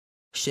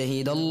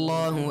شهد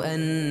الله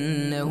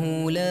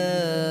أنه لا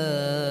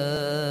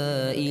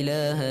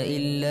إله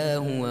إلا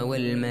هو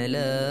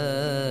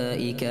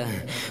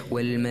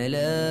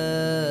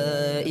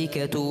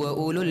والملائكة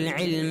وأولو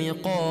العلم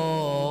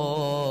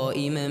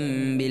قائما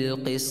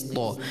بالقسط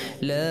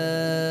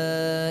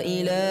لا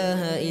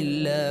إله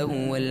إلا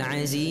هو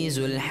العزيز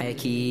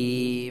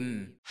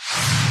الحكيم.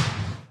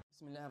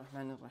 بسم الله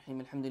الرحمن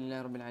الرحيم. الحمد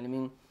لله رب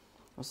العالمين،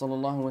 وصلى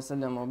الله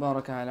وسلم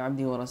وبارك على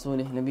عبده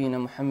ورسوله نبينا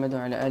محمد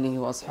وعلى آله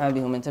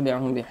وأصحابه ومن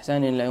تبعهم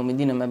بإحسان إلى يوم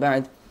الدين. أما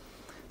بعد.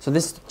 So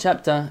this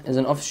chapter is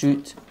an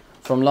offshoot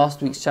from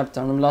last week's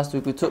chapter. And last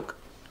week we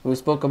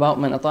spoke about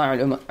من أطاع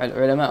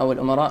العلماء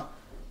والأمراء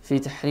في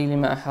تحليل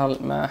ما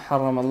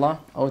حرم الله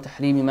أو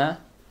تحريم ما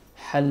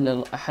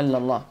أحل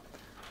الله.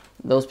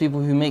 Those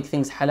people who make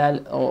things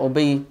halal or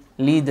obey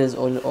leaders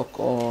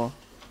or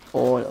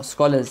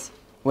scholars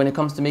when it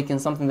comes to making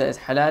something that is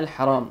halal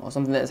haram or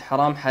something that is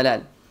haram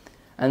halal.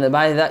 And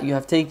by that you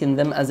have taken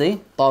them as a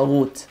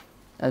taghut.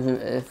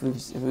 If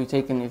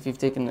you've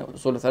taken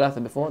Surah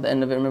Thalatha before, the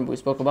end of it, remember we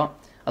spoke about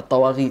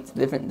at-tawaghit,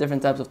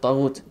 different types of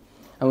taghut.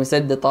 And we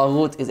said the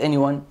taghut is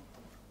anyone,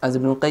 as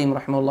Ibn al-Qayyim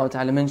rahimahullah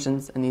ta'ala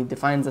mentions, and he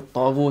defines the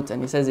taghut,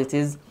 and he says it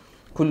is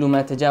كل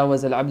ما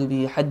تجاوز العبد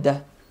به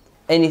حده,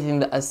 anything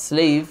that a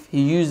slave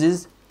he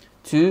uses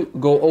to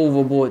go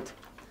overboard.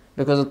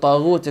 Because the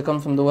taghut, it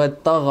comes from the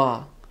word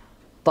tagha.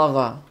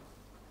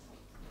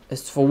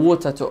 It's for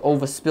water to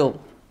overspill.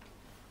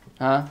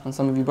 And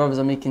some of you brothers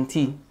are making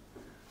tea.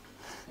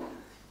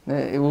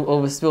 It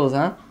overspills,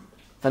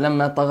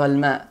 فَلَمَّا طَغَى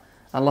الْمَاء.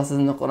 Allah says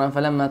in the Quran,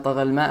 فَلَمَّا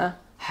طَغَى الْمَاءَ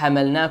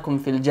حَمَلْنَاكُمْ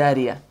فِي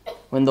الْجَارِيَةِ.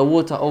 When the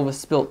water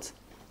overspilt.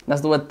 That's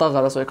the word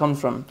tagha, that's where it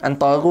comes from. And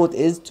taghut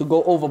is to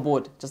go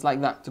overboard, just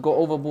like that. To go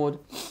overboard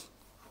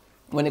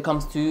when it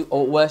comes to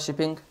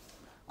worshipping.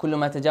 كُلُّ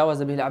مَا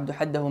تَجَاوَزَ بِهِ الْعَبْدُ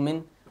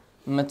حَدَّهُ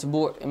من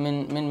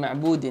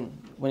معبود.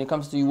 When it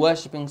comes to you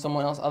worshipping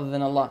someone else other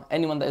than Allah,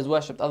 anyone that is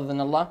worshipped other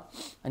than Allah,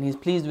 and he's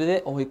pleased with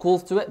it or he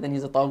calls to it, then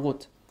he's a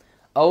taghut.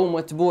 أو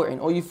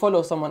متبوع, or you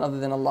follow someone other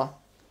than Allah,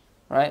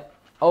 right?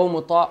 أو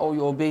مطاع, or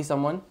you obey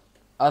someone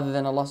other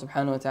than Allah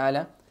subhanahu wa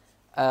ta'ala.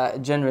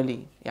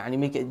 Generally, يعني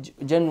make it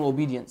general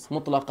obedience,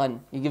 مطلقا.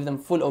 You give them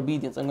full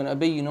obedience. I'm going to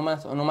obey you no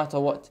matter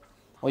what.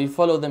 Or you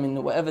follow them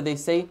in whatever they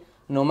say,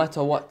 no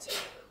matter what.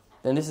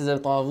 Then this is a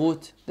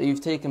taghut that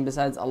you've taken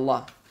besides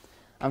Allah.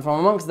 And from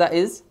amongst that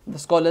is the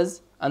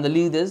scholars and the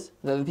leaders,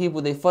 the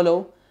people they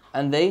follow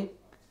and they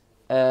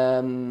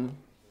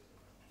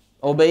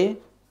obey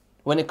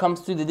when it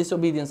comes to the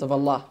disobedience of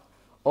Allah.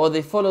 Or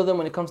they follow them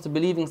when it comes to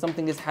believing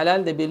something is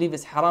halal, they believe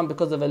it's haram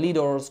because of a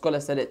leader or a scholar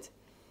said it.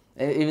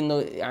 Even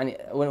though,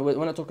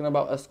 we're not talking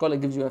about a scholar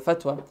gives you a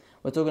fatwa,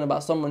 we're talking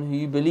about someone who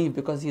you believe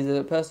because he's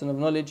a person of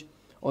knowledge,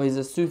 or he's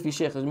a Sufi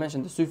sheikh. As we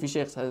mentioned, the Sufi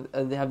sheikhs,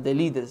 they have their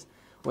leaders,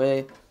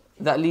 where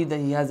that leader,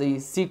 he has a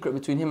secret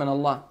between him and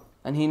Allah,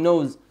 and he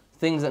knows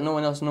things that no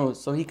one else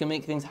knows. So he can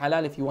make things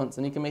halal if he wants,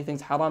 and he can make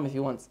things haram if he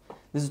wants.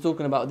 This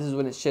is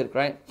when it's shirk,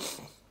 right?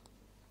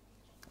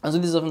 And so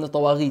this is from the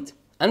tawaghit.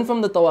 And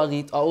from the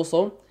tawaghit are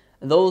also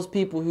those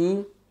people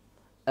who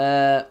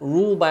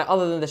rule by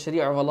other than the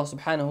sharia of Allah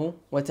subhanahu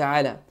wa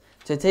ta'ala.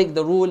 To take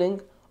the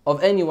ruling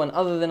of anyone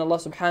other than Allah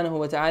subhanahu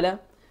wa ta'ala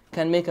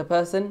can make a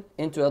person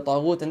into a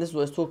taghut, and this is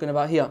what it's talking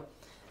about here.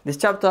 This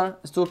chapter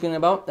is talking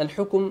about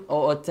al-hukm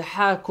or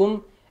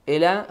al-tahakum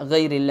ila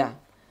ghayrillah.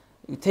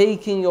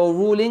 Taking your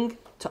ruling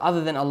to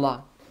other than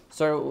Allah.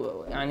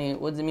 So,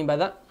 what does it mean by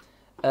that?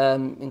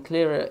 In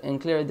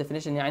clearer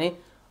definition,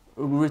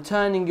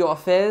 returning your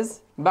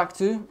affairs back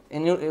to,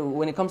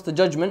 when it comes to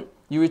judgment,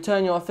 you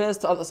return your affairs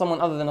to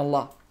someone other than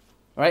Allah.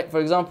 Right? For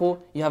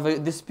example, you have a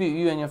dispute,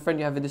 you and your friend,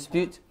 you have a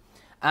dispute,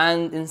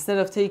 and instead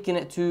of taking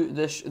it to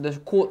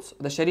the courts,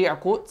 the Sharia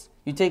courts,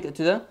 you take it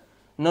to the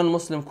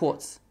non-Muslim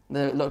courts,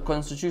 the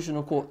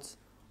constitutional courts.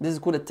 This is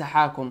called a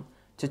tahakum,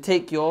 to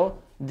take your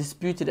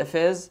disputed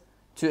affairs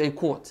to a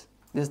court.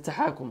 This is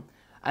tahakum.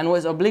 And what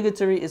is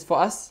obligatory is for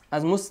us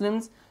as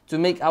Muslims to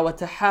make our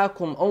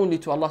tahakum only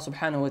to Allah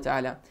subhanahu wa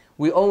ta'ala.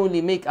 We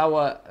only make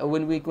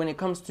when it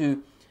comes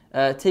to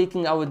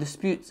taking our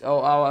disputes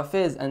or our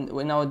affairs, and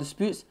in our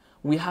disputes,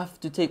 we have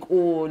to take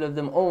all of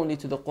them only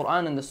to the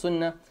Quran and the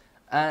Sunnah.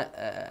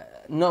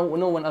 No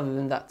one other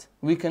than that.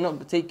 We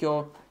cannot take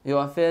your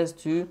affairs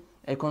to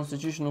a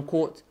constitutional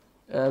court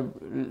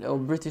or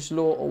British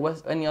law or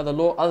any other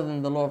law other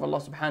than the law of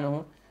Allah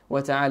subhanahu wa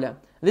ta'ala.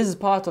 This is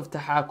part of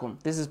tahakum.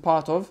 This is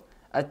part of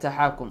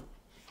at-tahakum.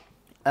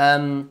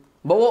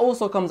 But what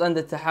also comes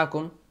under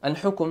tahakum,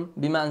 al-hukum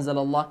bima anzal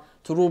Allah,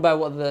 to rule by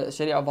what the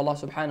sharia of Allah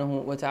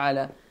subhanahu wa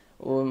ta'ala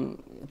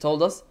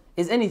told us,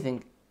 is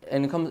anything.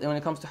 And when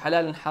it comes to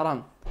halal and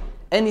haram.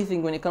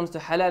 Anything when it comes to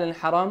halal and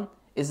haram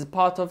is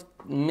part of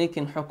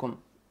making hukum,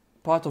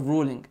 part of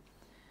ruling.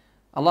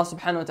 Allah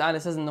subhanahu wa ta'ala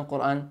says in the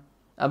Quran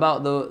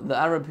about the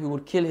Arab who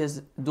would kill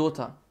his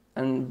daughter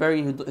and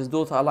bury his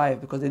daughter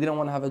alive because they didn't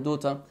want to have a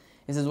daughter.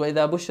 He says,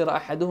 وَإِذَا بُشِّرَ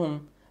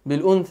أَحَدُهُمْ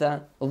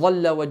بِالْأُنْثَى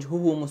ظَلَّ وَجْهُهُ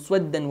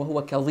مُسْوَدًّا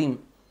وَهُوَ كَظِيمٌ.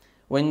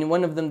 When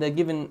one of them, they're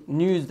given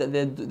news that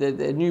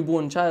their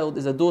newborn child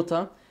is a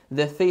daughter,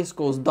 their face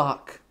goes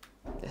dark.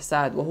 They're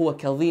sad. وَهُوَ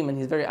كَظِيمٌ, and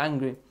he's very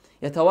angry.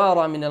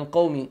 يَتَوَارَى مِنَ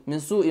الْقَوْمِ مِنْ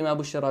سُوءِ مَا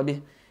بُشِّرَ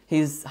بِهِ.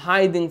 He's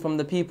hiding from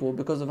the people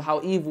because of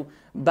how evil,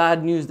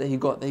 bad news that he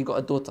got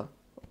a daughter.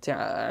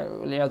 That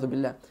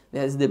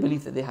is the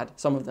belief that they had,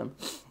 some of them.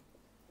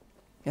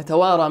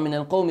 يتوارى من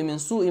القوم من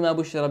سوء ما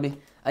بشر به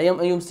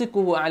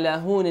أيمسكه على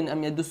هون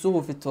أم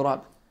يدسه في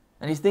التراب.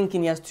 And he's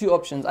thinking he has two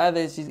options.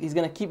 Either he's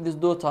going to keep this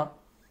daughter,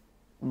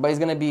 but he's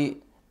going to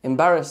be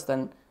embarrassed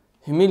and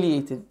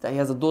humiliated that he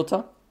has a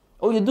daughter,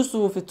 or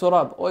يدسه في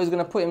التراب, or he's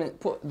going to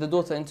put the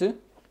daughter into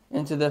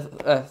the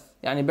earth,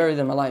 يعني bury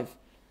them alive.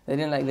 They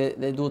didn't like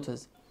their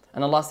daughters.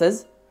 And Allah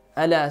says,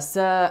 ألا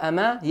ساء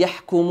ما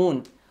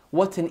يحكمون.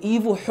 What an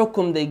evil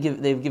hukum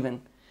they've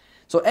given.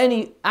 So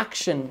any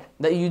action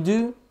that you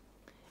do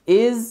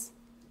it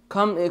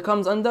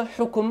comes under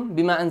حكم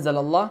بما أنزل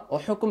الله or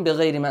حكم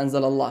بغير ما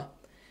أنزل الله.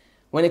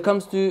 When it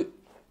comes to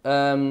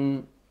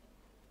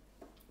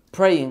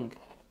praying,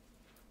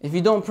 if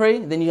you don't pray,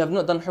 then you have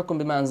not done حكم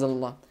بما أنزل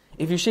الله.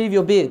 If you shave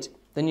your beard,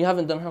 then you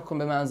haven't done حكم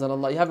بما أنزل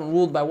الله. You haven't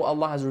ruled by what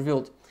Allah has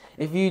revealed.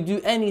 If you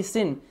do any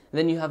sin,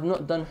 then you have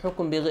not done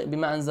حكم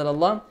بما أنزل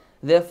الله.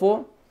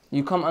 Therefore,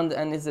 you come under,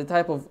 and it's a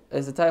type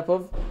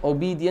of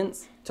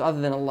obedience to other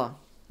than Allah.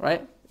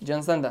 Right? Do you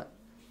understand that?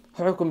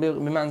 حكم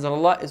بما أنزل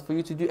الله is for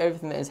you to do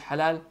everything that is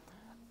halal.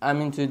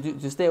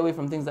 To stay away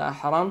from things that are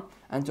haram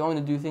and to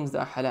only do things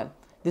that are halal.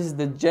 This is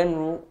the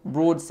general,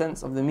 broad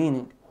sense of the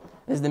meaning.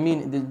 This is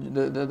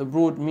the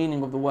broad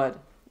meaning of the word,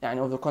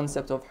 of the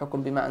concept of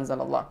حكم بما أنزل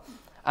الله.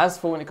 As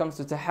for when it comes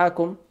to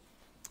tahakum,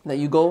 that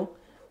you go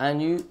and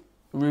you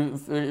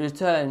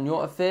return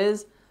your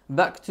affairs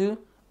back to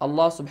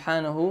Allah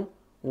subhanahu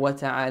wa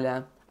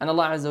ta'ala. And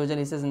Allah Azza wa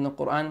Jalla says in the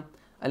Quran,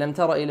 أَلَمْ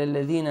تَرَ إِلَى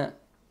الَّذِينَ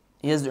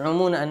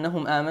يزعمون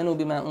أنهم آمنوا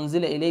بما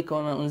أنزل إليك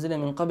وما أنزل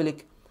من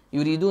قبلك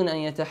يريدون أن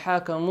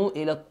يتحاكموا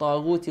إلى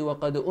الطاغوت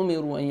وقد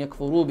أمروا أن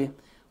يكفروا به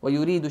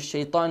ويريد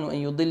الشيطان أن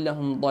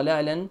يضلهم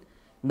ضلالا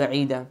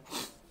بعيدا.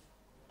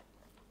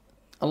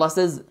 Allah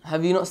says,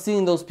 have you not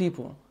seen those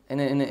people in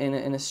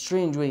a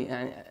strange way,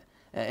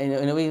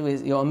 in a way where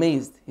you're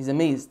amazed? He's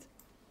amazed.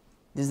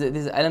 This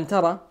ألم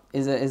ترى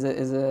is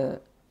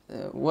a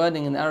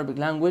wording in the Arabic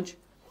language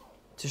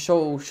to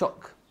show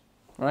shock,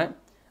 right?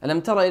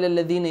 أَلَمْ تَرَ إِلَى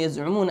الَّذِينَ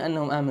يَزْعُمُونَ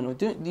أَنَّهُمْ آمَنُوا.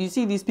 Do you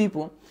see these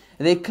people?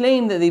 They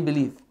claim that they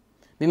believe.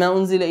 بِمَا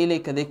أُنزِلَ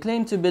إِلَيْكَ. They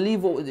claim to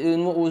believe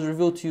in what was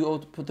revealed to you or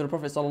to the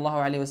Prophet sallallahu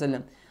alaihi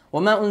wasallam.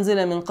 وَمَا أُنزِلَ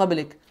مِنْ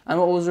قَبْلِكَ. And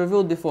what was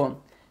revealed before.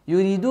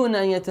 يُرِيدُونَ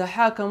أَن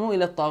يَتَحَاكَمُوا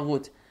إِلَى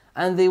الطَّاغُوتِ.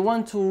 And they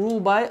want to rule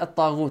by a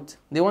taghut.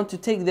 They want to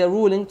take their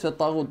ruling to a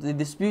taghut. They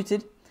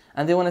disputed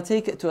and they want to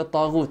take it to a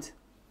taghut.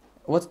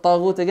 What's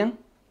taghut again?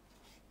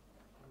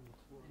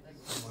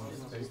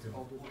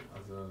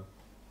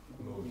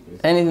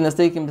 Anything that's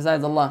taken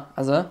besides Allah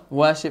as a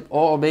worship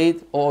or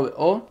obeyed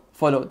or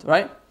followed,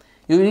 right?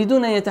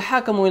 يريدون أن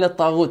يتحاكموا إلى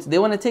الطاغوت. They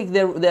want to take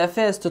their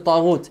affairs to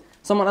taghut,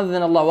 someone other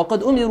than Allah.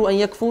 وقد أمروا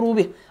أن يكفروا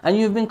به. And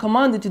you've been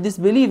commanded to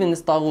disbelieve in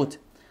this taghut.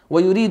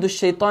 ويريد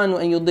الشيطان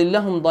أن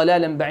يضلهم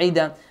ضلالا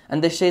بعيدا.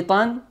 And the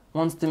shaitan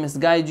wants to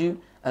misguide you,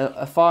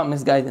 a far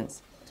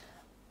misguidance.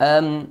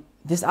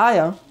 This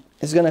ayah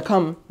is going to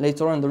come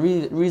later on, the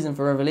reason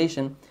for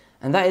revelation,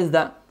 and that is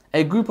that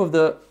a group of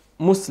the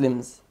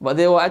Muslims, but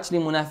they were actually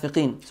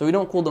munafiqeen. So we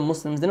don't call them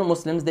Muslims, they're not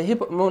Muslims, they're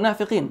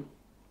munafiqeen.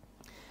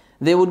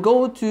 They would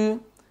go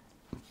to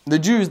the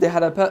Jews, they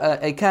had a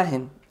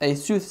kahin, a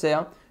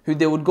soothsayer, who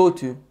they would go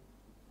to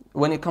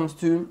when it comes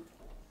to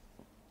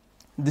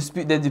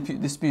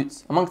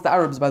disputes. Amongst the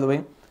Arabs, by the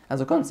way,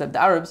 as a concept,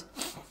 the Arabs,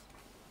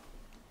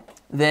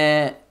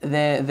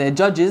 their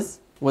judges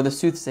were the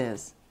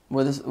soothsayers,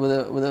 were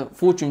the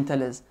fortune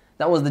tellers.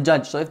 That was the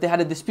judge. So if they had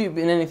a dispute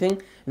in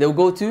anything, they would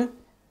go to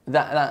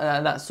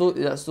that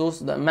source,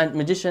 that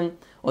magician,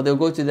 or they'll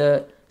go to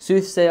the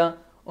soothsayer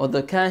or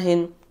the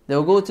kahin.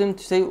 They'll go to him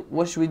to say,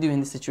 what should we do in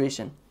this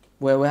situation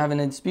where we're having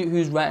a dispute,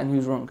 who's right and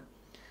who's wrong.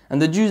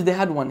 And the Jews, they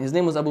had one. His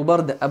name was Abu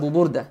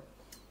Burda,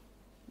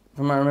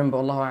 from I remember,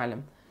 Allahu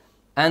A'lam.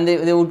 And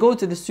they would go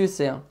to the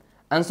soothsayer.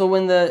 And so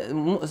when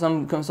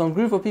some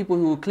group of people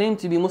who claimed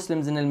to be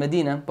Muslims in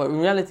Al-Madinah, but in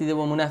reality they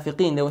were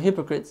munafiqeen, they were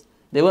hypocrites,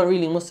 they weren't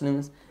really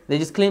Muslims, they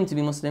just claimed to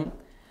be Muslim,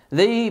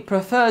 they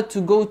preferred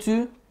to go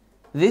to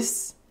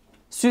this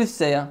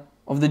soothsayer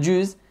of the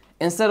Jews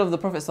instead of the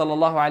Prophet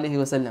sallallahu alaihi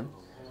wasallam.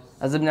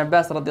 As Ibn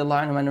Abbas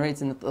radiallahu anhu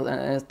narrates in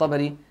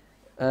Tabari,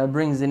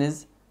 brings in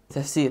his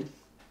tafsir,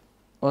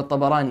 or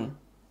Tabarani.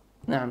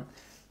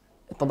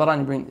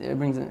 Tabarani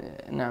brings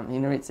he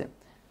narrates it.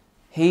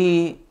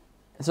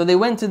 So they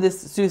went to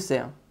this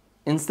soothsayer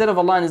instead of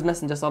Allah and His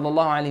Messenger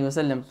sallallahu alaihi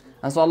wasallam.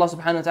 And so Allah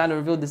subhanahu wa ta'ala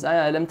revealed this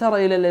ayah, أَلَمْ تَرَ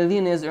إِلَى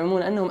الَّذِينَ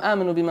يَزْعُمُونَ أَنَّهُمْ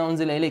آمَنُوا بِمَا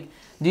أُنزِلَ إِلَيْكَ.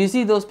 Do you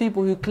see those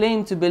people who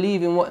claim to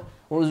believe in what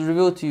was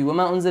revealed to you?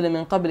 وَمَا أُنزِلَ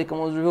مِنْ قَبْلِكَ, and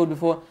what was revealed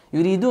before.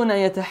 يُرِيدُونَ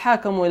أَن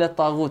يَتَحَاكَمُوا إِلَى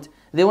الطَّاغُوتِ.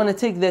 They want to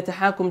take their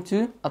tahakum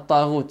to a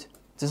taghut,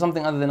 to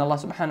something other than Allah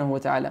subhanahu wa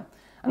ta'ala.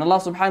 And Allah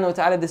subhanahu wa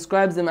ta'ala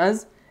describes them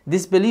as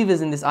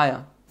disbelievers in this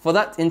ayah, for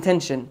that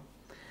intention.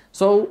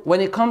 So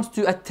when it comes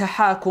to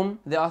at-tahakum,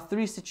 there are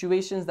three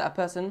situations that a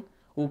person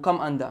will come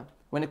under.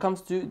 When it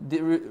comes to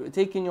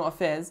taking your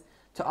affairs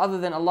to other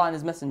than Allah and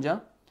His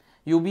Messenger,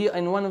 you'll be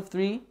in one of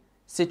three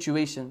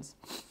situations.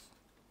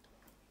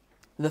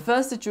 The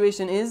first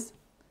situation is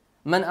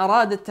من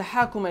أراد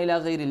التحاكم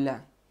إلى غير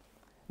الله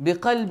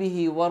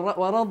بقلبه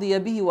ورضي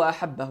به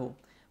وأحبه.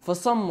 For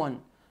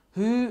someone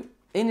who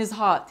in his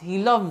heart he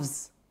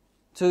loves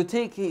to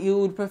take, he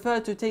would prefer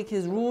to take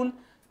his rule,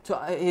 to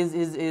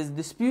his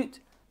dispute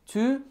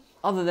to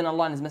other than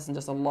Allah and His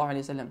Messenger sallallahu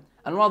alaihi wasallam,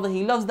 and rather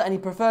he loves that and he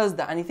prefers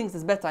that and he thinks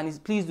it's better and he's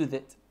pleased with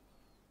it.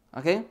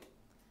 Okay,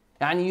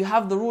 and you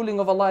have the ruling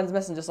of Allah and His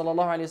Messenger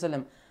sallallahu alaihi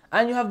wasallam,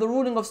 and you have the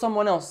ruling of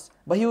someone else,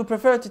 but he would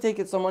prefer to take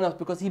it someone else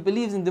because he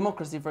believes in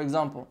democracy, for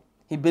example.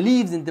 He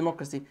believes in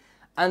democracy,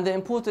 and the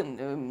important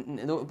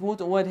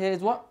word here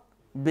is what?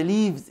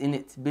 Believes in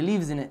it.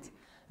 Believes in it.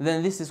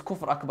 Then this is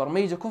kufr akbar.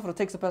 Major kufr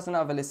takes a person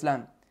out of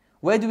Islam.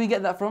 Where do we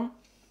get that from?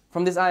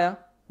 From this ayah.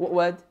 What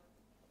word?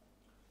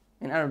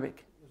 In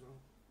Arabic.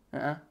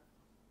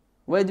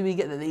 Where do we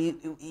get that?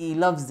 He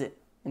loves it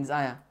in this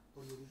ayah.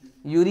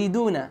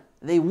 Yuriduna.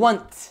 They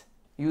want.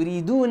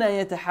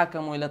 Yuriduna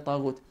yatahakamu ila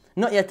taghut.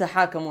 Not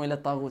yatahakamu ila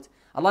taghut.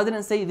 Allah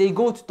didn't say they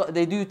do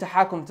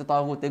tahakum to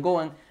taghut. They go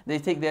and they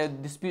take their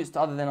disputes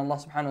to other than Allah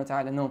subhanahu wa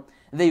ta'ala. No.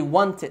 They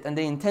want it and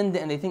they intend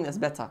it and they think that's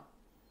better.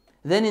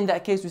 Then in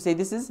that case we say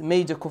this is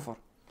major kufr.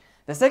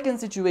 The second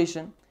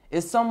situation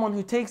is someone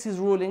who takes his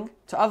ruling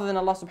to other than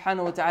Allah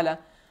subhanahu wa ta'ala,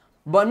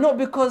 but not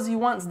because he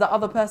wants the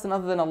other person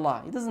other than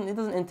Allah. He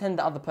doesn't intend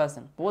the other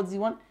person. But what does he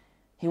want?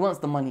 He wants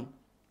the money.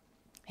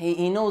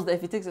 He knows that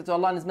if he takes it to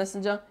Allah and His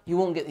Messenger, he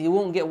won't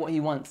get what he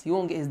wants. He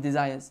won't get his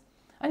desires.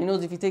 And he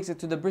knows if he takes it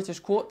to the British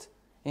court,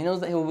 he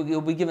knows that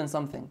he'll be given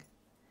something.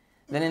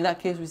 Then in that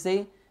case we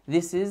say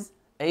this is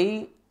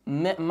a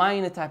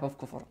minor type of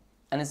kufr,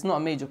 and it's not a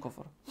major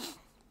kufr.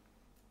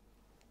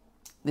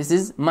 This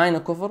is minor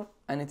kufr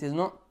and it is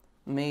not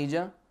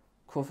major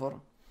kufr.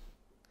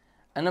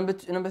 And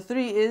number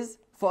three is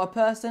for a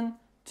person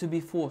to be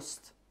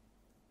forced.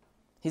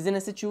 He's in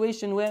a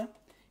situation where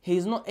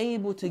he's not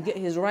able to get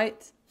his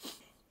right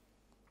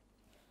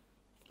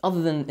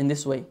other than in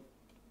this way.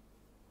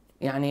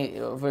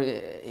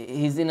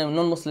 He's in a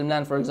non-Muslim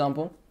land, for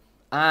example,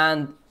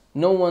 and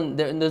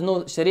there's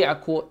no Sharia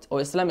court or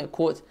Islamic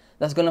court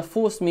that's going to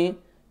force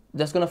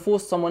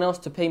someone else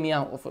to pay me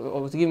out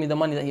or to give me the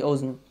money that he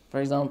owes me, for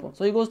example.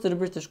 So he goes to the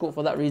British court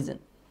for that reason.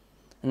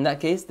 In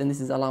that case, then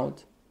this is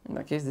allowed. In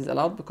that case, this is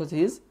allowed because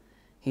he is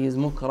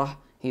mukrah,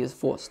 he is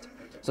forced.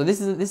 So this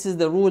is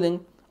the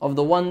ruling of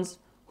the ones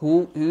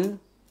who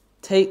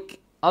take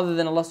other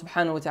than Allah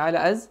subhanahu wa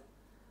ta'ala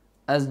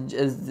as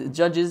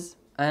judges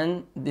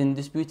and in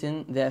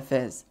disputing their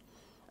affairs.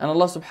 And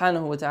Allah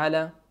subhanahu wa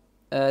ta'ala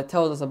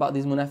tells us about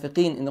these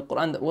munafiqeen in the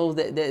Quran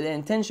that their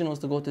intention was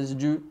to go to this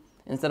Jew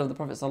instead of the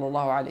Prophet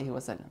sallallahu alaihi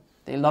wasallam.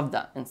 They loved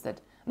that instead.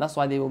 And that's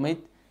why they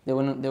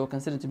were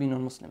considered to be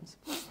non-Muslims.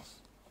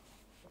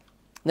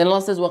 Then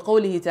Allah says,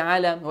 وَقَوْلِهِ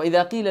تَعَالَى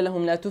وَإِذَا قِيلَ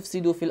لَهُمْ لَا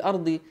تُفْسِدُوا فِي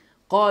الْأَرْضِ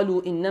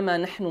قَالُوا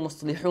إِنَّمَا نَحْنُ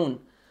مُصْلِحُونَ.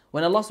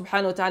 When Allah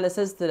subhanahu wa ta'ala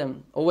says to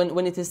them, or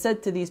when it is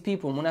said to these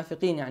people,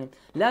 munafiqeen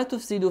لا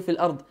تفسدوا في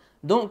الأرض,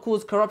 don't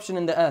cause corruption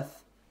in the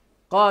earth.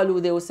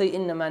 قالوا, they will say,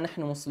 إِنَّمَا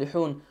نَحْنُ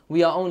مُصْلِحُونَ.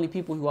 We are only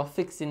people who are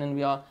fixing and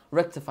we are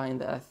rectifying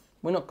the earth.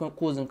 We're not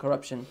causing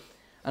corruption.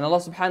 And Allah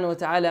subhanahu wa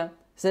ta'ala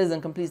says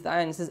and completes the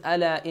ayah and He says,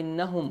 أَلَا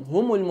إِنَّهُمْ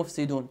هُمُ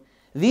الْمُفْسِدُونَ.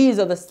 These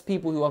are the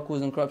people who are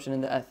causing corruption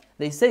in the earth.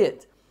 They say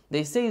it.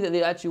 They say that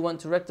they actually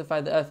want to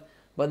rectify the earth,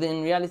 but then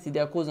in reality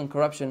they are causing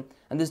corruption.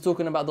 And this is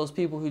talking about those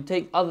people who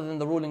take other than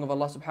the ruling of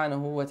Allah subhanahu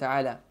wa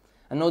ta'ala.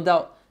 And no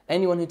doubt,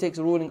 anyone who takes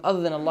a ruling other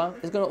than Allah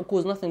is going to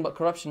cause nothing but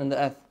corruption in the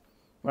earth.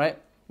 Right?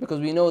 Because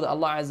we know that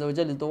Allah Azza wa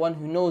Jalla is the one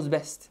who knows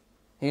best.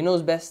 He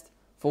knows best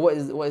for what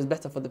is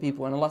better for the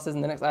people. And Allah says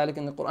in the next ayah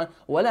in the Quran,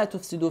 وَلَا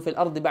تُفْسِدُوا فِي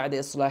الْأَرْضِ بَعْدَ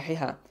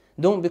إِصْلَاحِهَا.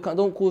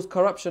 Don't cause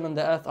corruption on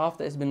the earth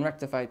after it's been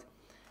rectified.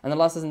 And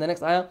Allah says in the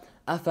next ayah,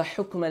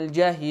 أَفَحُكْمَ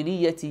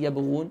الْجَاهِلِيَّةِ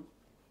يَبْغُونَ.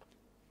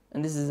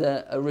 And this is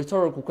a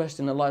rhetorical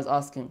question Allah is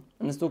asking.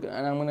 And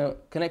I'm going to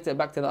connect it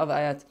back to the other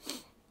ayat.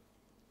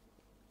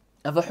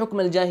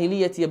 أَفَحُكْمَ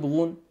الْجَاهِلِيَّةِ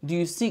يَبْغُونَ. Do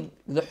you seek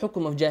the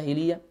hukum of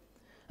jahiliyyah?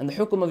 And the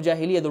hukum of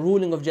jahiliyyah, the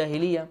ruling of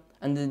jahiliyyah,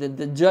 and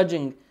the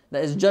judging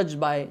that is judged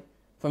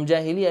from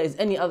jahiliyyah is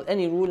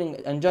any ruling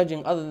and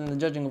judging other than the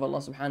judging of Allah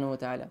subhanahu wa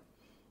ta'ala.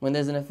 When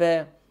there's an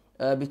affair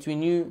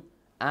between you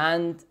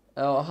and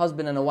a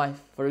husband and a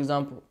wife, for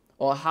example,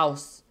 or a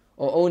house,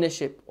 or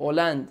ownership, or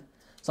land.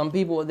 Some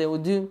people, what they will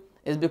do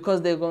is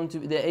because they're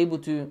able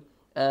to,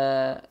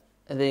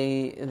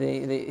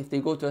 if they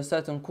go to a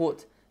certain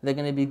court, they're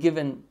going to be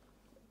given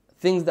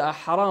things that are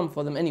haram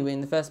for them anyway in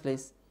the first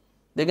place.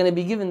 They're going to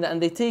be given that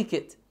and they take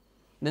it,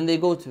 then they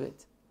go to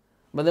it.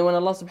 But then when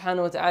Allah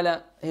subhanahu wa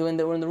ta'ala, when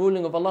the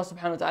ruling of Allah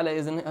subhanahu wa ta'ala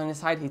is on His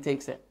side, He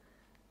takes it.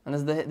 And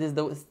this is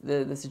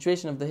the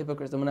situation of the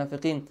hypocrites, the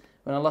munafiqeen,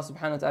 when Allah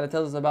subhanahu wa ta'ala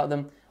tells us about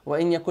them,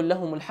 وَإِنْ يَكُنْ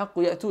لَهُمُ الْحَقُّ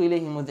يَأْتُوا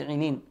إِلَيْهِ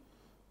مُذْعِنِينَ.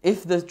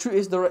 If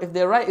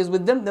their right is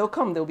with them, they'll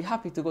come. They'll be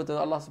happy to go to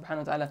Allah subhanahu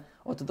wa ta'ala,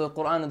 or to the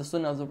Quran or the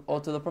Sunnah, or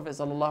to the Prophet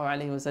sallallahu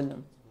alaihi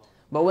wasallam.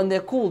 But when they're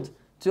called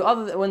to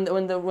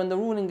when the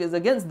ruling is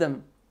against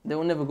them, they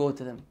will never go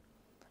to them.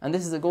 And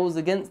this goes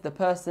against the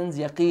person's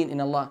yaqeen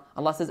in Allah.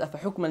 Allah says,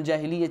 أَفَحُكْمَ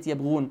الْجَاهِلِيَّةِ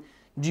يَبْغُونَ.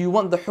 Do you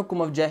want the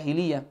hukum of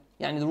jahiliyyah,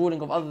 يعني the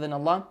ruling of other than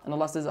Allah? And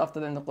Allah says after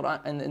that in the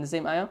Quran, and in the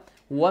same ayah,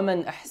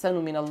 وَمَنْ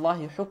أَحْسَنُ مِنَ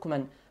اللَّهِ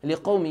حُكْمًا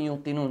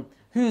لِقَوْمٍ يُوقِنُونَ.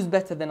 Who's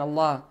better than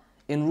Allah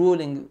in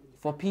ruling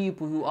for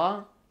people who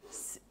are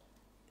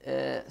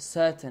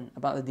certain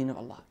about the deen of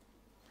Allah?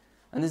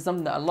 And this is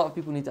something that a lot of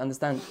people need to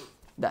understand,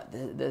 that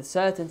the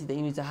certainty that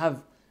you need to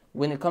have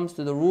when it comes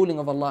to the ruling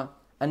of Allah,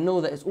 and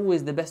know that it's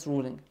always the best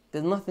ruling.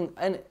 There's nothing,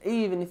 and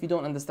even if you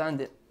don't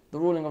understand it, the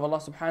ruling of Allah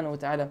subhanahu wa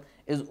ta'ala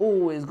is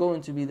always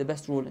going to be the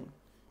best ruling.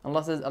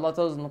 Allah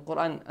tells us in the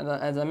Quran,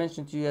 as I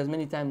mentioned to you as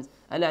many times,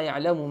 أَلَا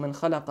يَعْلَمُ مَنْ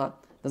خَلَقَ.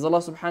 Does Allah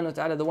subhanahu wa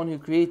ta'ala, the one who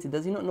created,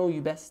 does He not know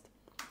you best?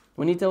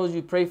 When He tells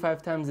you pray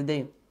 5 times a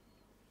day,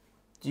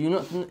 do you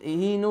not?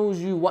 He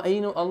knows you.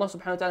 Allah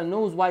subhanahu wa ta'ala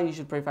knows why you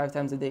should pray 5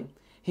 times a day.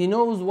 He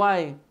knows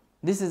why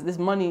this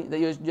money that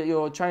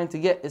you're trying to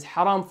get is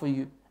haram for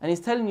you, and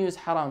He's telling you it's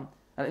haram.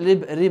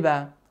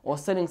 Riba, or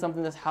selling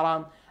something that's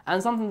haram,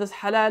 and something that's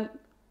halal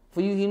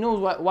for you, He knows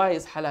why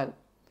it's halal.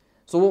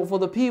 So for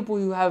the people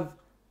who have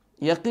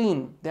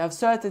yaqeen, they have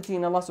certainty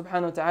in Allah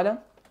subhanahu wa ta'ala,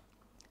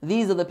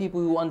 these are the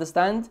people who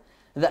understand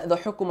that the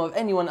hukum of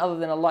anyone other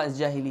than Allah is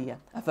jahiliyyah.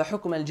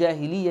 أَفَحُكُمَ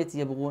الْجَاهِلِيَّةِ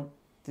يَبْغُونَ.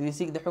 Do they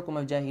seek the hukum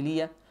of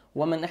jahiliyyah?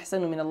 وَمَنْ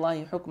أَحْسَنُ مِنَ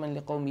اللَّهِ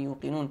حُكْمًا لِقَوْمٍ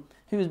يُوقِنُونَ.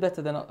 Who is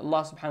better than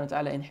Allah subhanahu wa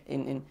ta'ala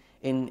in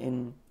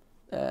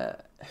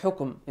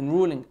hukum, in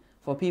ruling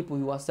for people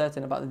who are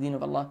certain about the deen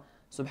of Allah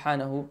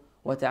subhanahu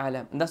wa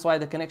ta'ala. And that's why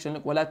the connection,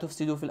 look, وَلَا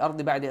تُفْسِدُوا فِي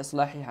الْأَرْضِ بَعْدِ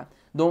إِصْلَاحِهَا.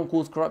 Don't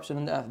cause corruption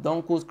on the earth.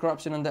 Don't cause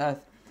corruption on the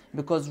earth.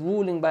 Because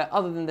ruling by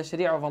other than the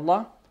sharia of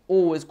Allah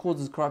always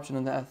causes corruption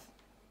on the earth.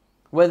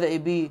 Whether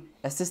it be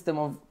a system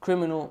of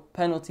criminal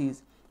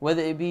penalties,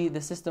 whether it be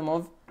the system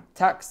of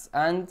tax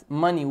and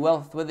money,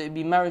 wealth, whether it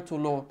be marital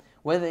law,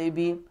 whether it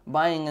be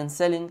buying and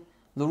selling,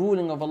 the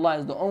ruling of Allah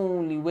is the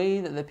only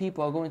way that the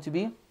people are going to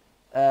be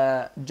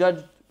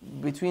judged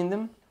between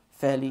them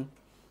fairly.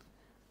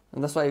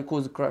 And that's why it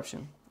causes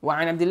corruption.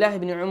 وعن عبد الله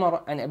بن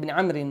عمر عن ابن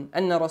عمرو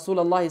أن رسول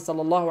الله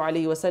صلى الله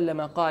عليه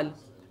وسلم قال.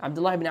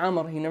 Abdullah ibn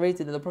Amr, he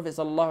narrated that the Prophet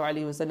sallallahu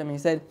alaihi wasallam, he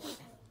said,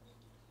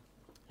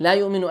 لا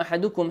يؤمن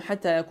أحدكم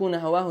حتى يكون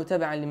هواه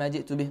تبعا لما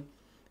جئت به.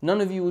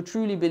 None of you will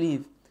truly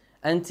believe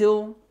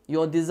until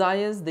your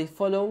desires, they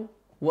follow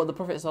what the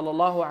Prophet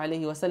sallallahu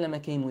alaihi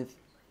wasallam came with.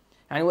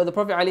 And what the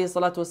Prophet alaihi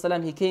salatu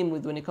wasallam, he came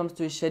with when it comes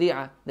to his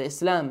sharia, the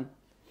Islam.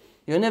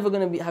 You're never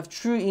going to have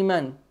true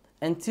iman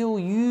until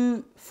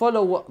you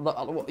follow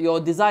what your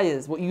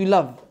desires, what you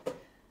love.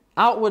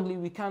 Outwardly,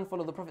 we can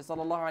follow the Prophet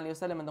sallallahu alaihi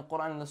wasallam and the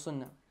Quran and the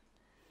Sunnah.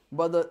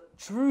 But the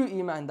true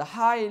iman, the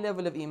high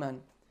level of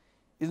iman,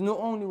 is not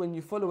only when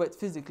you follow it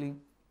physically,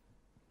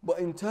 but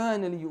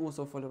internally you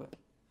also follow it.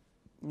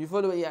 You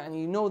follow it, and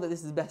you know that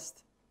this is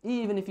best.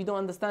 Even if you don't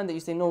understand it, you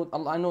say, no,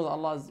 I know that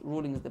Allah's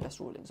ruling is the best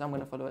ruling, so I'm going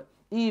to follow it.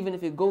 Even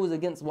if it goes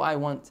against what I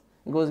want,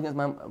 it goes against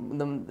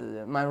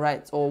my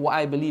rights, or what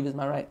I believe is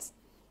my rights.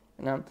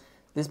 Now,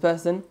 this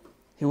person,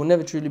 he will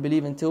never truly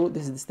believe until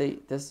this is the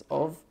status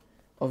of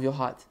your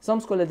heart. Some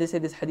scholars, they say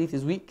this hadith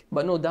is weak,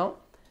 but no doubt,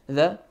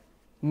 the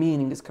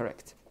meaning is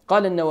correct.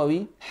 قال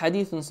النووي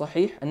حديث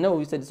صحيح.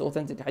 النووي said it's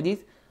authentic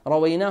hadith.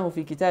 رويناه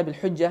في كتاب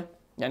الحجة,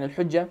 يعني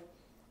الحجة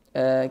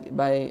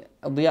by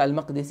الضياء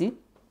المقدسي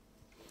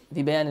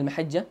في بيان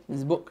المحجة,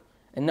 this book.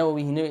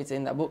 النووي, he narrates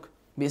in that book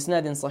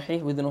بإسناد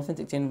صحيح, with an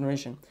authentic chain of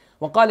narration.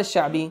 وقال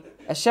الشعبي,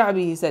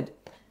 he said,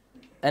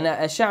 and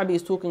الشعبي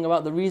is talking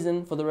about the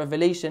reason for the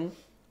revelation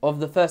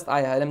of the first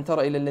ayah, ألم تر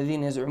إلى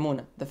الذين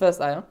يزعمون. The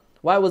first ayah,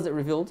 why was it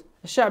revealed?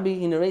 الشعبي,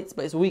 he narrates,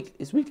 but it's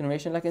weak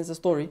narration, like it's a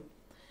story.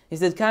 He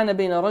said, كان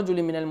بين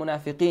رجل من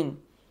المنافقين,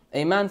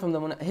 a man from the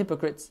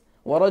hypocrites,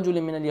 ورجل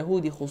من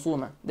اليهود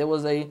خصومة. There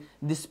was a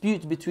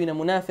dispute between a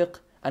munafiq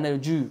and a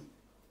Jew.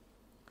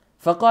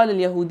 فقال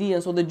اليهودي,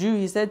 and so the Jew,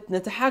 he said,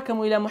 نتحاكم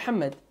إلى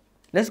محمد.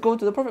 Let's go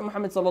to the Prophet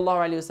Muhammad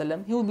sallallahu alaihi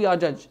wasallam. He will be our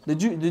judge. The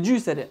Jew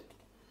said it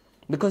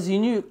because he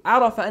knew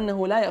عرف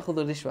أنه لا يأخذ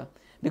الرشوة.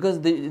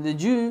 Because the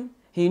Jew,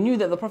 he knew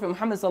that the Prophet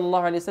Muhammad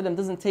sallallahu alaihi wasallam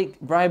doesn't take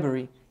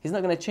bribery. He's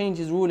not going to change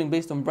his ruling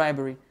based on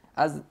bribery.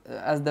 As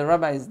the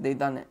rabbis, they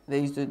done it. They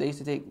used to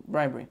take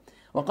bribery.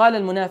 وقال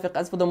المنافق,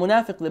 as for the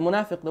munafiq,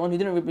 the one who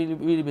didn't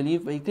really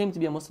believe, but he claimed to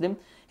be a Muslim,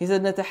 he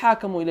said,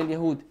 نتحاكم إلى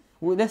اليهود.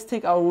 Let's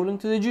take our ruling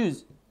to the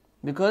Jews.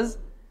 Because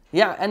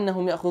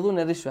أنهم يأخذون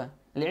الرشوة.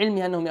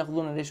 لعلمه أنهم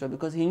يأخذون الرشوة.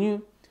 Because he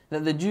knew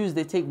that the Jews,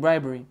 they take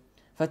bribery.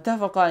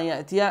 فاتفق أن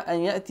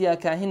يأتي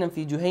كاهنا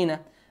في جهينة.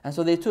 And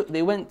so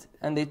they went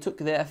and they took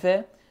their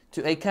affair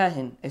to a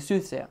kahin, a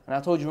soothsayer. And I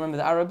told you, remember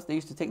the Arabs, they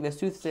used to take their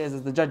soothsayers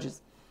as the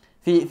judges.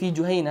 في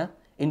جهينة,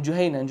 in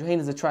Juhayna, and Juhayna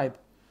is a tribe.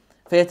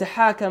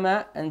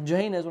 فيتحاكم, and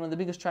Juhayna is one of the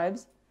biggest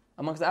tribes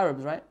amongst the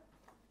Arabs, right?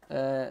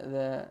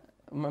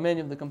 Many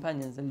of the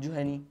companions,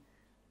 Al-Juhani,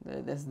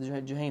 that's the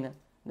Juhayna.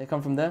 They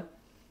come from there.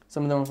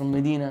 Some of them are from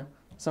Medina.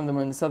 Some of them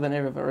are in the southern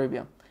area of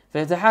Arabia.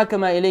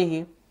 فيتحاكم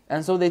إليه,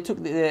 and so they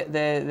took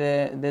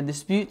the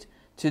dispute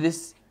to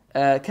this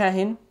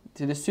kahin,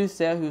 to the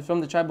soothsayer who was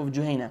from the tribe of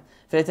Juhayna.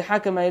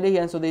 فيتحاكم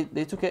إليه, and so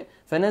they took it.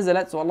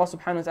 فنزلت, so Allah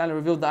subhanahu wa ta'ala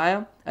revealed the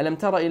ayah, ألم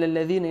تر إلى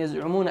الذين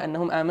يزعمون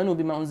أنهم آمنوا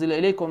بما أنزل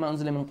إليك وما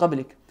أنزل من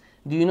قبلك.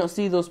 Do you not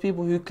see those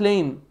people who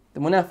claim, the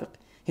munafiq,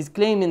 He's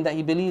claiming that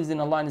he believes in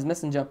Allah and His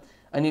Messenger,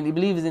 and he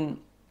believes in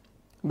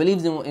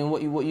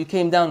what you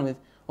came down with.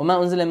 وَمَا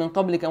أُنزِلَ مِن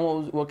قَبْلِكَ,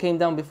 and what came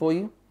down before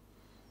you.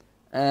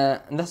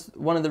 And that's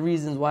one of the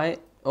reasons why,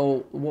 or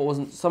what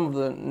was some of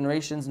the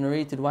narrations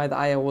narrated why the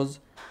ayah was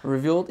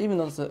revealed, even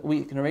though it's a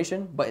weak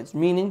narration, but its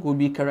meaning would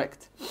be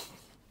correct.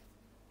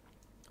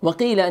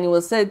 وَقِيلَ, and it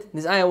was said,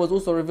 this ayah was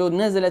also revealed,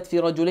 نَزَلَتْ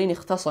فِي رَجُلَيْنِ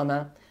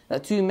اخْتَصَمَا,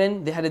 that two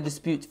men, they had a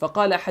dispute.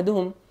 فَقَالَ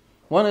أَحَدُهُمْ,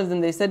 one of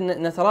them, they said,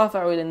 نَتَرَافَعُ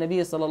إِلَى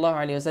النَّبِيِّ صَلَى اللَّهُ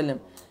عَلَيْهِ وسلم.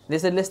 They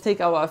said, let's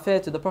take our affair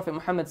to the Prophet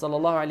Muhammad صلى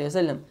الله عليه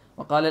وسلم.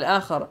 وقال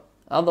الآخر,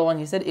 the other one,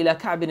 he said, إِلَى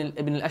كَعْبٍ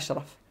ibn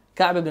al-Ashraf.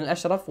 Ka'b ibn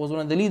al-Ashraf was one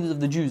of the leaders of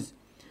the Jews.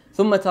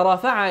 ثُمَّ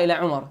تَرَافَعَ إِلَى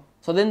عُمَرٍ.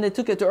 So then they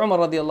took it to Umar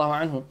رضي الله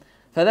عنه.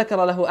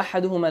 فَذَكَرَ لَهُ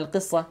أَحَدُهُمَا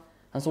الْقِصَّةِ.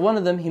 And so one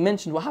of them, he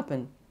mentioned what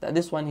happened. That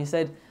this one, he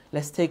said,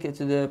 let's take it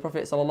to the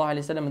Prophet صلى الله عليه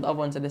وسلم. And the other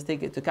one said, let's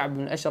take it to Ka'b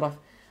ibn al-Ashraf.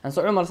 And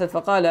so Umar said,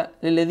 فَقَالَ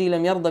لِلَّذِي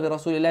لَمْ يَرْضَ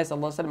بِرَسُولِ اللَّهِ صلى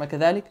الله عليه وسلم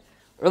كَذَلِكَ.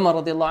 Umar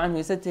رضي الله عنه,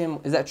 he said to him,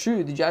 is that true?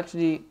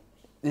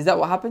 Is that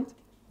what happened?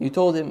 You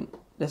told him,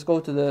 let's go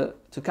to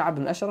Ka'b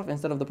ibn al-Ashraf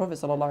instead of the Prophet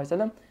صلى الله عليه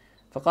وسلم.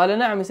 فقال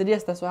نعم, he said,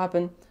 yes, that's what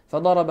happened.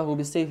 فضربه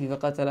بالسيف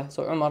فقتله.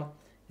 So Umar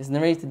is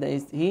narrated that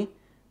he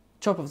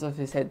chopped off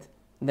his head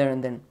there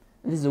and then.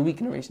 This is a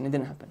weak narration, it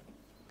didn't happen.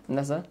 And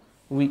that's a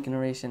weak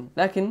narration.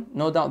 Lakin,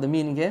 no doubt the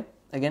meaning here,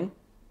 again,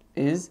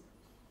 is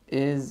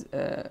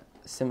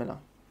similar.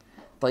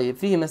 طيب,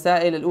 فيه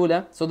مسائل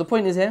الأولى. So the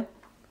point is here,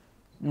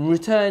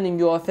 returning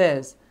your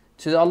affairs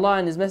to Allah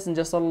and His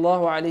Messenger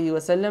sallallahu alaihi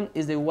wasallam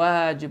is a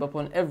wajib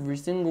upon every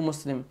single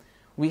Muslim.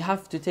 We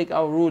have to take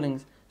our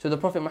rulings to the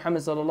Prophet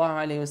Muhammad sallallahu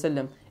alaihi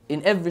wasallam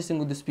in every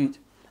single dispute.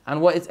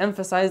 And what is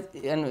emphasized,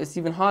 and it's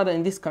even harder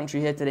in this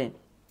country here today,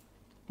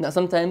 that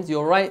sometimes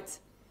your right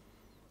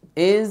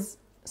is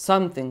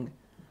something,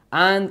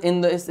 and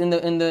in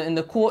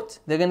the court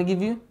they're going to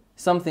give you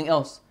something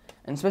else.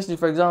 And especially,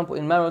 for example,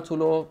 in marital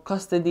law,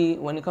 custody,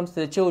 when it comes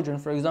to the children,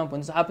 for example,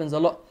 and this happens a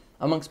lot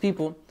amongst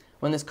people,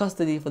 when there's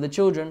custody for the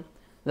children,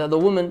 that the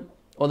woman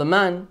or the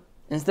man,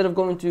 instead of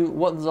going to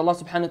what does Allah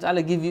subhanahu wa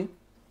ta'ala give you,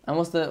 and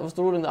what's the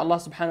ruling that Allah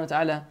subhanahu wa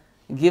ta'ala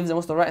gives, and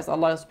what's the rights that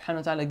Allah subhanahu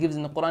wa ta'ala gives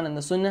in the Quran and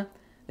the Sunnah,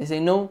 they say,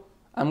 no,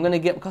 I'm going to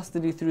get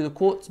custody through the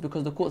courts,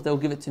 because the courts, they'll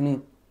give it to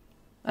me.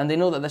 And they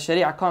know that the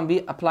Sharia can't be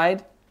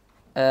applied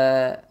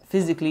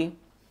physically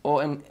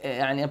or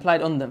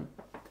applied on them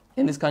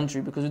in this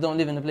country, because we don't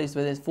live in a place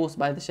where it's forced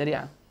by the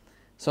Sharia.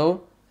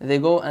 So they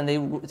go and they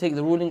take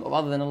the ruling of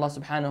other than Allah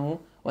subhanahu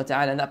wa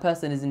ta'ala, and that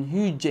person is in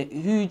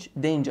huge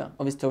danger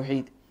of his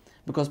tawheed.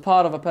 Because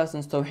part of a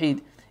person's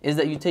tawheed is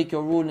that you take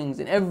your rulings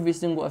in every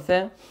single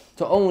affair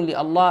to only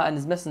Allah and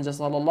His Messenger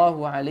sallallahu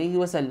alaihi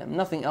wasallam,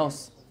 nothing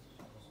else.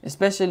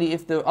 Especially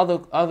if the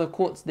other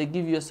courts, they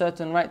give you a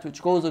certain right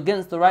which goes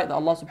against the right that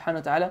Allah subhanahu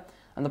wa ta'ala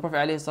and the Prophet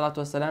alayhi salatu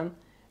wasalam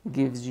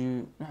gives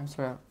you. No, I'm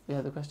sorry, we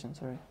had the question,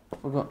 sorry.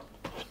 Forgot.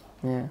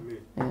 Yeah.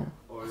 Yeah.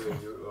 Oh yeah,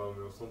 it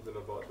was something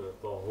about the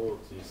Taghut.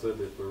 You said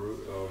if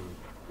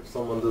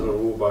someone doesn't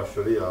rule by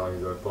Sharia,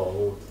 he's a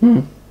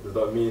Taghut. Does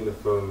that mean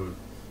if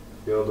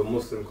the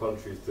Muslim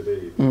countries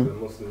today, the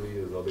Muslim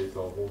leaders, are they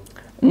Taghut?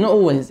 Not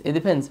always, it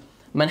depends.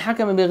 Man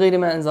hakama bi ghayri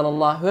ma anzal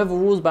Allah, whoever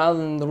rules by other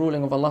than the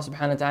ruling of Allah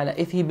subhanahu wa ta'ala,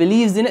 if he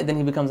believes in it, then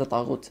he becomes a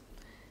Taghut.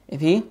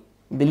 If he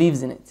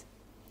believes in it.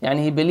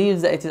 Yani he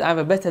believes that it is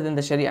either better than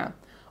the Sharia,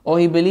 or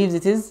he believes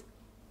it is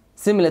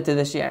similar to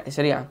the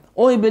Sharia,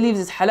 or he believes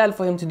it's halal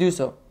for him to do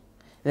so,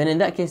 then in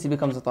that case he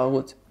becomes a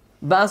Taghut.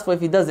 But as for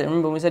if he does it,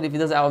 remember we said if he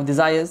does it out of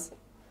desires,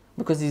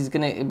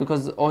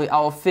 or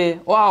out of fear,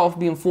 or out of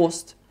being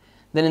forced,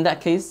 then in that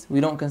case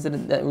we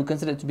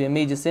consider it to be a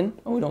major sin,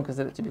 or we don't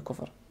consider it to be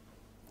kufr. Is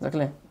that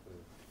clear?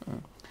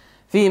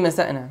 فيه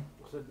مسائل.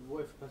 So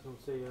what if a person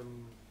would say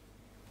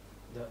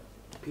that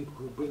people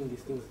who bring these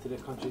things to their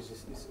countries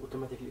is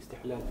automatically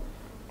istihlal?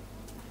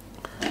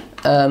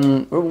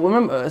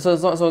 Remember, so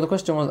the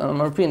question was, and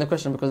I'm repeating the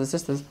question because the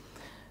sisters,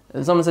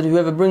 someone said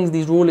whoever brings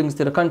these rulings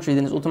to the country,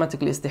 then it's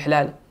automatically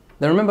istihlal.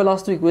 Then remember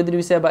last week, what did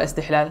we say about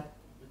istihlal?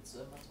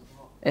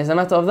 It's a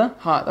matter of the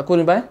heart,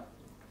 according by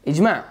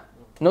ijma'.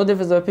 No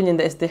difference of opinion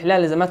that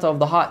istihlal is a matter of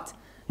the heart,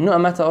 not a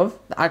matter of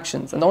the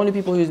actions. And the only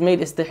people who's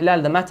made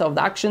istihlal the matter of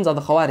the actions are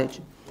the Khawarij.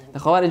 The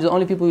Khawarij are the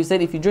only people who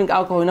said if you drink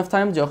alcohol enough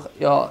times,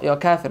 you're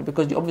kafir,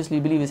 because you obviously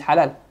believe it's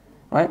halal,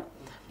 right?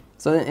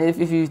 So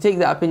if you take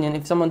that opinion,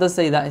 if someone does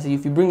say that,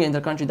 if you bring it into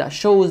the country that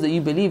shows that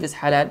you believe it's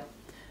halal,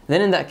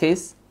 then in that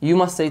case, you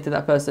must say to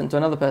that person, to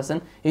another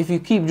person, if you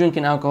keep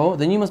drinking alcohol,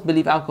 then you must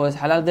believe alcohol is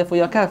halal, therefore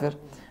you're kafir.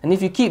 And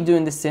if you keep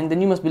doing this sin,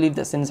 then you must believe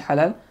that sin is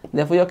halal,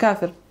 therefore you're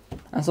kafir.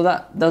 And so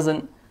that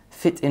doesn't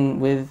fit in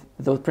with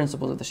the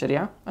principles of the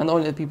Sharia, and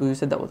only the people who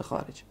said that were the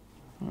Khawarij.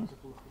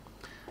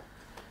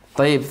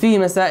 طيب في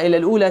مسائل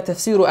الأولى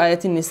تفسير آية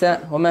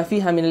النساء وما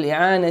فيها من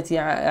الإعانة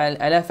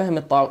على فهم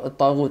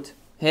الطاغوت.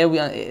 Here we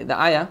are, the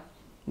ayah,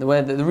 the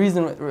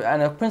reason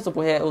and a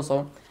principle here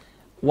also,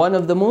 one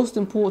of the most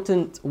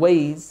important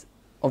ways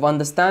of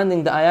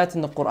understanding the ayat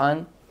in the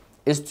Quran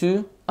is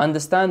to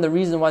understand the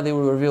reason why they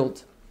were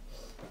revealed.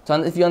 So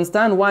if you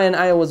understand why an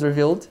ayah was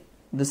revealed,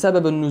 the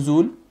sabab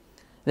al-nuzul,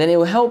 then it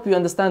will help you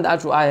understand the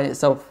actual ayah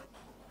itself.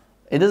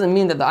 It doesn't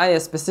mean that the ayah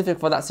is specific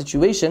for that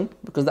situation,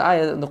 because the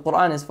ayah, the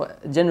Quran is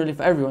generally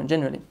for everyone,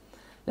 generally.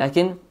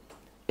 Lakin,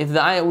 if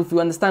you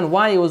understand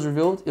why it was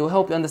revealed, it will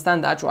help you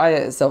understand the actual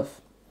ayah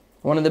itself.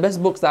 One of the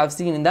best books that I've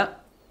seen in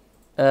that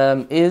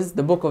is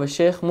the book of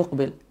Shaykh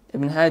Muqbil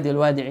Ibn Hadi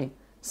al-Wadi'i,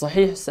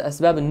 Sahih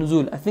Asbab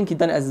al-Nuzul. I think he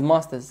done it as his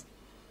master's.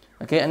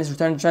 Okay, and it's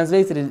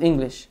translated in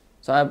English.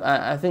 So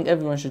I think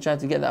everyone should try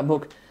to get that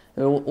book,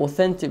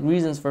 Authentic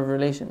Reasons for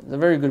Revelation. It's a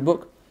very good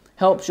book.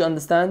 Helps you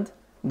understand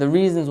the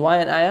reasons why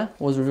an ayah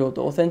was revealed,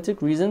 the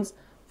authentic reasons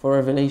for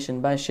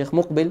revelation, by Shaykh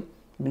Muqbil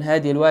Ibn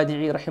Hadi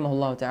al-Wadi'i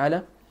rahimahullah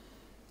ta'ala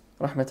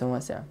rahmatan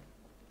wasi'ah.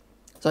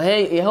 So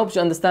here it helps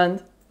you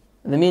understand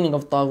the meaning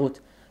of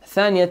طاغوت.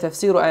 الثانية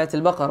تفسير آية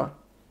البقرة.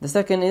 The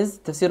second is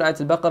تفسير آية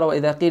البقرة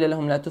وإذا قيل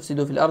لهم لا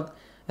تفسدوا في الأرض.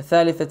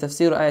 الثالثة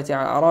تفسير آية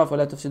أعراف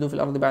ولا تفسدوا في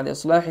الأرض بعد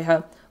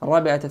إصلاحها.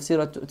 الرابعة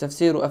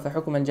تفسير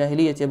أفحكم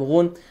الجاهلية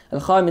يبغون.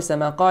 الخامسة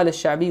ما قال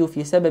الشعبي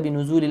في سبب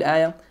نزول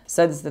الآية.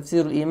 السادسة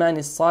تفسير الإيمان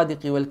الصادق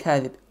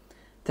والكاذب.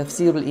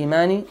 تفسير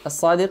الإيمان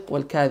الصادق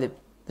والكاذب.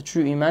 The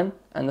true iman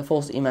and the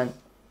false iman.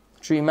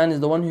 True iman is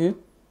the one who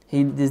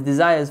his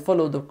desires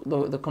follow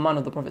the command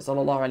of the Prophet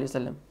صلى الله عليه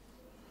وسلم.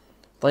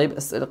 طيب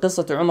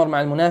قصة عمر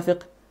مع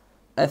المنافق.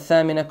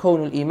 الثامنة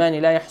كون الإيمان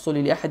لا يحصل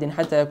لأحد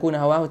حتى يكون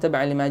هواه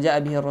تبعا لما جاء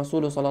به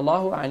الرسول صلى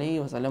الله عليه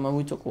وسلم.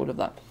 We took all of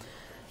that.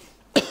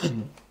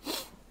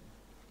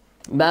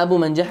 باب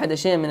من جحد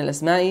شيئا من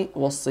الأسماء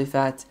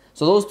والصفات.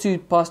 So those two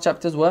past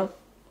chapters were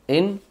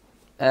in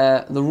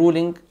the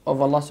ruling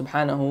of Allah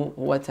subhanahu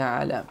wa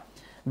ta'ala.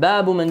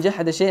 باب من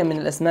جحد شيئا من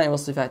الأسماء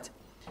والصفات.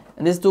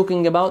 And this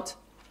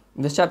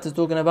chapter is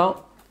talking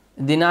about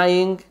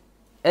denying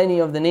any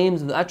of the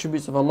names of the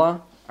attributes of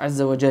Allah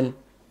Azza wa Jal.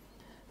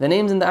 The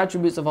names and the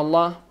attributes of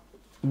Allah,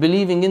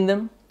 believing in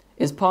them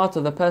is part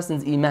of a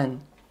person's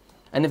iman.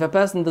 And if a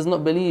person does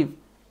not believe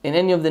in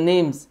any of the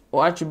names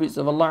or attributes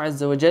of Allah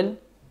Azza wa Jal,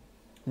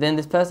 then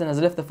this person has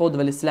left the fold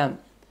of Islam.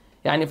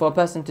 Yani for a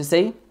person to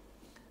say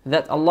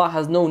that Allah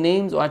has no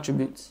names or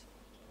attributes.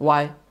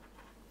 Why?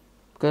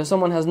 Because if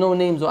someone has no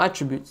names or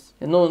attributes,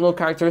 and no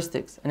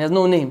characteristics, and has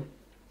no name,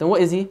 then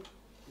what is he?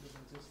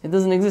 It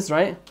doesn't exist,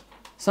 right?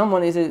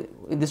 Someone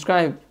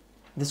describe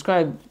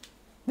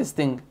this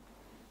thing,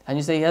 and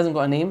you say he hasn't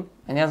got a name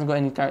and he hasn't got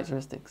any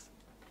characteristics.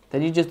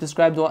 Then you just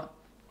described what?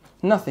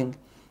 Nothing.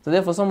 So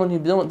therefore someone who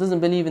doesn't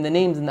believe in the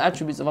names and the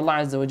attributes of Allah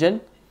Azza wa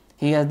Jal,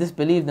 he has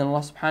disbelieved in Allah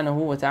subhanahu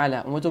wa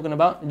ta'ala. And we're talking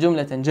about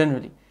jumlatan,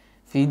 generally.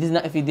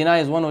 If he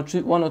denies one or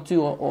two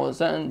or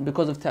certain,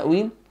 because of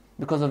ta'ween,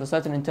 because of a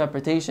certain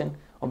interpretation,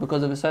 or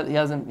because of a certain,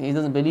 he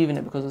doesn't believe in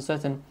it because of a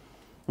certain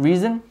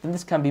reason, then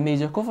this can be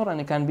major kufr and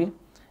it can be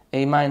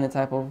a minor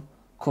type of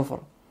kufr.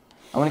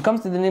 And when it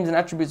comes to the names and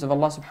attributes of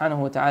Allah subhanahu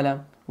wa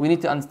ta'ala, we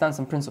need to understand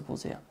some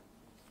principles here.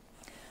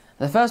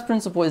 The first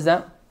principle is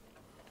that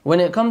when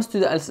it comes to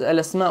the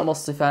al-asma'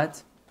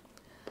 wal-sifat,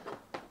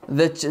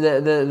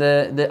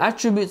 the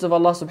attributes of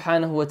Allah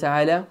subhanahu wa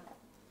ta'ala,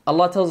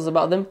 Allah tells us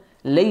about them,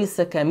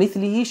 لَيْسَ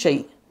كَمِثْلِهِ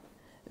شَيْءٍ.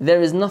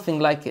 There is nothing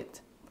like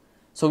it.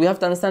 So we have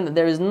to understand that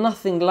there is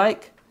nothing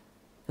like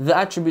the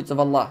attributes of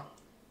Allah.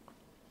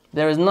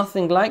 There is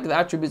nothing like the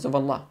attributes of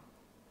Allah.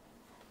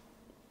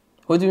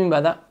 What do you mean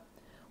by that?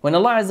 When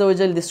Allah Azza wa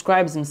Jal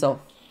describes Himself,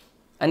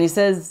 and He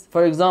says,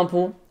 for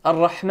example,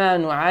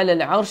 Ar-Rahmanu ala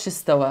al-Arsh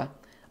istawa.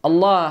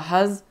 Allah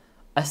has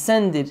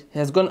ascended, He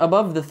has gone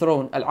above the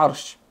throne,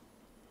 Al-Arsh.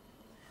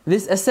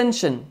 This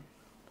ascension,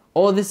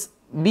 or this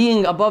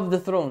being above the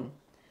throne,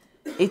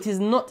 it is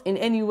not in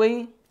any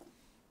way,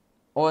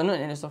 or not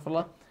in any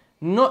astaghfirullah,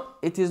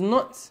 it is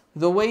not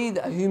the way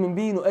that a human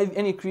being or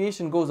any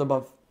creation goes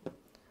above.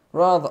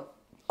 Rather,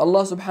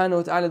 Allah subhanahu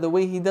wa ta'ala, the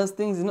way He does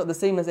things is not the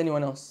same as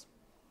anyone else.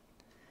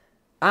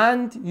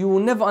 And you will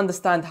never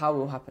understand how it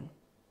will happen.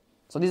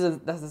 So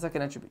that's the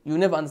second attribute. You will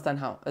never understand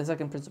how. The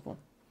second principle.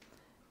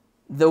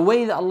 The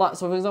way that Allah,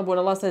 so for example, when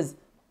Allah says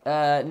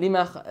to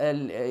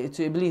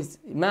Iblis,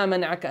 مَا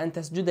مَنَعَكَ أَن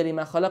تَسْجُدَ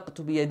لِمَا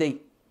خَلَقْتُ بِيَدَيْ.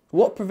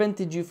 What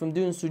prevented you from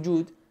doing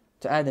sujood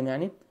to Adam,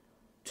 yani?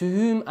 To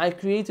whom I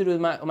created with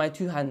my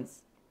two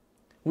hands.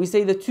 We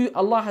say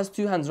Allah has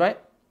two hands, right?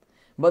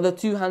 But the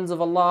two hands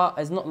of Allah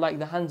is not like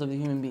the hands of the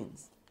human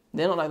beings.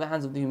 They're not like the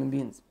hands of the human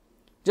beings.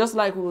 Just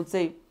like we would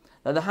say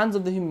that the hands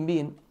of the human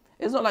being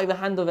is not like the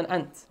hand of an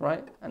ant,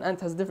 right? An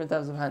ant has different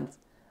types of hands.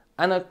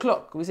 And a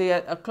clock, we say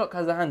a clock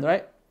has a hand,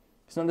 right?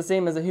 It's not the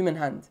same as a human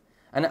hand.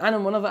 And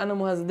another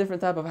animal has a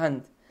different type of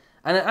hand.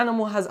 And an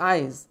animal has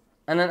eyes.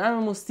 And an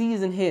animal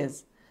sees and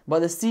hears. But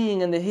the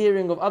seeing and the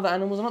hearing of other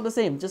animals are not the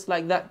same, just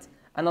like that.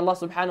 And Allah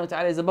subhanahu wa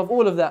ta'ala is above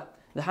all of that.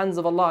 The hands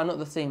of Allah are not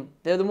the same.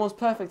 They're the most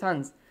perfect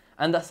hands.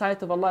 And the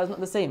sight of Allah is not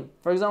the same.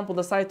 For example,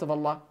 the sight of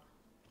Allah.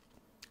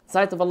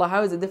 Sight of Allah,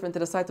 how is it different to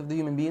the sight of the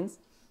human beings?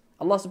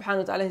 Allah subhanahu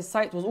wa ta'ala, His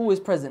sight was always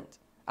present.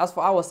 As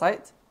for our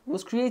sight, it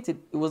was created.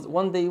 It was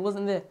one day it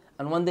wasn't there,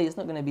 and one day it's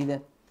not going to be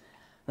there.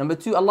 Number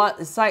two,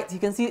 Allah's sight, He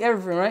can see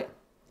everything, right?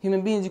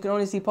 Human beings, you can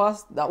only see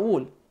past that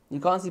wall. You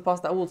can't see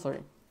past that wall,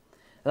 sorry.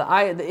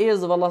 The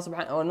ears of Allah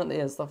subhanahu, or not the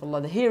ears,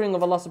 astaghfirullah, the hearing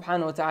of Allah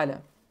subhanahu wa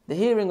ta'ala. The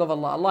hearing of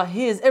Allah. Allah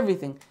hears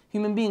everything.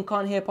 Human being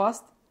can't hear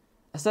past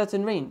a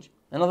certain range.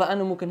 Another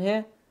animal can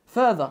hear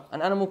Further,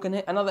 an animal can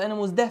hear, another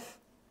animal is deaf,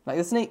 like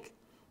the snake.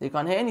 They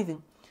can't hear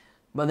anything.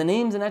 But the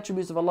names and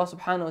attributes of Allah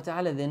subhanahu wa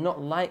ta'ala, they're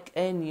not like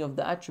any of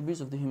the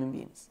attributes of the human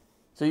beings.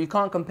 So you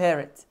can't compare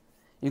it.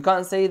 You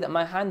can't say that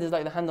my hand is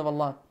like the hand of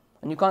Allah.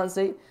 And you can't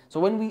say, so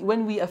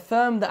when we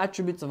affirm the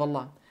attributes of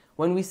Allah,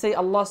 when we say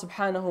Allah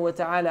subhanahu wa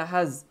ta'ala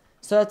has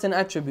certain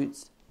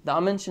attributes that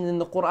are mentioned in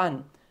the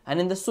Quran and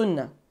in the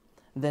Sunnah,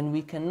 then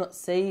we cannot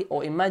say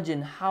or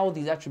imagine how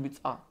these attributes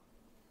are.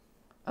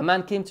 A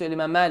man came to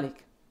Imam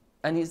Malik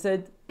and he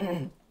said,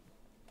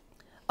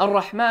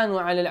 Ar-Rahmanu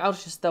ala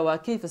al-arsh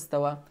istawa, kayfa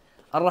istawa?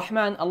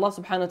 Ar-Rahman, Allah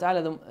subhanahu wa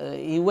ta'ala,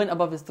 he went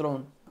above his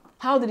throne.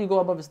 How did he go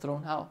above his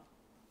throne? How?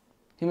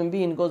 Human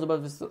being goes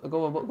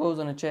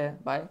on a chair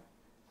by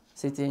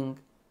sitting,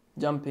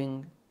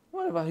 jumping,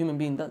 whatever a human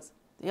being does.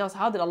 He asked,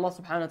 how did Allah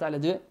subhanahu wa ta'ala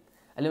do it?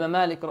 Imam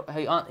Malik,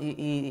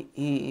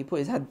 he put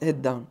his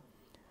head down.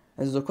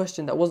 And this was a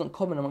question that wasn't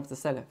common amongst the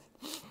Salaf.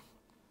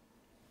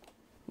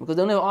 Because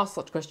they never asked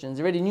such questions.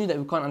 They already knew that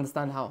we can't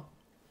understand how.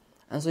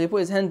 And so he put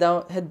his head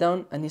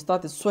down and he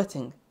started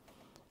sweating.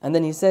 And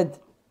then he said,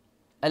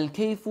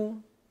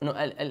 Al-kayfu,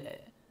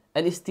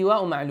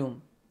 al-istiwa'u ma'loom.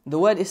 The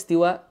word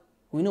istiwa,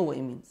 we know what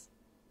it means.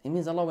 It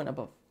means Allah went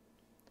above.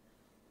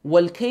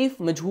 Wal-kayf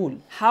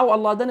majhul. How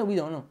Allah done it, we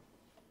don't know.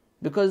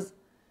 Because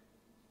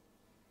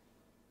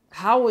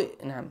how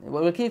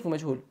wal-kayf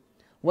majhul.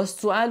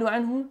 Was-su'alu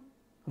anhu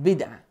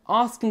bid'ah.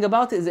 Asking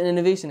about it is an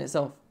innovation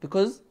itself.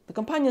 Because the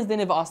companions, they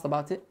never asked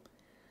about it.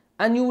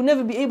 And you will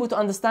never be able to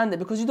understand it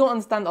because you don't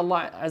understand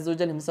Allah Azza wa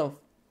Jal himself.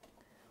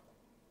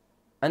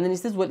 And then he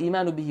says,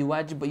 وَالْإِيمَانُ بِهِ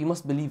wajib, but you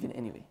must believe in it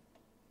anyway.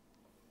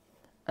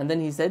 And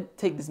then he said,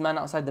 take this man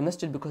outside the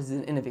masjid because he's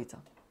an innovator.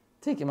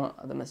 Take him out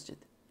of the masjid.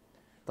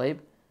 طيب.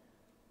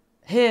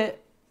 Here,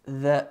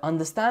 the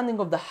understanding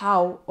of the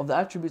how of the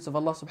attributes of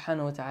Allah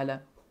subhanahu wa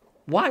ta'ala,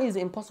 why is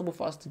it impossible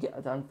for us to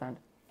get to understand?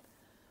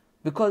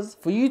 Because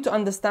for you to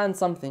understand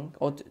something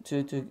or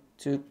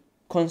to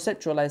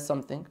conceptualize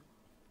something,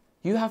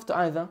 you have to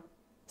either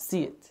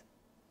see it,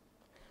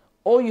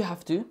 or you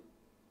have to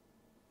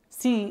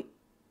see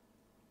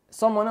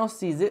someone else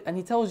sees it and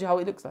he tells you how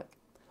it looks like,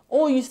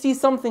 or you see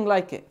something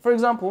like it. For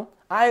example,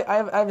 I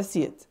ever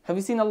see it. Have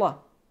you seen Allah?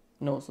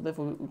 No, so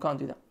therefore we can't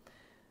do that.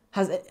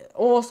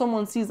 Or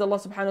someone sees Allah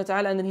subhanahu wa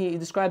ta'ala and then he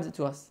describes it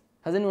to us.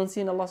 Has anyone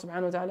seen Allah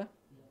subhanahu wa ta'ala?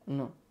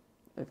 No.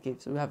 Okay,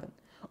 so we haven't.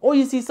 Or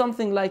you see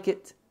something like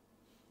it.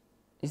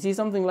 You see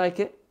something like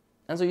it,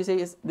 and so you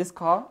say, this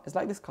car is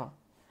like this car.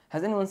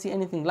 Has anyone seen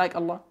anything like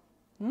Allah?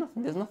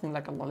 Nothing. There's nothing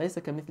like Allah.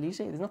 لَيْسَ كَمِثْلِهِ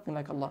شَيْءٍ. There's nothing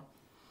like Allah.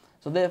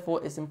 So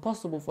therefore, it's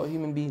impossible for a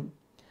human being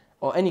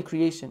or any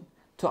creation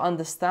to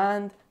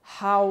understand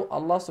how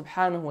Allah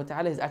subhanahu wa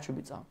ta'ala, his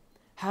attributes are.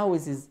 How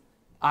is his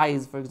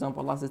eyes, for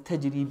example? Allah says,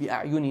 تَجْرِي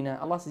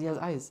بِأَعْيُنِنَا. Allah says he has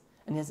eyes,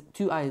 and he has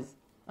two eyes.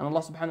 And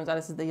Allah subhanahu wa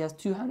ta'ala says that he has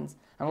two hands.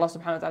 And Allah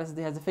subhanahu wa ta'ala says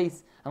that he has a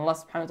face. And Allah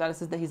subhanahu wa ta'ala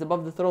says that he's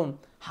above the throne.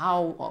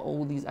 How are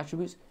all these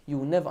attributes? You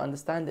will never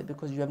understand it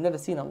because you have never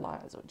seen Allah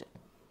Azza wa Jal.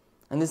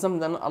 And this is something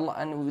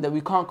that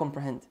we can't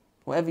comprehend.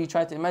 Whatever you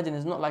try to imagine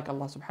is not like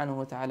Allah subhanahu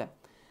wa ta'ala.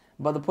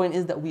 But the point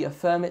is that we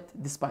affirm it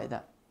despite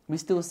that. We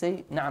still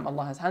say, Na'am,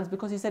 Allah has hands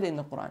because He said it in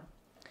the Quran.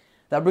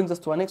 That brings us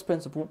to our next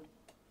principle.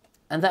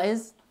 And that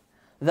is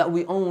that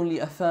we only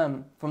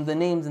affirm from the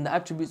names and the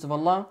attributes of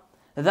Allah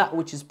that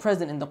which is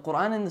present in the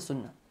Quran and the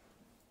Sunnah.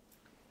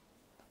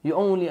 You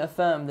only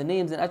affirm the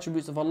names and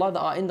attributes of Allah that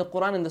are in the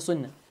Quran and the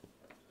Sunnah.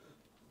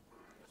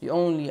 You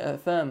only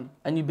affirm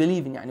and you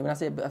believe in. When I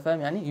say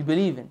affirm, you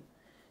believe in.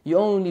 You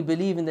only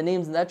believe in the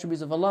names and the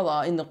attributes of Allah that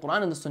are in the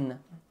Quran and the Sunnah.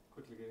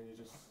 Quickly, can you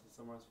just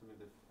summarize for me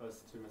the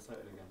first two masail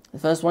again? The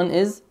first one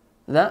is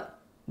that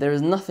there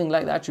is nothing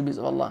like the attributes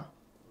of Allah.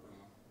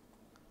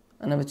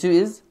 And number two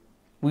is,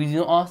 we do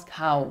not ask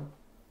how.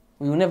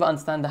 We will never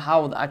understand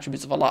how the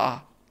attributes of Allah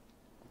are.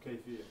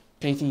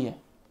 Kayfiyya.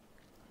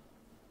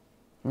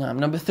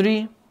 Number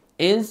three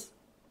is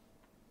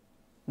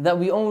that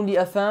we only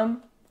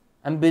affirm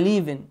and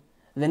believe in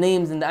the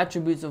names and the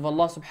attributes of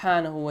Allah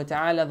subhanahu wa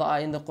ta'ala that are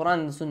in the Quran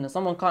and the Sunnah.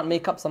 Someone can't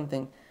make up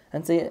something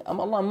and say,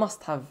 Allah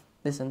must have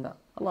this and that.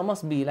 Allah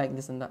must be like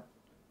this and that.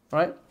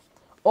 Right?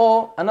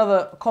 Or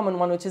another common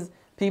one, which is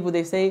people,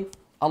 they say,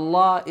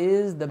 Allah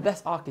is the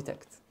best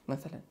architect.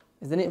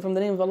 Is the name from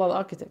the name of Allah the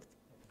architect?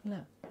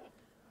 No.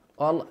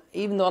 Or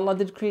even though Allah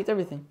did create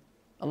everything.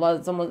 Allah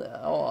is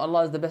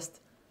the best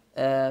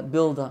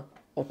builder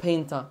or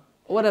painter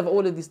or whatever,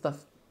 all of these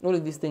stuff, all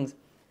of these things,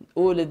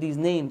 all of these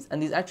names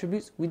and these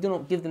attributes, we do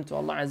not give them to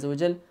Allah Azza wa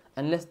Jal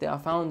unless they are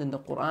found in the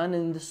Quran and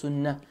in the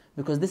Sunnah,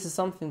 because this is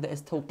something that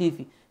is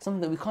tawqifi,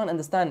 something that we can't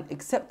understand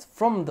except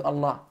from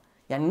Allah.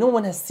 No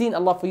one has seen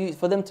Allah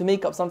for them to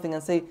make up something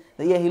and say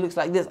that He looks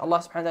like this, Allah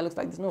subhanahu wa ta'ala looks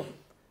like this. No,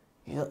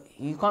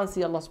 you can't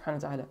see Allah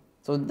subhanahu wa ta'ala.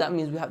 So that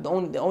means we have the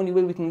only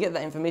way we can get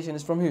that information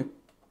is from who?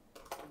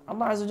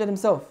 Allah Azza wa Jal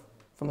Himself,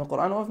 from the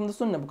Quran or from the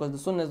Sunnah, because the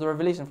Sunnah is the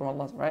revelation from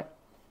Allah,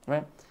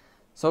 right?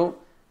 So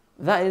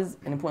that is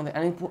an important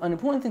thing. An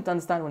important thing to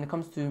understand when it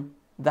comes to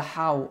the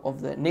how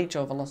of the nature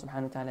of Allah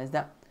subhanahu wa ta'ala is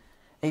that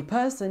a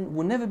person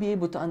will never be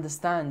able to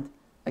understand,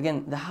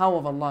 again, the how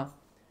of Allah.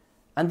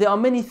 And there are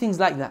many things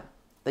like that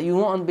you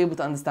won't be able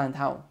to understand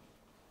how.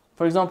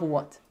 For example,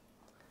 what?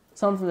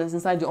 Something that's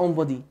inside your own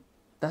body,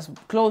 that's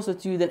closer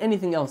to you than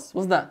anything else.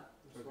 What's that?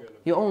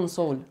 Your own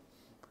soul.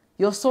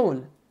 Your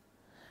soul.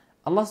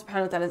 Allah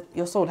subhanahu wa ta'ala,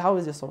 your soul, how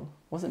is your soul?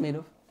 What's it made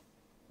of?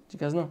 Do you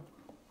guys know?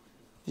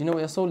 Do you know what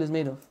your soul is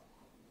made of?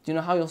 Do you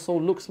know how your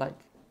soul looks like?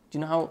 Do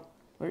you know how?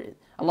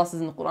 Allah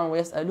says in the Quran,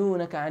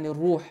 وَيَسْأَلُونَكَ عَنِ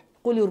الرُّوحِ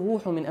قُلِ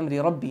الرُّوحُ مِنْ أَمْرِ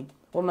رَبِّي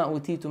وَمَا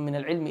أُوتِيتُم مِّنَ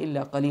الْعِلْمِ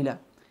إِلَّا قَلِيلًا.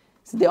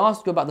 So they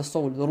ask you about the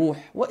soul, the ruh.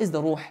 What is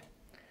the ruh?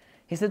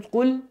 He said,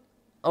 قُلْ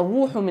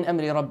الرُّوحُ مِنْ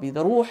أَمْرِ رَبِّي.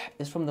 The ruh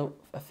is from the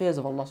affairs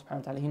of Allah subhanahu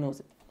wa ta'ala. He knows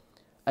it.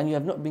 And you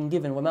have not been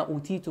given وَمَا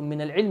أُوتِيتُم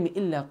مِّنَ الْعِلْمِ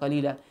إِلَّا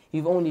قَلِيلًا.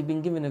 You've only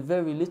been given a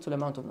very little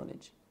amount of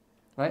knowledge.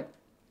 Right?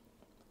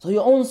 So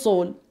your own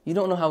soul, you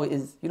don't know how it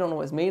is. You don't know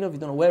what it's made of. You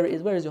don't know where it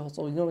is. Where is your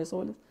soul? You know where your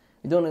soul is?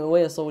 You don't know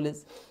where your soul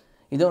is.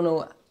 You don't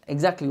know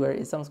exactly where it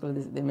is. Some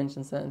scholars, they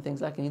mention certain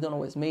things like, and you don't know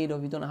what it's made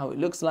of. You don't know how it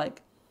looks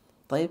like.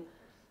 طيب?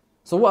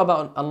 So what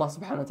about Allah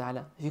subhanahu wa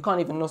ta'ala? If you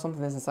can't even know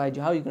something that's inside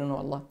you, how are you going to know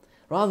Allah?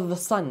 Rather the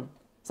sun.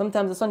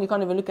 Sometimes the sun, you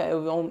can't even look at it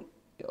with your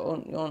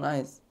own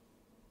eyes.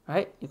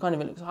 Right? You can't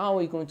even look. So how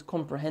are you going to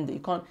comprehend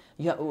it?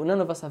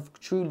 None of us have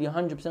truly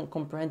 100%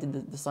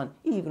 comprehended the sun.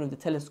 Even with the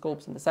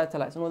telescopes and the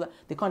satellites and all that,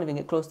 they can't even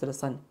get close to the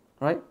sun.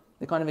 Right?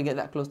 They can't even get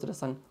that close to the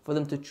sun for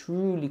them to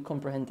truly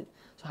comprehend it.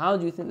 So how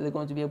do you think that they're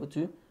going to be able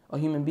to, or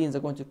human beings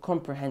are going to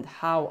comprehend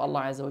how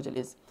Allah Azza wa Jal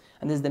is?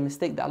 And this is the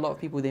mistake that a lot of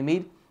people they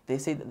made. They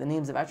say that the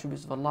names of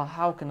attributes of Allah,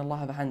 how can Allah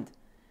have a hand?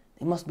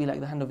 It must be like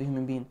the hand of a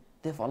human being.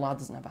 Therefore Allah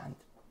doesn't have a hand.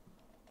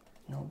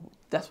 No,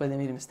 that's why they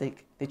made a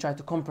mistake. They tried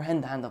to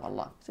comprehend the hand of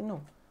Allah. They said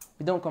no,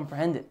 we don't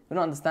comprehend it. We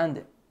don't understand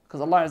it.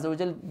 Because Allah Azza wa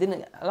Jal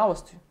didn't allow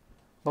us to.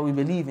 But we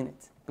believe in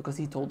it because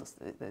He told us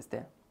that it's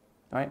there.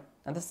 Right?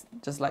 And that's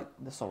just like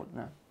the soul.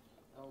 No.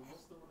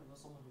 What's the ruling of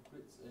someone who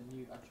creates a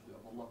new attribute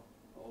of Allah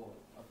or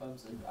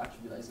affirms an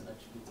attribute that isn't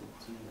attributed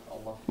to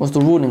Allah? What's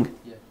the ruling?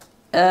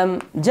 Yeah.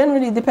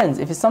 Generally it depends.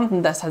 If it's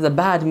something that has a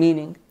bad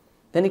meaning,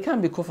 then it can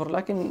be kufr.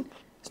 Like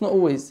it's not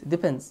always. It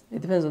depends.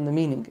 It depends on the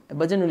meaning.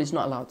 But generally it's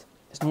not allowed.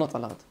 It's not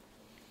allowed.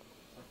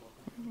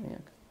 Yeah.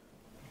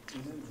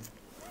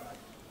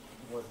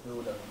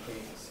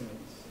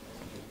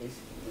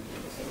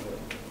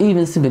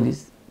 Even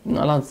similes.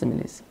 Not allowed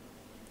similes.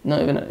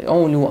 Not even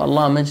only what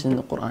Allah mentioned in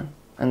the Quran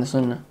and the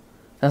Sunnah.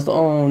 That's the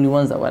only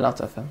ones that we're allowed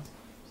to affirm.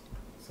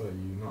 So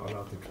you're not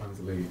allowed to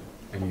translate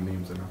any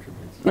names and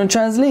attributes? No,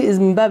 translate is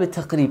min bab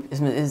al-taqreeb.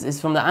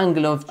 Is from the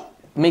angle of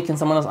making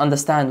someone else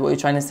understand what you're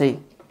trying to say.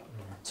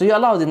 So you're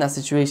allowed in that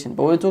situation.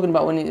 But we're talking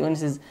about when it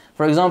says,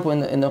 for example,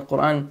 in the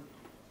Quran,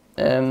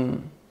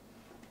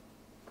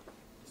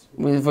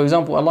 for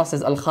example, Allah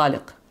says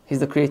Al-Khaliq, He's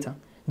the creator.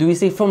 Do we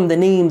say from the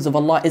names of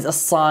Allah is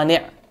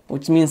As-Sani',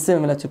 which means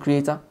similar to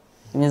creator?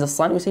 It means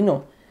As-Sani'. We say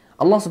no.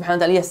 Allah subhanahu wa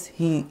ta'ala, yes,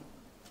 He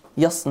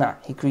yasna',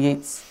 He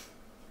creates.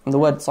 From the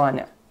word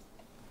Sani'.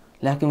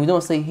 Like we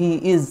don't say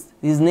His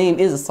name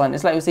is As-Sani'.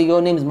 It's like we say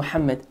your name is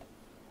Muhammad.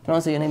 We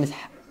don't say your name is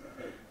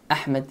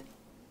Ahmed.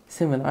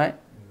 Similar, right?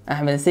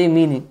 Ahmed, the same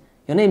meaning.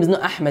 Your name is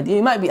not Ahmed.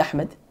 You might be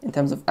Ahmed in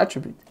terms of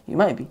attribute. You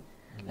might be.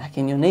 Like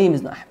your name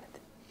is not Ahmed.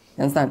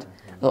 You understand?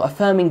 So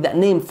affirming that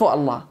name for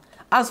Allah.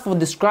 As for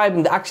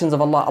describing the actions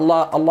of Allah,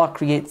 Allah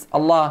creates,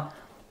 Allah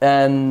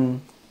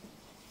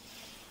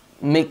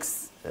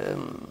makes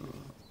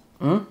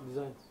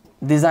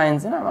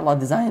designs. You know, Allah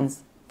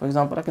designs. For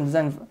example, I can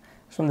design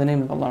from the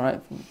name of Allah,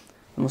 right?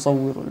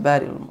 Al-Musawwir,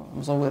 Al-Bari,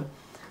 Al-Musawwir,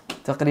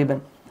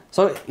 تقريبا.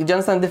 So, you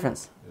understand the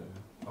difference? Yeah.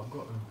 I've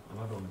got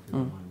another one if you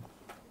don't mind.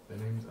 The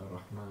names are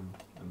Rahman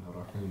and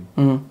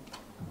Ar-Rahim.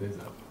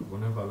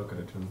 Whenever I look at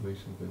the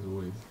translations, there's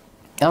always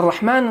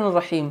Ar-Rahman and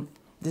Ar-Rahim.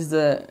 This is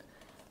the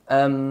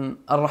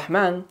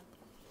Ar-Rahman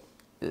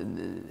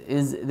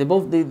is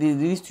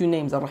these two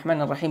names,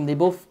 Ar-Rahman and Ar-Rahim, they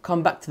both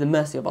come back to the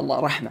mercy of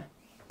Allah, Rahmah,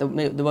 the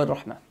word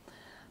Rahmah.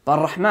 But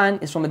Ar-Rahman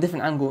is from a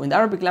different angle. In the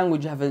Arabic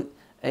language, you have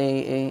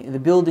the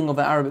building of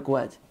an Arabic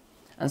word,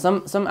 and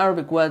some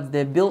Arabic words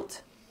they're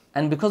built,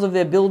 and because of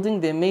their building,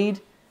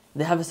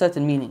 they have a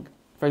certain meaning.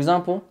 For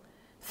example,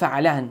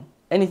 Fa'alan,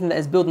 anything that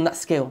is built on that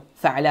scale,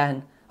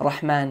 Fa'alan,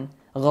 Rahman,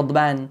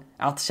 Ghadban,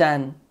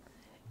 Atshan,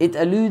 it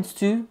alludes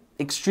to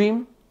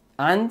extreme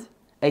and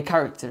a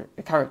character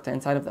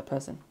inside of that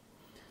person.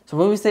 So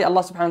when we say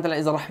Allah subhanahu wa ta'ala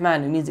is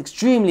Rahman, it means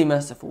extremely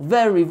merciful,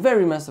 very,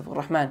 very merciful,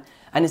 Rahman.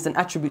 And it's an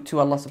attribute to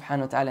Allah subhanahu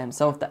wa ta'ala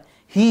himself that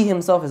He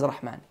himself is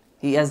Rahman.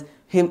 He has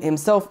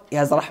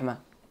Rahmah.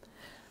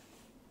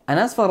 And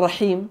as for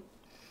Rahim,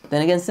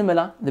 then again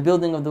similar, the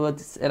building of the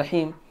word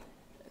Rahim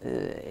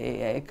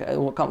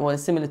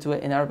was similar to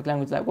it in Arabic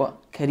language like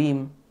what?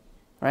 Kareem,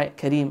 right?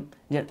 Kareem.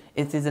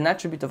 It is an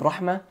attribute of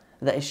Rahmah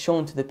that is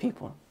shown to the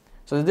people.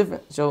 So it's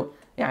different. So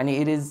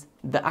it is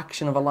the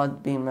action of Allah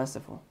being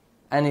merciful.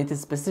 And it is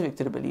specific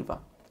to the believer.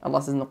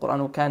 Allah says in the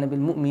Quran, وَكَانَ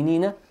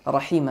بِالْمُؤْمِنِينَ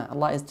رَحِيمًا.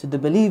 Allah is to the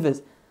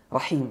believers,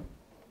 Rahim.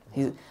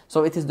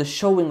 So it is the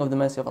showing of the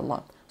mercy of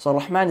Allah. So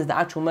Rahman is the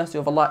actual mercy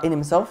of Allah in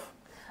Himself,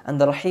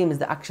 and the Rahim is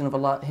the action of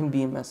Allah, Him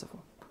being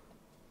merciful.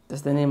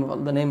 That's the name of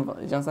Allah. Do you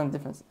understand the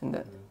difference in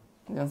that?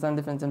 Do you understand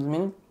the difference in terms of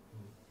meaning?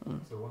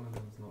 So one of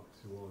them is not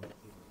towards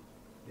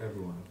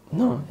everyone.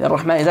 No,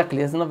 Ar-Rahman, exactly.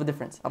 There's another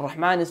difference.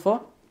 Ar-Rahman is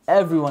for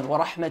everyone.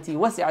 وَرَحْمَتِي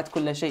وَسِعَتْ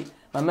كُلَّ شَيْء.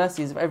 My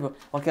mercy is for everyone.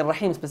 وَكَانَ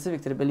Rahim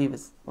specific to the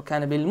believers.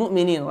 وَكَانَ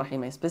بِالْمُؤْمِنِينَ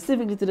رَحِيمًا.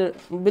 Specifically to the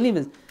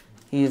believers,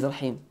 He is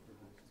Rahim.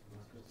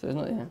 So it's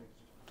not, yeah.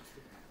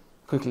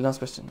 Quickly, last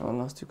question, or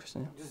last two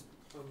questions. Yeah. Just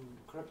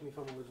correct me if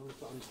I'm wrong, I just want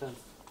to understand.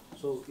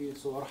 So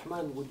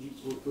Rahman,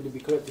 would it be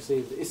correct to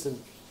say the ism,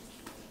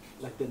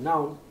 like the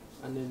noun,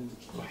 and then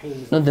Rahim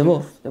is... No, they're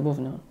both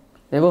noun.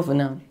 They're both a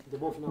noun. They're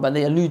both noun. But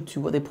they allude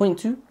to, what they point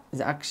to is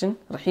the action.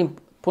 Rahim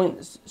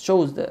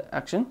shows the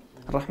action.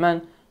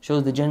 Rahman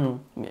shows the general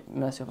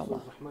mercy of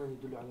Allah. So Rahman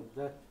يدل على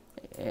الذات.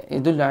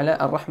 يدل على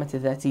الرحمة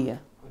الذاتية.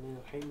 And then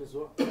Rahim is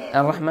what?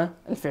 الرحمة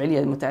الفعلية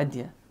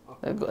المتعدية.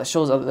 That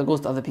shows, that goes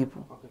to other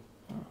people. Okay.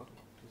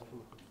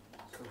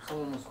 So if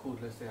someone was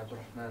called, let's say,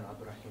 Abdurrahman,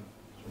 Abdurrahim,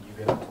 would you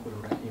be allowed to call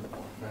him Rahim or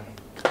Rahman?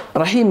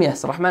 Rahim,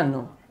 yes. Rahman,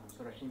 no.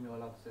 So Rahim, you're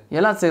allowed to say?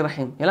 You're allowed to say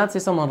Rahim. You're allowed to say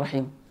someone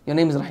Rahim. Your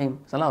name is Rahim.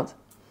 It's allowed.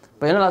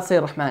 But you're not allowed to say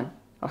Rahman.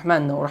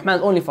 Rahman, no. Rahman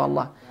is only for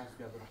Allah. It has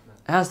to be Abdurrahman.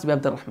 It has to be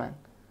Abdurrahman.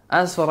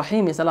 As for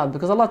Rahim, it's allowed.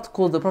 Because Allah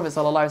calls the Prophet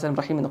ﷺ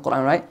Rahim in the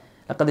Quran, right?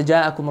 لَقَدْ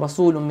جَاءَكُمْ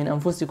رَسُولٌ مِّنْ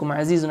أَنفُسِكُمْ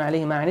عَزِيزٌ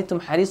عَلَيْهِ مَا عَنِتُّمْ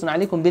حَرِيصٌ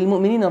عَلَيْكُمْ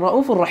بِالْمُؤْمِنِينَ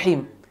الرَّؤُوفُ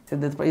الرَّحِيمُ.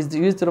 He's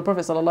used to the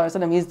Prophet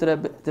ﷺ, he's to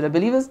the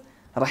believers,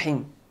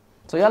 Rahim.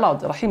 So you're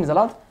allowed. Rahim is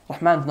allowed.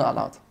 Rahman is not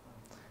allowed.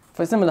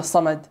 For example,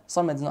 Samad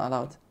is not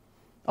allowed.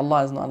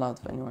 Allah is not allowed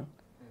for anyone.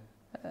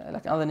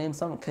 Like other names,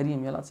 some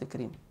Kareem, you're allowed to say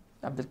Kareem.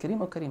 Abdul Kareem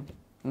or Kareem.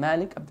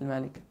 Malik, Abdul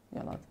Malik,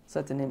 you're allowed.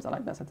 Certain names are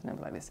like that, certain names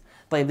are like this.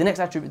 طيب, the next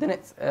attribute,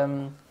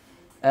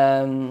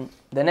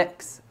 the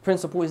next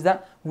principle is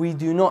that we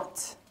do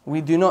not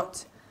do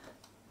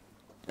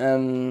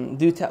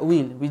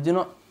ta'wil. We do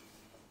not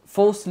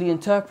falsely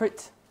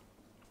interpret,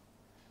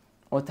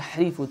 or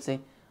tahrif would say.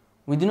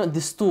 We do not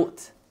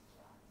distort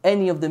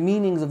any of the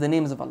meanings of the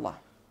names of Allah,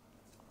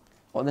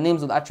 or the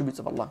names of the attributes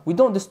of Allah. We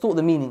don't distort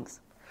the meanings.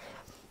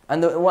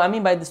 And what I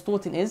mean by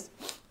distorting is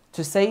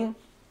to say,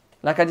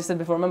 like I just said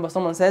before, remember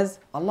someone says,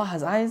 Allah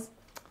has eyes.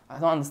 I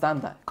don't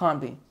understand that. It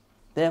can't be.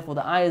 Therefore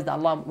the eyes that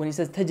Allah, when He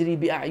says, تَجْرِي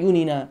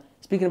بِأَعْيُنِنَا,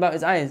 speaking about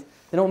His eyes,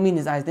 they don't mean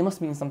His eyes, they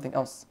must mean something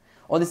else.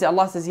 Or they say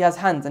Allah says He has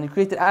hands and He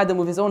created Adam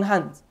with His own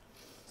hands.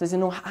 So they say,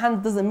 no,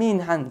 hands doesn't mean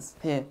hands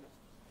here.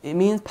 It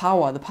means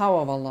power, the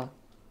power of Allah.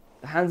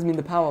 The hands mean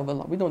the power of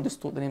Allah. We don't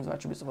distort the names and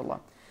attributes of Allah.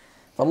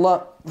 For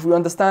Allah, if we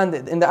understand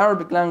it in the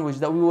Arabic language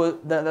that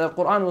the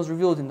Quran was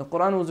revealed in, the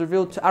Quran was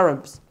revealed to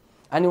Arabs,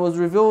 and it was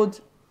revealed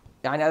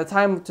at the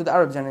time to the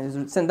Arabs, and it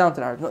was sent down to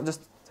the Arabs, not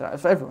just to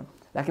Arabs, for everyone.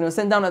 Like it was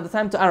sent down at the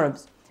time to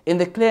Arabs in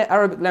the clear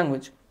Arabic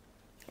language,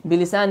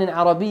 بِلِسَانٍ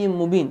عَرَبِيٍّ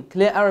مُبِينٍ,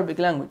 clear Arabic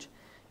language.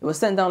 It was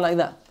sent down like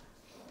that.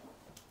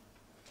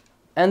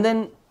 And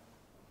then,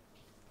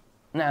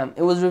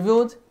 it was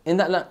revealed in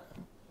that language.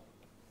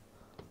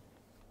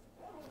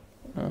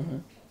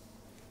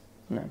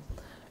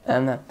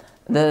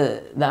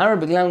 The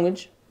Arabic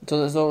language,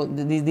 so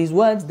these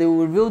words, they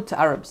were revealed to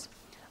Arabs.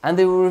 And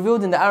they were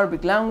revealed in the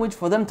Arabic language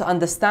for them to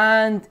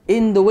understand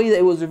in the way that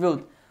it was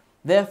revealed.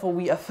 Therefore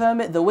we affirm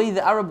it the way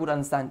the Arab would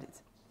understand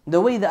it. The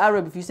way the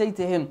Arab, if you say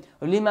to him,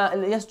 لِمَا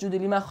يَسْجُدُ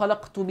لِمَا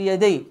خَلَقْتُ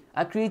بِيَدَيْ,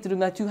 I created with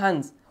my two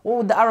hands. What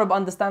would the Arab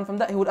understand from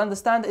that? He would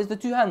understand that it's the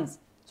two hands.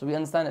 So we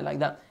understand it like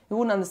that. He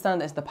wouldn't understand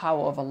that it's the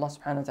power of Allah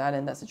subhanahu wa ta'ala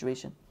in that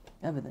situation.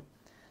 Evident.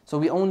 So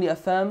we only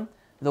affirm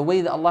the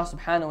way that Allah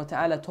subhanahu wa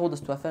ta'ala told us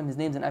to affirm His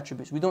names and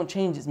attributes. We don't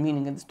change its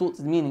meaning and distort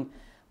its meaning.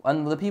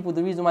 And the people,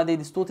 the reason why they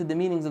distorted the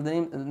meanings of the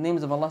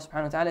names of Allah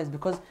subhanahu wa ta'ala is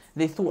because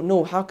they thought,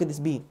 no, how could this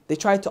be? They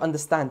tried to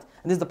understand.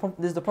 And this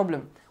is the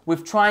problem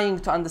with trying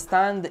to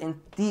understand the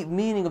deep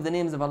meaning of the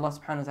names of Allah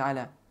subhanahu wa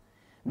ta'ala.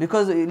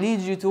 Because it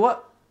leads you to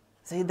what?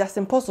 Say, that's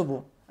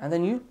impossible. And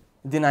then you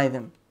deny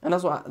them. And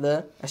that's what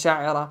the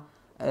Ash'a'ira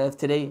of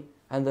today,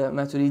 and the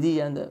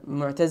Maturidiyya, and the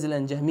Mu'tazila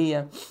and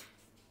Jahmiyyah,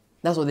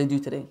 that's what they do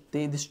today.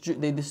 They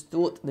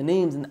distort the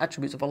names and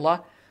attributes of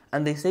Allah,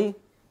 and they say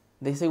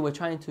we're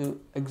trying to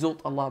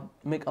exalt Allah,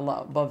 make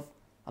Allah above.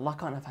 Allah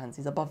can't have hands,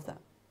 He's above that.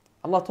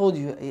 Allah told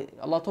you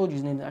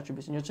His names and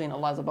attributes, and you're saying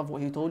Allah is above what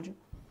He told you.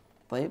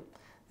 طيب.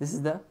 This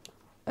is that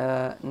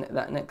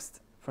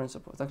next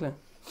principle. Is that clear?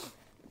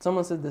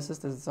 Someone said the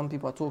sisters, some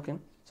people are talking,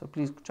 so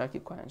please try to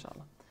keep quiet,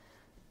 inshallah.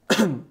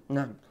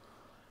 نعم.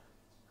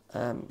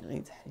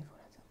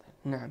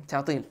 نعم.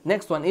 تعطيل.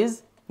 Next one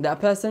is that a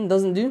person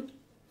doesn't do.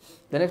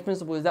 The next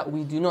principle is that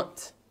we do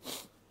not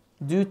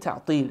do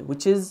ta'til,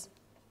 which is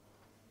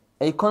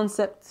a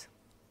concept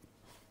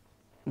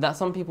that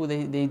some people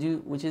they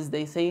do, which is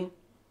they say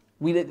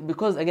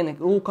because again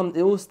it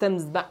all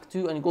stems back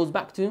to, and it goes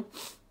back to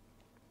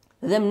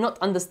them not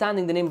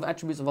understanding the name of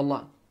attributes of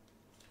Allah.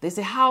 They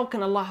say, how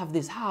can Allah have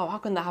this? How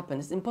can that happen?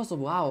 It's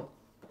impossible. How?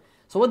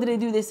 So what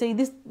do? They say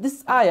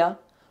this ayah,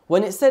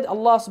 when it said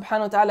Allah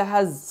subhanahu wa ta'ala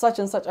has such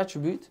and such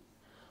attribute,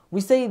 we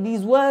say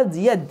these words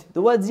yad,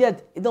 the words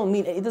yad, it doesn't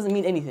mean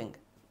anything.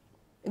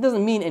 It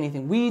doesn't mean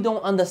anything. We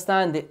don't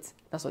understand it.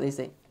 That's what they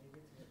say.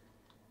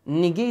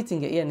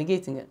 Negating it,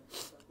 negating it.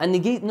 And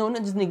not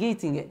just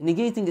negating it,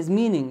 negating its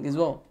meaning as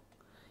well.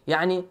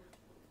 يعني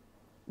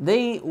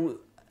they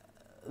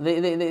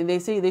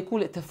say, they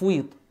call it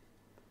tafweed.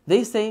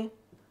 They say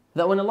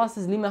that when Allah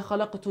says لِمَا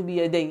خَلَقْتُ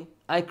بِيَدَيْ,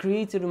 I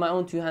created with my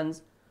own two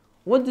hands,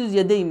 what does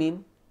yaday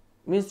mean?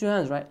 It means two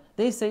hands, right?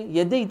 They say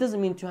yaday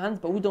doesn't mean two hands,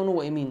 but we don't know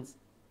what it means.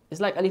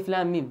 It's like alif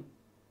lam mim.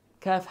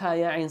 Kaf ha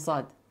ya ain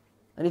sad.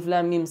 Alif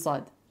lam mim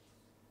sad.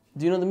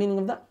 Do you know the meaning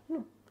of that?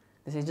 No.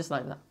 They say just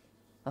like that.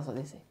 That's what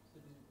they say.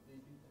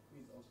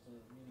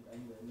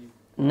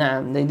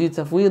 نعم, they do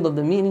tafweed of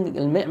the meaning,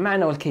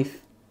 المعنى والكيف.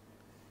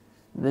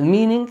 The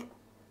meaning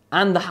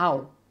and the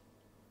how.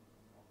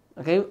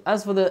 Okay,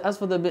 as for the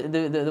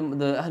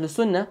Ahlul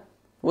Sunnah,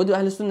 what do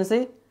Ahlul Sunnah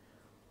say?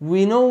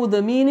 We know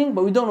the meaning,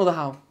 but we don't know the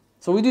how.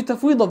 So we do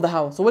tafweed of the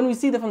how. So when we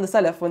see that from the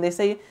Salaf, when they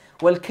say,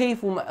 وَالْكَيْفُ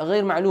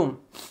غَيْر مَعْلُوم,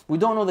 we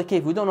don't know the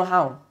kayf, we don't know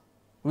how.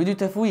 We do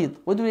tafweed.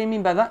 What do they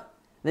mean by that?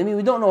 They mean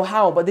we don't know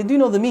how, but they do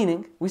know the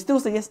meaning. We still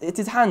say, yes, it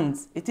is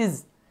hands. It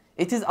is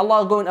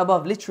Allah going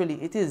above,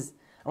 literally, it is.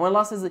 And when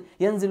Allah says,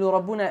 يَنزِلُ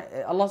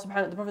رَبُّنَا, Allah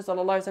subhanahu, the Prophet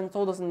sallallahu alayhi wa sallam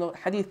told us in the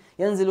hadith,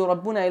 يَنزِلُ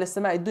رَبُّنَا إِلَى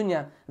السَّمَاءِ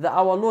الدُّنْيا, that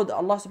our Lord,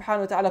 Allah subhanahu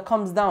wa ta'ala,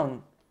 comes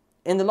down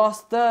in the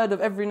last third of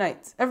every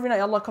night. Every night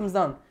Allah comes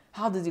down.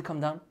 How does He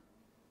come down?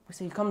 We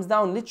say He comes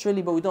down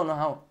literally, but we don't know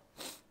how.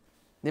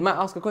 They might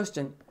ask a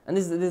question, and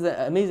this is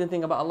an amazing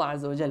thing about Allah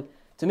Azza wa Jal,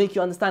 to make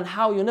you understand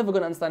how. You're never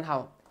going to understand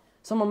how.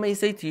 Someone may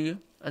say to you,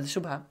 as a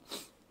shubha,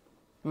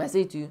 might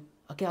say to you,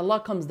 okay, Allah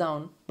comes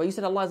down, but you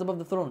said Allah is above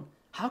the throne.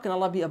 How can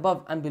Allah be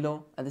above and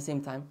below at the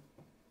same time?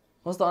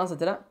 What's the answer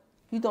to that?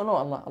 You don't know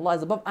Allah. Allah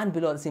is above and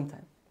below at the same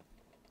time.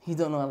 You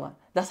don't know Allah.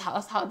 That's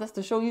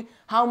to show you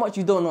how much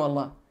you don't know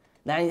Allah.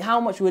 Like how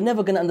much we're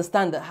never going to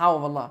understand the how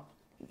of Allah.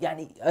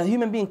 Yani, a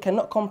human being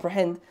cannot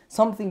comprehend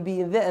something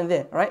being there and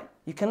there, right?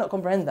 You cannot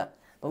comprehend that.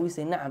 But we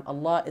say, na'am,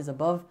 Allah is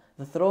above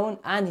the throne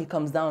and He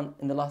comes down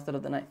in the last third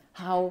of the night.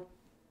 How?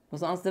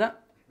 What's the answer to that?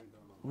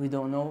 We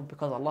don't know,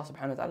 because Allah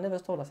subhanahu wa ta'ala never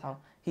told us how.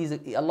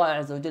 Allah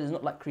Azza wa Jalla is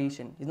not like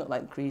creation. He's not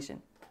like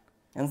creation.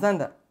 You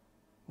understand that?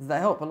 Does that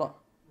help a lot?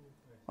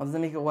 Or does it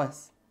make it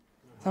worse?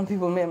 Some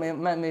people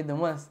might make them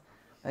worse.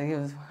 Like,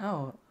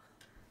 how?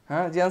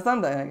 Huh? Do you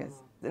understand that, I guess?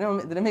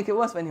 Did it make it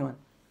worse for anyone?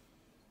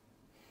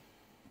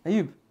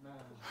 Ayub?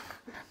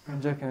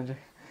 I'm joking.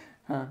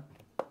 Huh? I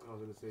was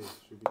going to say,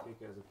 should we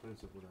take it as a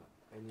principle that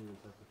any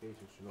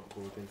interpretation should not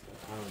go against the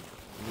apparent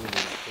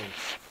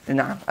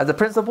meaning of the As a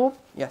principle,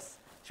 yes.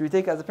 Should we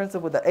take it as a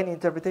principle that any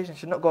interpretation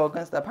should not go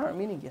against the apparent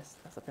meaning? Yes,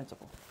 that's a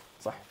principle.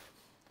 صح.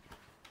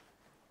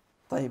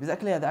 طيب, is that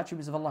clear? The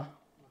attributes of Allah.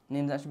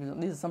 Names and attributes.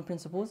 These are some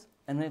principles.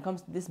 And when it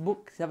comes to this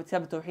book, Kitab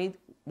al-Tawheed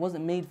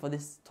wasn't made for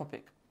this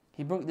topic.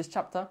 He broke this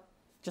chapter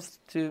just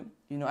to,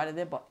 add it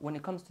there. But when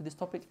it comes to this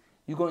topic,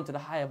 you go into the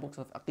higher books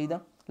of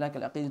Aqidah, like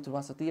Al-Aqidah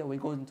al-Wasatiyah, where he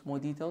goes into more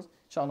details.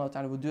 Inshallah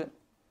ta'ala, we'll do it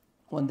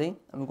one day,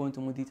 and we'll go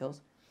into more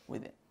details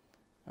with it.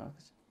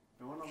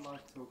 When Allah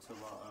talks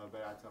about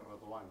Bay'at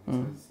al-Ridwan, He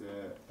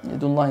says,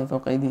 Yadullahi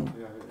fawqa aydihim. I've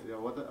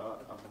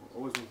always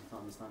wanted to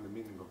understand the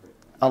meaning of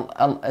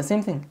it.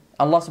 Same thing.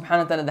 Allah subhanahu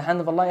wa ta'ala, the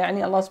hand of Allah,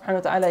 Allah subhanahu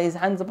wa ta'ala, His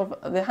hands above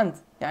their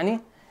hands.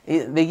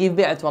 They give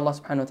bay'ah to Allah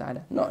subhanahu wa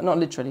ta'ala. Not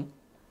literally.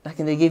 Like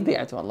they give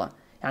bay'ah to Allah.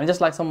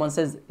 Just like someone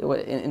says,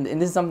 and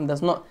this is something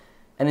that's not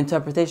an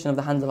interpretation of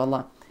the hands of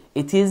Allah.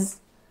 It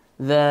is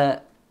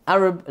the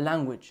Arab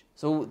language.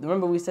 So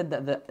remember we said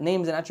that the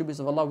names and attributes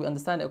of Allah, we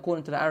understand it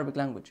according to the Arabic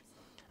language.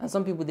 And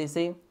some people, they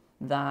say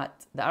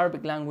that the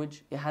Arabic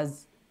language, it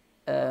has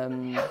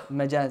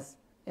majaz.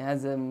 It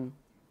has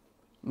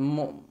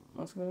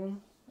what's going on?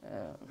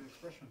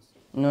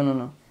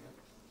 No.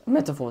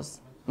 Metaphors.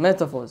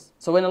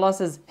 So when Allah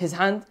says His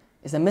hand,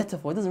 it's a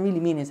metaphor. It doesn't really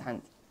mean His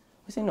hand.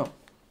 We say no.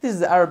 This is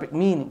the Arabic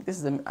meaning. This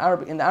is the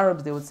Arabic. In the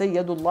Arabs, they would say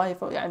Yadullahi.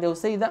 They will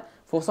say that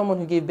for someone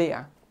who gave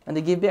bay'ah, and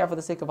they gave bay'ah for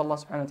the sake of Allah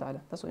subhanahu wa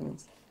ta'ala. That's what it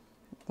means.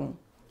 No.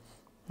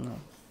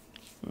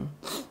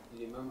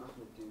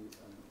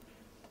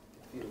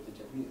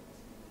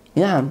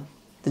 Yeah,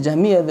 the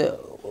Jahmiyyah,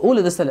 all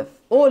of the Salaf,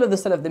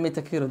 they made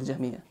takfir of the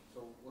Jahmiyyah.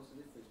 So what's the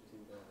difference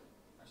between the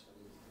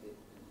Ash'ari?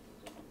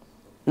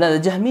 Now the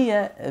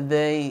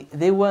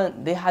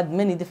Jahmiyyah, they had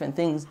many different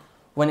things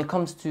when it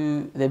comes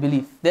to their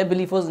belief. Their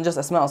belief wasn't just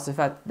asma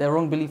al-sifat. Their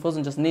wrong belief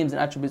wasn't just names and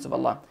attributes of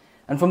Allah.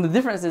 And from the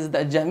differences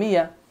that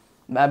Jahmiyyah,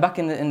 back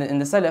in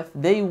the Salaf,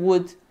 they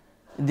would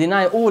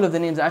deny all of the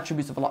names and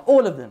attributes of Allah,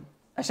 all of them.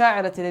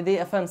 Ash'ari today, they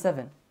affirm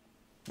 7.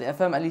 They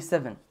affirm at least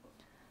 7.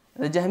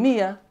 The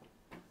Jahmiyyah,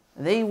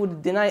 they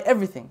would deny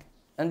everything.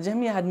 And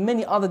Jahmiyyah had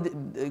many other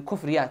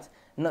kufriyat.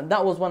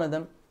 That was one of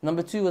them.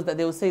 Number 2 was that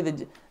they would say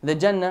the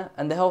Jannah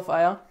and the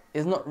hellfire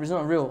is not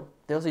real.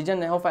 They will say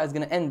Jannah and hellfire is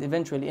going to end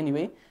eventually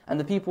anyway. And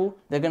the people,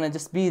 they're going to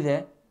just be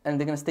there and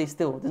they're going to stay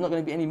still. There's not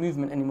going to be any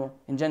movement anymore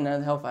in Jannah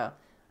and hellfire.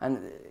 And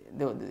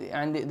they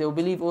will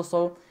believe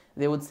also,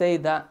 they would say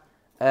that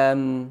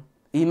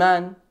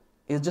Iman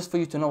is just for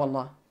you to know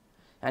Allah.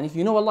 And if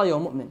you know Allah, you're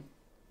a mu'min.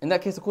 In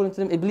that case, according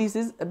to them, Iblis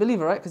is a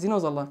believer, right? Because he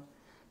knows Allah.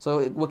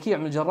 So Waki'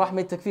 ibn Jarrah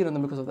made takfir on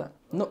them because of that.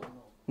 Know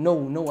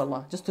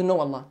Allah. Just to know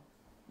Allah.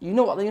 You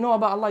know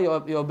about Allah,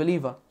 you're a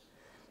believer.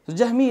 So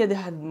Jahmiyyah,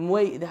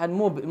 they had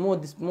more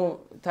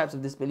types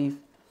of disbelief.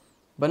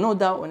 But no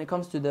doubt, when it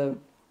comes to the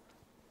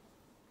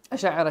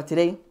Ash'ari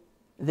today,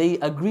 they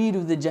agreed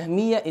with the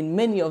Jahmiyyah in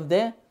many of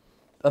their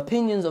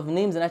opinions of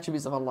names and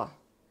attributes of Allah.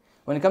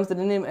 When it comes to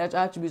the name and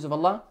attributes of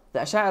Allah, the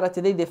Ash'ari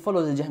today, they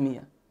follow the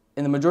Jahmiyyah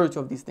in the majority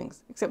of these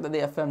things, except that they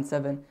affirmed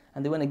 7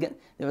 and they went against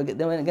the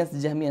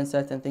Jahmiyyah in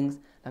certain things.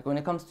 Like when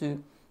it comes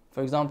to,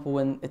 for example,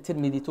 when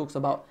At-Tirmidhi talks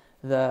about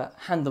the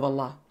hand of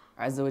Allah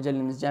Azza wa Jalla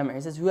in his Jami',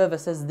 he says, whoever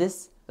says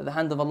this, that the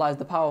hand of Allah is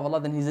the power of Allah,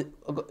 then he's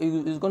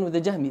gone with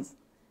the Jahmis.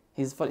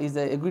 He's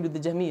agreed with the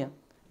Jahmiyyah.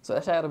 So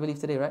Ash'ari believe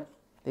today, right?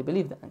 They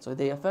believe that, and so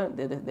they affirm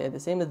they're the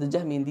same as the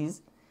Jahmi in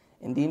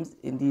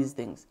these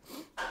things. Do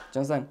you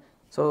understand?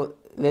 So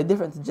they're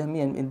different to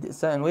Jahmiyyah in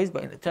certain ways,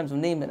 but in terms of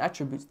name and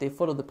attributes, they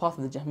follow the path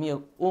of the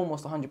Jahmiyyah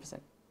almost 100%.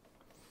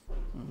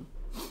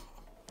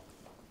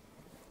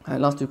 Alright,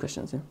 last 2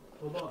 questions. Yeah.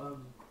 What about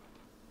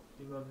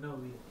Imam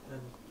Nawawi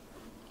and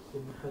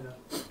Ibn Hajar?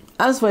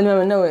 As for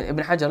Imam Nawawi and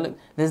Ibn Hajar, look,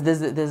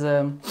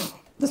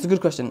 that's a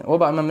good question. What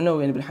about Imam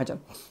Nawawi and Ibn Hajar?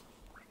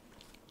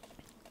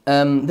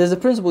 There's a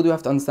principle you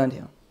have to understand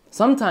here.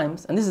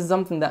 Sometimes, and this is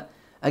something that,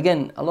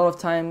 again, a lot of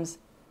times,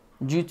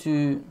 due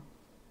to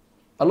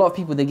a lot of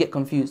people, they get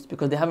confused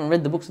because they haven't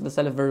read the books of the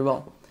Salaf very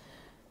well.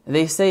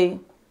 They say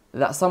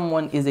that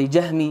someone is a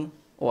Jahmi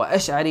or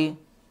Ash'ari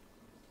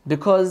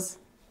because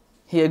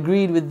he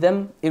agreed with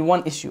them in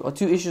one issue or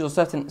 2 issues or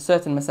certain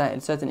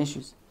masail, certain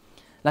issues.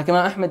 Like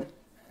Imam Ahmad.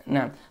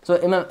 Nah. So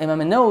Imam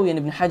Nawawi and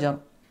Ibn Hajar,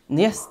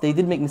 yes, they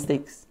did make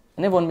mistakes.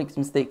 And everyone makes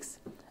mistakes.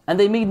 And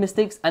they made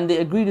mistakes and they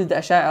agreed with the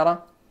Ash'ari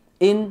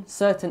in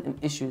certain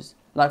issues.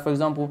 Like for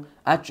example,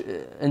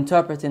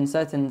 interpreting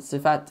certain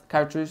sifat,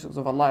 characteristics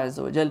of Allah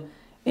Azza wa Jal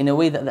in a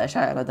way that the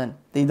Ash'ari done.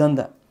 They done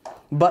that.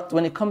 But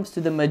when it comes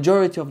to the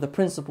majority of the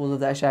principles of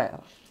the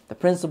Ash'ari, the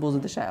principles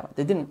of the Ash'ari,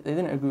 they didn't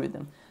agree with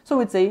them. So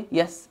we'd say,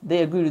 yes,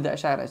 they agreed with the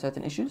Ash'ari in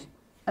certain issues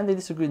and they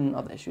disagreed in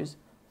other issues.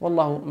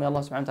 Wallahu, may Allah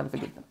subhanahu wa ta'ala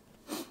forgive them.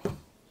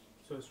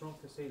 So it's wrong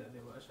to say that they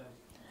were Ash'ari?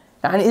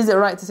 And is it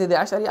right to say they're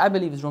Ash'ari? I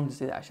believe it's wrong to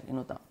say they're Ash'ari,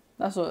 no doubt.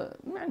 That's what,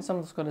 and some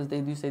of the scholars, they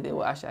do say they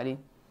were Ash'ari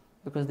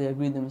because they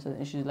agreed with them in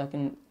certain issues. Like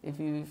if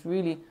you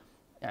really,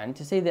 and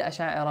to say they're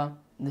Ash'ari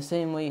the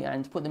same way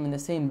and to put them in the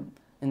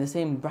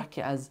same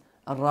bracket as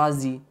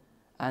Al-Razi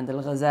and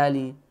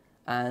Al-Ghazali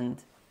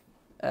and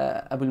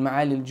Abu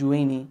al-Ma'ali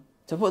al-Juwayni,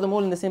 to put them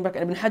all in the same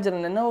bracket, Ibn Hajar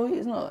and Nawawi,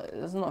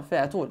 it's not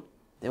fair at all.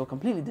 They were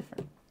completely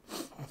different.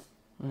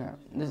 No,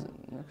 this is a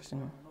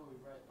question.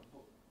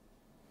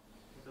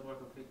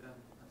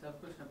 I have a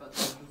question about the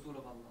Nuzul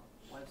of Allah.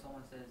 What if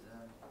someone says,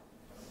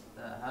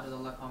 how does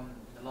Allah come in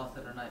the last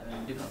third of the night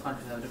in different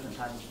countries have different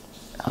times?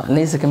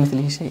 ليس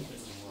كمثله شيء.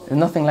 There's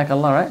nothing like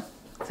Allah, right?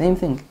 Same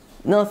thing.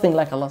 Nothing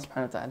like Allah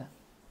subhanahu wa ta'ala.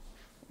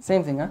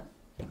 Same thing, huh?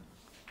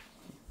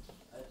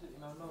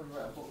 Imam Nawawi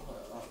wrote a book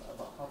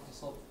about how to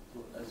solve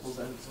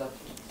Islam.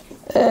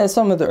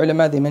 Some of the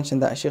ulama, they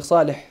mentioned that Shaykh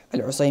Salih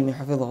al-Usaymi,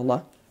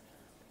 hafidhahullah,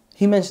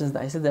 he mentions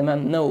that, he said that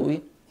Imam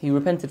Nawawi, he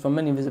repented from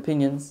many of his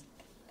opinions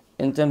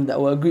in terms that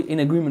were in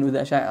agreement with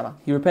the Ash'ari.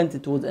 He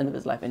repented towards the end of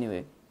his life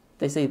anyway.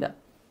 They say that.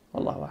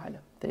 Wallahu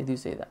a'lam. They do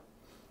say that.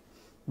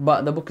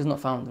 But the book is not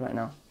found right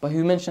now. But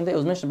who mentioned it? It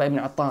was mentioned by Ibn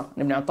Attar.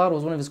 And Ibn Attar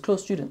was one of his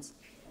close students.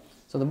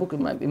 So the book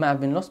might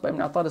have been lost, but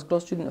Ibn Attar's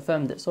close student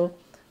affirmed it. So,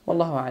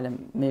 Wallahu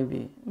a'lam,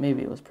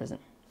 maybe it was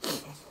present.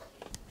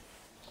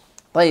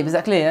 طيب, is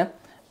that clear?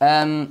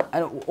 And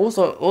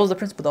also, all the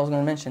principle that I was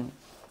going to mention.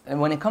 And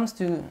when it comes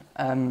to,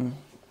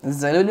 this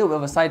is a little bit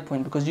of a side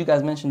point because you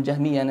guys mentioned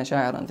Jahmiyyah and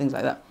Ash'ari and things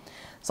like that.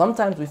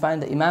 Sometimes we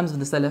find that Imams of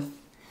the Salaf,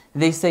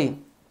 they say,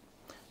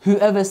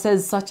 whoever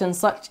says such and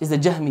such is a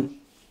Jahmi.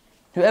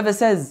 Whoever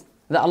says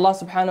that Allah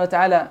subhanahu wa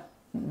ta'ala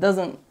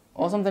doesn't,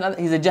 or something like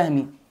that, he's a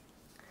Jahmi.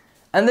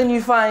 And then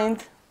you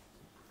find,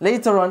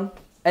 later on,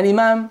 an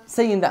Imam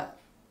saying that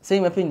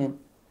same opinion.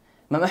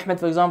 Imam Ahmad,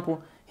 for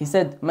example, he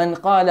said, Man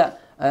qala,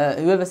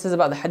 whoever says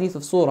about the hadith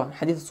of surah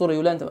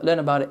you learn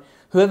about it.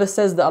 Whoever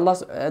says that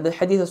the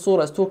hadith of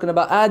surah is talking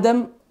about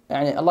Adam,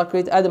 يعني Allah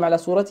created Adam ala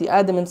surati,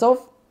 Adam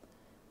himself,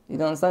 you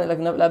don't understand it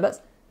like la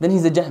bas, then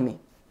he's a Jahmi.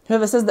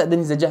 Whoever says that, then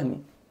he's a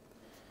Jahmi.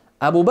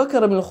 Abu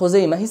Bakr ibn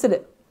Khuzaymah, he said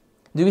it.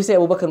 Do we say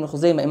Abu Bakr ibn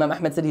Khuzaymah, Imam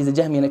Ahmad said he's a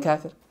Jahmi and a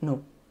kafir?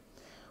 No.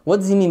 What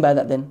does he mean by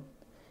that then?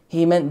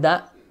 He meant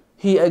that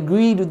he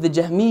agreed with the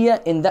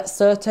Jahmiyyah in that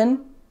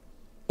certain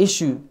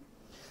issue.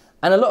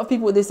 And a lot of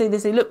people, they say,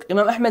 look,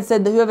 Imam Ahmad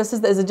said that whoever says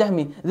that is a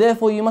Jahmi.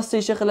 Therefore, you must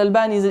say Shaykh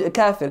al-Albani is a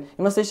kafir.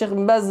 You must say Shaykh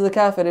ibn Baz is a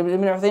kafir, Ibn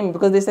Uthaymin,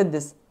 because they said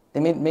this. They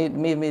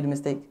made a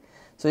mistake.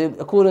 So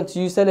according to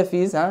you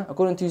Salafis,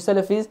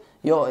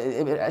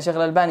 Shaykh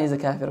al-Albani is a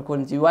kafir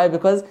according to you. Why?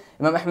 Because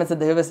Imam Ahmad said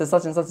that whoever says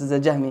such and such is a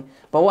Jahmi.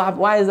 But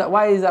why is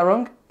that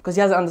wrong? Because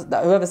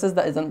whoever says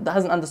that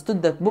hasn't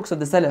understood the books of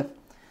the Salaf.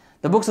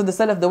 The books of the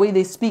Salaf, the way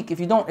they speak, if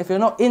you're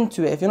not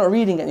into it, if you're not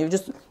reading it,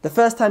 and the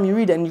first time you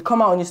read it and you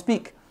come out and you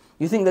speak,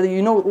 you think that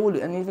you know all,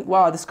 and you think,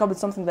 wow, I discovered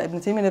something that Ibn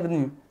Taymiyyah never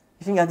knew.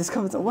 You think I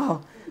discovered something,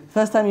 wow.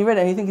 First time you read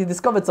it and you think you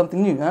discovered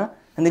something new, huh?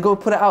 And they go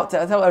put it out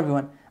to tell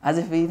everyone, as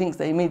if he thinks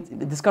that he made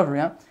the discovery,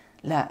 huh?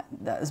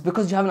 It's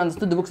because you haven't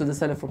understood the books of the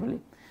Salaf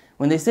properly.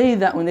 When they say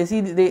that, when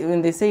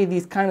they say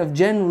these kind of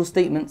general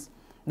statements,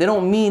 they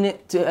don't mean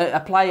it to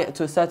apply it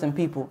to a certain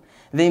people.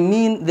 They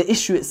mean the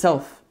issue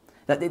itself.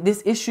 That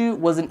this issue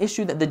was an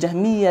issue that the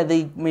Jahmiyyah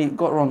they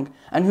got wrong.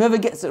 And whoever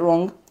gets it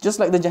wrong, just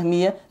like the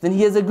Jahmiyyah, then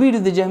he has agreed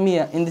with the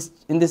Jahmiyyah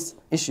in this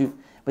issue.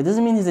 But it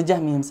doesn't mean he's a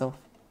Jahmi himself.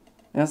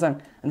 You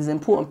understand? And it's an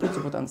important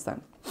principle to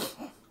understand.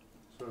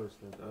 Sorry,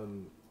 Ustad. I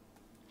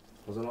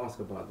was going to ask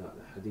about that,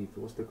 the hadith.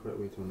 What's the correct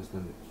way to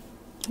understand it?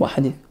 What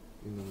hadith?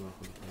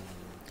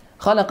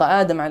 خلق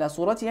آدم على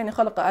صورته يعني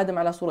خلق آدم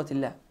على صورة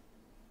الله.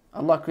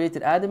 Allah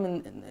created Adam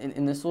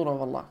in the surah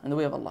of Allah, in the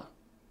way of Allah.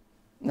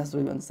 And that's the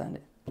way we understand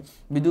it.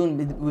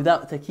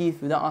 Without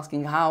takif, without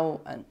asking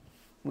how, and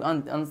we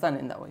understand it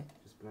in that way.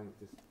 Just blank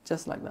this.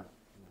 Just like that.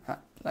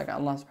 Like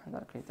Allah subhanahu wa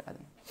ta'ala created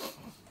Adam.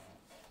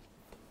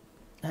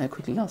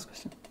 Quickly, last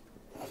question.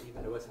 You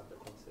know, the West have the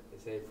concept. They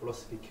say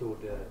philosophy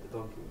killed the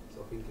donkey,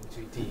 so thinking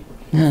too deep.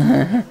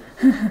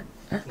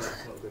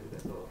 It's not good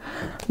at all.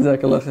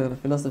 جزاك الله خير.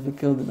 Philosophy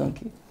killed the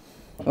donkey.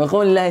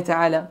 وقول الله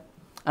تعالى,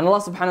 and Allah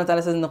subhanahu wa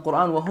ta'ala says in the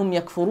Quran,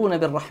 وَهُمْ يَكْفُرُونَ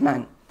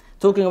بِالرَّحْمَنِ,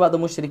 talking about the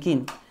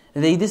mushrikeen.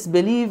 They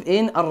disbelieve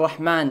in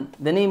Ar-Rahman,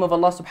 the name of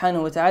Allah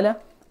subhanahu wa ta'ala,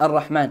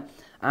 Ar-Rahman.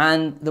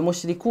 And the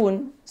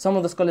mushrikun, some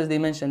of the scholars they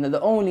mentioned that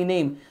the only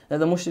name that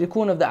the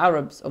mushrikun of the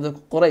Arabs, of the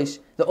Quraysh,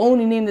 the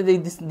only name that they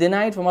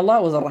denied from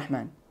Allah was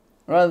Ar-Rahman.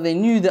 Rather, they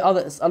knew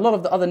a lot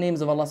of the other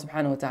names of Allah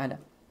subhanahu wa ta'ala.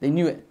 They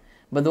knew it.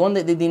 But the one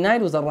that they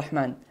denied was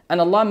Ar-Rahman.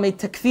 And Allah made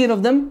takfir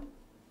of them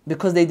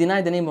because they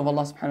denied the name of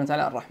Allah subhanahu wa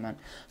ta'ala, Ar-Rahman.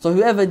 So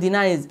whoever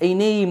denies a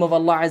name of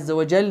Allah Azza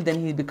wa Jal, then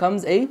he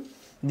becomes a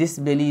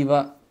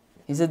disbeliever.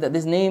 He said that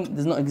this name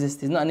does not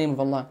exist. It's not a name of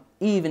Allah.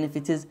 Even if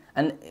it is,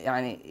 and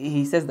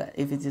he says that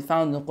if it is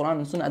found in the Quran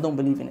and Sunnah, I don't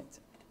believe in it.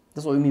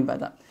 That's what we mean by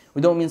that.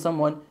 We don't mean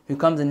someone who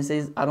comes and he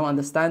says, I don't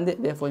understand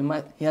it, therefore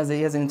he has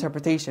an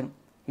interpretation.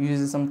 He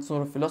uses some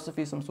sort of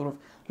philosophy, some sort of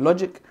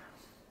logic,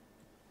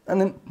 and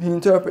then he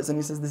interprets and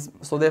he says this,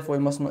 so therefore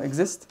it must not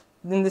exist.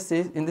 In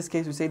this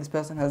case, we say this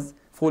person has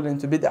fallen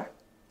into bid'ah,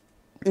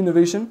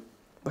 innovation,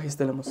 but he's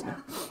still a Muslim.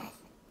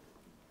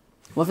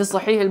 وفي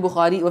صحيح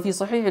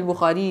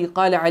البخاري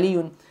قال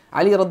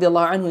علي رضي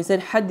الله عنه, he said,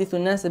 حدث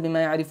الناس بما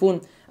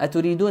يعرفون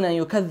أتريدون أن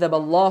يكذب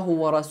الله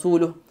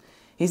ورسوله.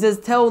 He says,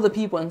 tell the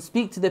people and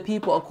speak to the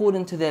people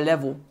according to their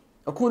level,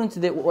 according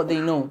to what they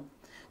know.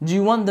 Do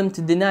you want them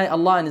to deny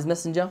Allah and His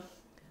Messenger?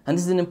 And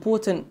this is an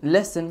important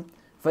lesson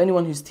for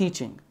anyone who's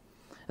teaching.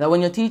 That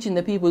when you're teaching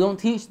the people, don't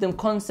teach them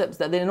concepts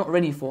that they're not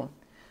ready for.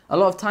 A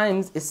lot of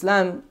times,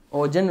 Islam,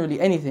 or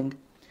generally anything,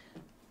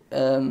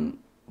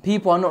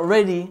 people are not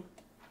ready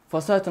for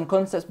certain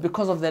concepts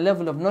because of their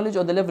level of knowledge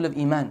or the level of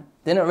iman.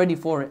 They're not ready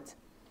for it.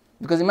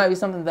 Because it might be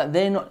something that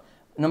they're not,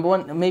 number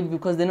one, maybe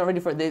because they're not ready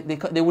for it,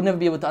 they would never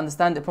be able to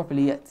understand it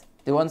properly yet.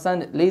 They will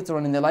understand it later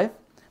on in their life,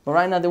 but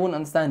right now they wouldn't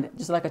understand it.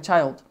 Just like a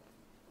child.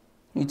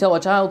 You tell a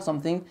child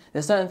something,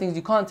 there's certain things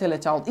you can't tell a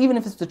child, even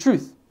if it's the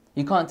truth.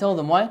 You can't tell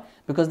them. Why?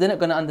 Because they're not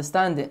going to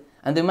understand it.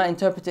 And they might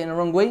interpret it in a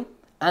wrong way,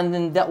 and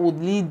then that would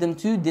lead them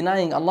to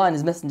denying Allah and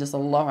His Messenger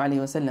sallallahu alayhi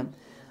wa sallam.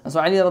 And so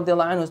Ali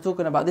radiallahu anhu was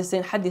talking about this,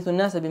 saying, حَدِّثُ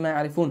النَّاسَ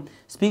بِمَا يَعْرِفُونَ,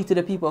 speak to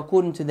the people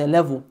according to their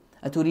level.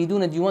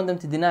 أَتُرِيدُونَ, do you want them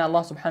to deny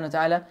Allah subhanahu wa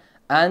ta'ala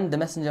and the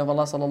Messenger of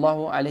Allah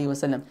sallallahu alayhi wa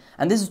sallam?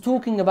 And this is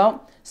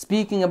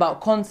speaking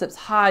about concepts,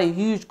 high,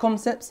 huge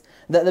concepts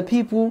that the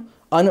people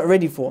are not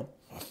ready for.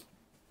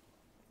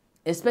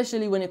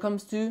 Especially when it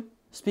comes to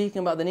speaking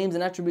about the names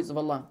and attributes of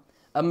Allah.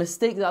 A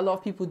mistake that a lot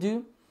of people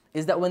do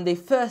is that when they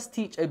first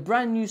teach a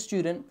brand new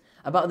student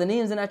about the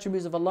names and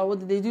attributes of Allah,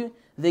 what do?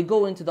 They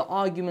go into the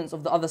arguments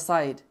of the other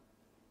side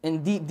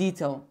in deep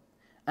detail.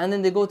 And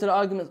then they go to the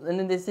arguments, and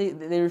then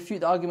they refute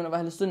the argument of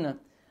Ahlul Sunnah.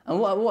 And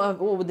what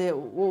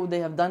would they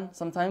have done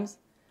sometimes?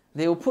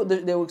 They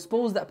will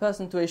expose that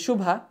person to a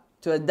shubha,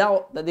 to a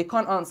doubt that they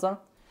can't answer.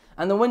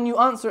 And then when you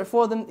answer it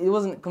for them, it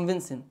wasn't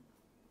convincing.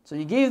 So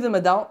you gave them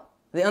a doubt,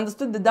 they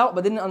understood the doubt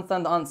but didn't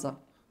understand the answer.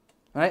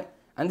 Right?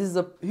 And this is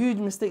a huge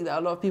mistake that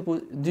a lot of people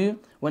do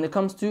when it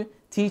comes to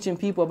teaching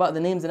people about the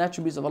names and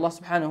attributes of Allah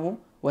subhanahu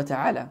wa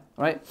ta'ala.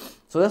 Right?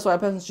 So that's why a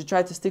person should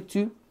try to stick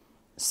to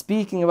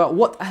speaking about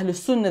what Ahlul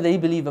Sunnah they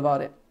believe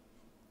about it.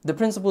 The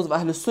principles of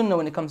Ahlul Sunnah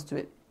when it comes to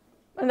it.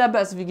 And that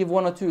best if you give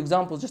one or two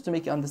examples just to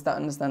make it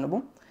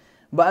understandable.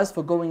 But as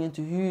for going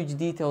into huge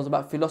details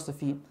about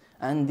philosophy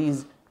and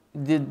these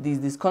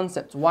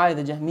concepts, why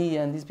the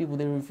Jahmiyyah and these people,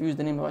 they refuse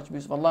the name of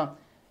attributes of Allah,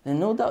 then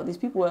no doubt these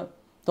people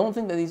don't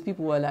think that these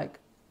people were like,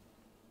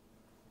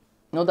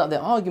 no doubt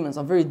their arguments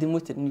are very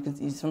dim-witted, and you can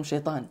see it's from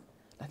shaitan.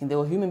 Like, they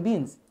were human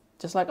beings,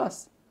 just like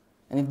us.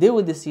 And if they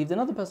were deceived,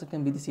 another person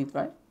can be deceived,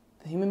 right?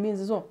 The human beings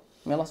as well.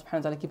 May Allah subhanahu wa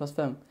ta'ala keep us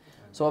firm.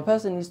 So a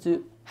person needs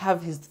to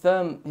have his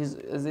firm,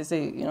 as they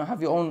say,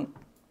 have your own,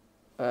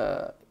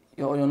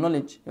 your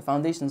knowledge, your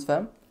foundations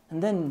firm.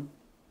 And then,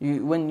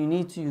 when you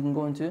need to, you can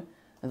go into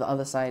the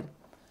other side.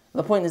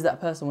 The point is that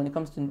person, when it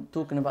comes to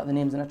talking about the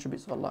names and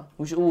attributes of Allah,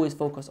 we should always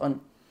focus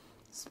on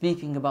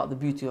speaking about the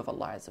beauty of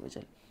Allah Azza wa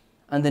Jal,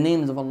 and the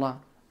names of Allah,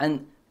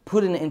 and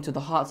putting it into the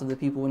hearts of the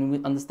people when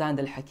we understand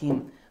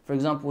Al-Hakim. For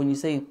example, when you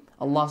say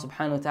Allah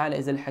subhanahu wa ta'ala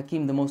is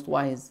Al-Hakim, the most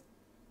wise.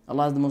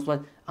 Allah is the most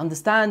wise.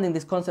 Understanding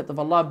this concept of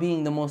Allah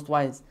being the most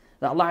wise.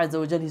 That Allah Azza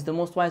wa Jal, He's the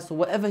most wise. So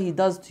whatever He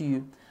does to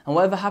you, and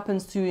whatever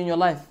happens to you in your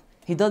life,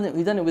 He done it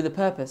with a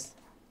purpose.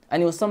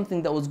 and it was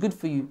something that was good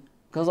for you.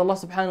 Because Allah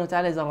subhanahu wa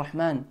ta'ala is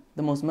Ar-Rahman,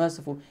 the most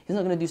merciful. He's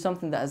not going to do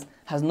something that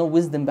has no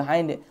wisdom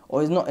behind it,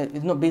 or is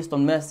not based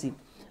on mercy.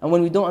 And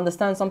when we don't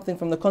understand something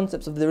from the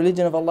concepts of the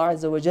religion of Allah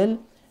Azza wa Jal,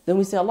 then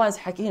we say Allah is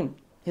Hakim.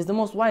 He's the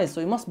most wise, so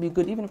He must be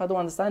good, even if I don't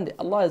understand it.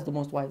 Allah is the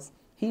most wise.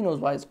 He knows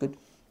why it's good.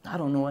 I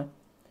don't know why.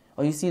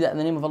 Or you see that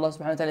the name of Allah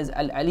subhanahu wa ta'ala is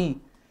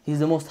Al-Ali. He's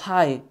the most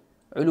high.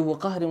 عُلُوُ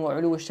قَهْرٍ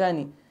وَعُلُوُ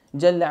الشَّانِ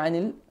جَلَّ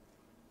عَنِ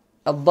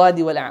الضَّادِ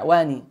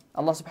وَالْأَعْوَانِ.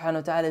 Allah subhanahu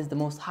wa ta'ala is the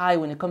most high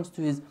when it comes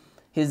to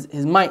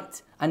His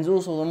might, and is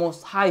also the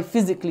most high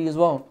physically as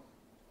well.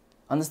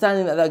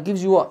 Understanding that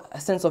gives you what? A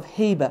sense of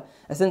haiba,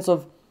 a sense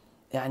of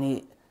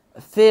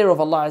fear of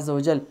Allah Azza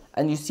wa Jal,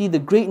 and you see the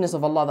greatness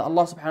of Allah, that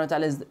Allah subhanahu wa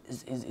ta'ala is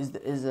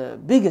the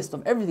biggest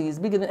of everything, is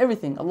bigger than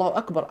everything. Allahu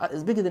Akbar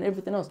is bigger than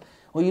everything else.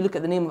 Or you look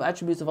at the name of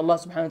attributes of Allah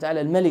subhanahu wa ta'ala,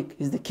 Al-Malik,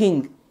 is the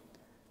king.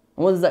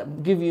 And what does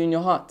that give you in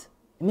your heart?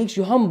 It makes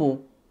you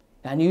humble.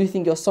 And you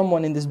think you're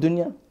someone in this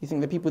dunya, you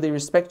think the people, they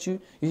respect you,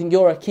 you think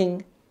you're a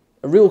king,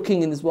 a real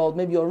king in this world.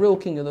 Maybe you're a real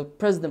king, you're the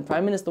president,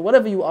 prime minister,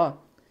 whatever you are.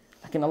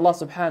 Like Allah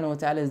subhanahu wa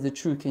ta'ala is the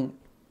true king.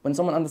 When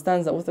someone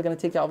understands that, what's that going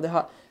to take out of their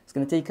heart? It's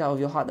going to take out of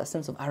your heart that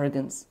sense of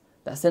arrogance,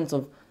 that sense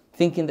of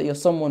thinking that you're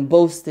someone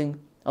boasting.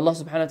 Allah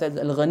subhanahu wa ta'ala is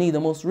Al-Ghani, the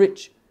most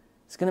rich.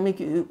 It's going to make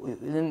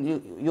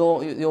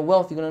your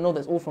wealth, you're going to know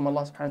that's all from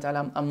Allah subhanahu wa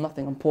ta'ala. I'm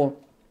nothing, I'm poor.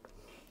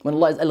 When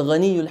Allah is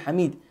Al-Ghani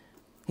Al-Hamid,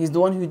 He's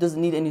the one who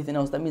doesn't need anything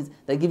else. That means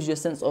that gives you a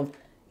sense of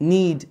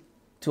need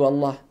to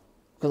Allah.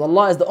 Because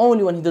Allah is the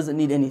only one who doesn't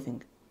need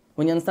anything.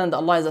 When you understand that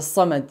Allah is a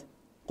Samad,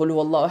 قُلْ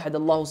هُوَ اللَّهُ أَحَدَ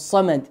اللَّهُ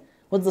الصَّمَدُ.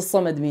 What does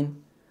Samad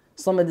mean?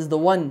 Samad is the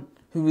one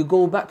who we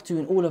go back to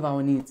in all of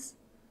our needs.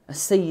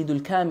 السيد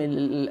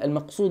الكامل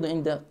المقصود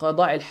عند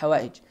قضاء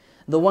الحوائج.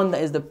 The one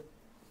that is the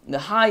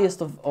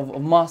highest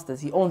of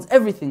masters. He owns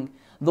everything.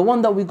 The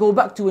one that we go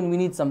back to when we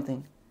need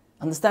something.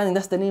 Understanding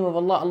that's the name of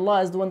Allah.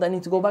 Allah is the one that I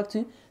need to go back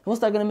to.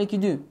 What's that going to make you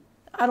do?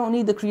 I don't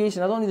need the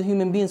creation. I don't need the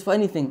human beings for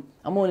anything.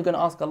 I'm only going to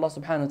ask Allah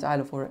subhanahu wa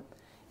ta'ala for it.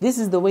 This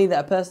is the way that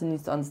a person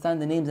needs to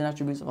understand the names and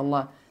attributes of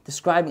Allah.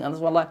 Describing, and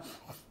that's why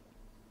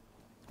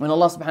when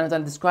Allah subhanahu wa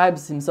ta'ala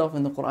describes Himself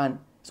in the Quran,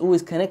 it's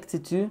always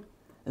connected to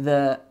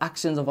the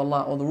actions of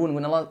Allah or the ruling.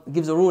 When Allah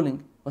gives a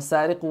ruling,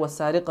 وَالسَّارِقُ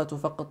وَالسَّارِقَةُ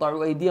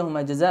فَقَطَعُوا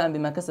أَيْدِيَهُمَا جَزَاءً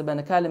بِمَا كَسَبَ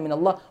نَكَالًا مِنَ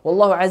اللَّهِ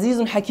وَاللَّهُ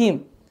عَزِيزٌ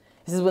حَكِيمٌ.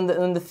 This is when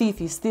the thief,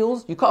 he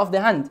steals, you cut off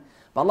their hand.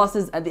 But Allah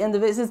says, at the end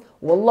of it, it says,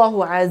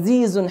 وَاللَّهُ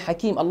عَزِيزٌ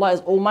حَكِيمٌ. Allah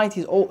is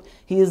almighty,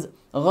 He is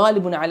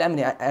غَالِبٌ عَلَى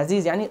أَمْرِهِ.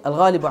 Aziz,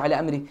 الغالب على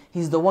أمره.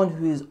 He's the one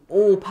who is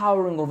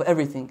all-powering over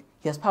everything.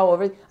 He has power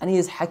over it, and He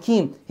is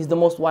Hakim. He's the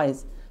most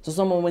wise. So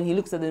someone, when he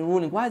looks at the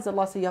ruling, why does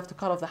Allah say you have to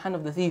cut off the hand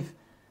of the thief?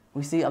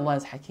 We see Allah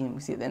is Hakim.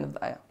 We see at the end of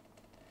the ayah.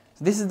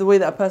 So this is the way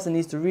that a person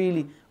needs to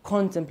really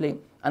contemplate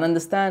and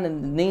understand the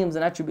names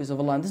and attributes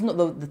of Allah. And this is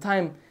not the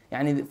time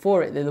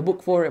for it, the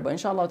book for it. But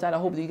inshallah ta'ala, I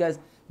hope that you guys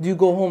do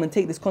go home and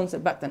take this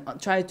concept back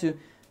and try to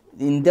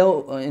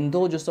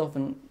indulge yourself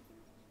and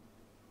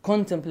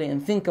contemplate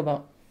and think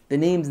about the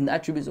names and the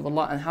attributes of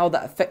Allah and how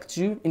that affects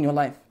you in your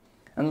life.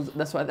 And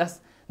that's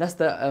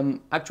the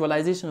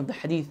actualization of the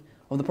hadith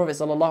of the Prophet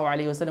sallallahu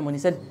alaihi wasallam when he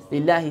said,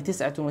 لِلَّهِ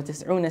تِسْعَةٌ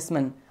وَتِسْعُونَ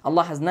اسْمًا.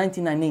 Allah has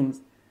 99 names.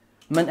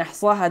 مَنْ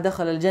أَحْصَاهَا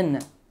دَخَلَ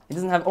الْجَنَّةِ. He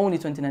doesn't have only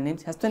 29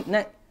 names, he has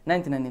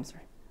 99 names.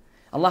 Sorry.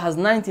 Allah has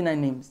 99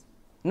 names.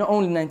 Not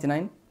only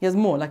 99, He has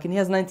more, like He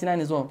has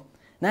 99 as well.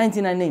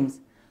 99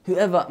 names.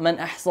 Whoever, man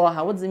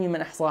ahsaha, what does it mean,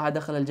 man ahsaha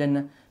dakhala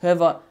al-jannah?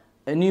 Whoever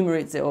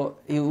enumerates it, or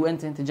he will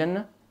enter into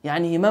Jannah, he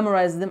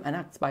memorizes them and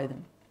acts by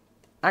them.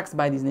 Acts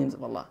by these names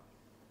of Allah.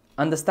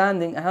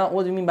 Understanding,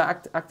 what do you mean by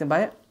acting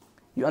by it?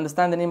 You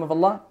understand the name of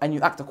Allah and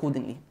you act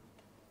accordingly.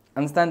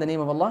 Understand the name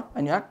of Allah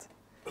and you act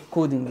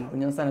accordingly.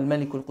 When you understand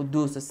Al-Malik,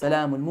 Al-Quddus,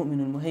 Al-Salam, Al-Mu'min,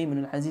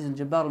 Al-Muhaymin, Al-Aziz,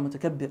 Al-Jabbar,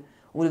 Al-Mutakabbir,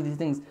 all of these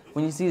things.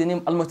 When you see the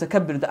name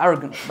Al-Mutakabbir, the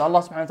arrogant, that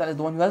Allah subhanahu wa ta'ala is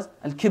the one who has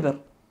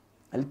Al-Kibr.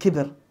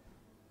 Al-Kibr.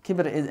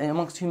 Kibr is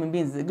amongst human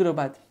beings, is it good or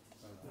bad?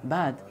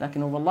 Bad. Like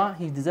in Allah,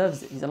 He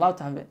deserves it. He's allowed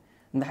to have it.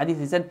 In the hadith,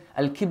 He said,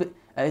 Al-Kibr,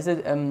 He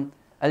said,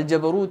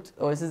 Al-Jabarut,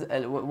 or He says,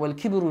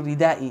 Wal-Kibru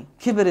ridai.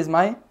 Kibr is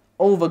my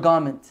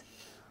overgarment.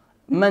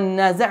 Man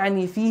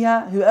naza'ani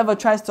fiha, whoever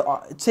tries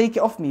to take it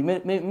off me,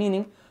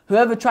 meaning,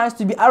 whoever tries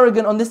to be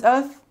arrogant on this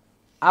earth,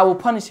 I will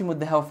punish him with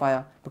the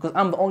hellfire, because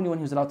I'm the only one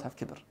who's allowed to have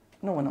kibr.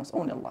 No one else,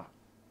 only Allah.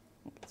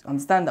 So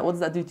understand that. What does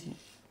that do to you?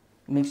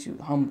 It makes you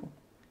humble.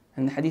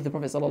 And the hadith of the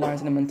Prophet sallallahu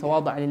alaihi wasallam, "Man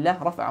tawada'a lillah,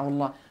 rafa'ahu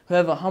Allah."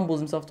 Whoever humbles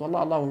himself to Allah,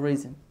 Allah will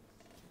raise him.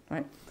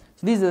 Right?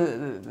 So these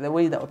are the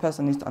way that a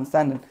person needs to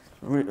understand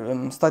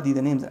and study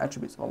the names and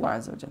attributes of Allah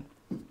Azza wa Jalla.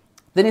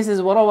 Then he says,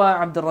 وروى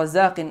عبد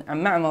الرزاق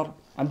عن معمر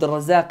عبد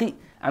الرزاق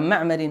عن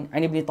معمر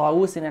عن ابن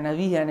طاووس عن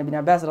أبيه عن ابن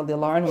عباس رضي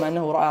الله عنهما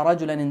أنه رأى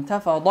رجلا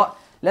انتفض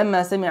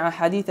لما سمع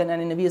حديثا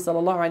عن النبي صلى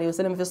الله عليه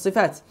وسلم في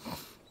الصفات.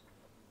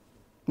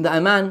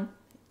 The man,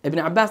 Ibn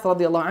Abbas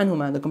رضي الله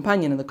عنهما, the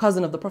companion and the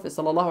cousin of the Prophet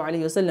صلى الله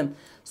عليه وسلم,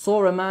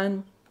 saw a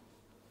man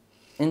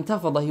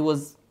انتفض. He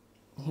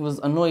was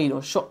annoyed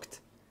or shocked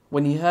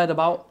when he heard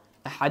about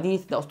a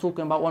hadith that was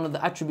talking about one of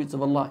the attributes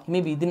of Allah.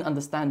 Maybe he didn't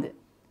understand it.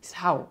 He said,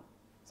 how?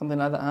 Something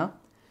like that, huh?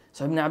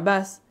 So Ibn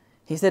Abbas,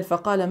 he said,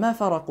 فَقَالَ مَا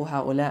فَرَقُ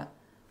هَؤُلَاء.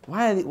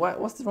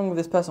 what's wrong with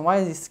this person? Why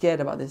is he scared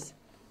about this?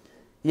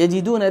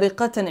 يَجِدُونَ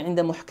رِقَّةً عِنْدَ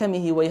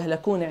مُحْكَمِهِ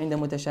وَيَهْلَكُونَ عِنْدَ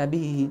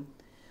مُتَشَابِهِهِ.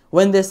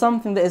 When there's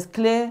something that is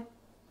clear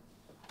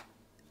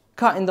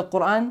cut in the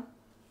Quran,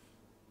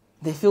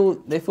 they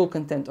feel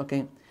content,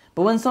 okay?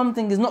 But when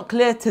something is not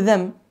clear to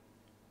them,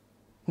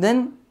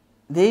 then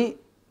they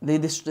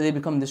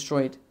become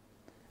destroyed.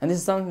 And this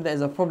is something that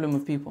is a problem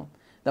with people.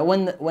 That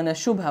when a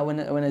shubha,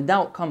 when a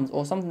doubt comes,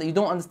 or something that you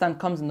don't understand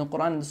comes in the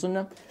Quran and the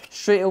Sunnah,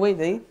 straight away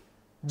they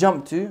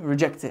jump to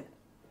reject it.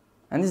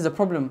 And this is a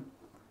problem.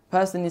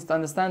 Person needs to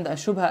understand that a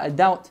shubha, a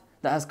doubt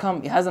that has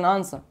come, it has an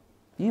answer.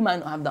 You might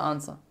not have the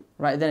answer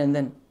right then and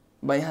then,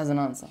 but it has an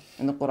answer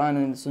in the Quran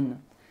and in the Sunnah.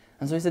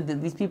 And so he said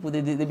that these people,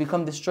 they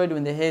become destroyed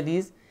when they hear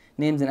these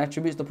names and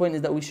attributes. The point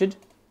is that we should,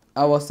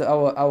 our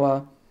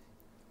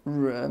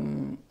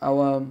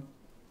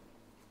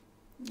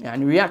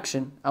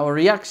reaction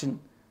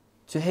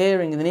to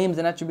hearing the names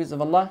and attributes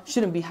of Allah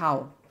shouldn't be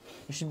how.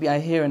 It should be I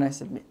hear and I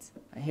submit.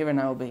 I hear and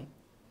I obey.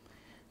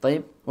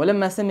 طيب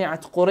ولما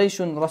سمعت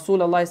قريش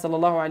رسول الله صلى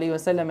الله عليه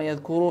وسلم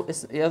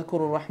يذكر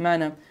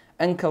الرحمن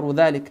أنكروا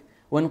ذلك.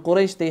 When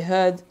Quraysh, they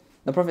heard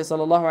the Prophet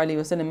صلى الله عليه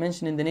وسلم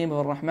mentioning the name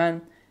of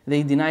Ar-Rahman,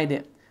 they denied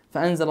it.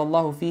 فأنزل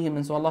الله فيهم,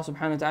 and so Allah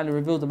subhanahu wa ta'ala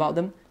revealed about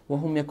them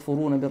وهم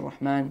يكفرون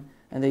بالرحمن,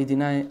 and they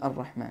deny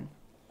Ar-Rahman.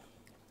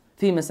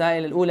 في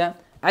مسائل الأولى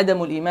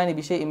عدم الإيمان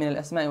بشيء من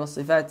الأسماء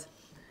والصفات.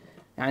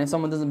 يعني if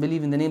someone doesn't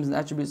believe in the names and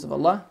attributes of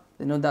Allah,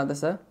 then no doubt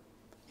that's a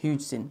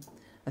huge sin.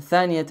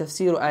 الثانية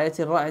تفسير آية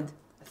الرعد.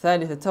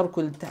 الثالثة ترك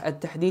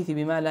التحديث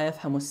بما لا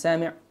يفهم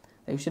السامع.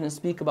 You shouldn't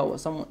speak about what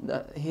someone,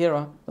 the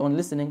hearer, the one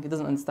listening, he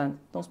doesn't understand.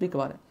 Don't speak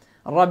about it.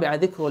 الرابعة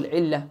ذكر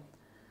العلة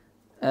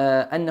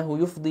أنه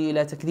يفضي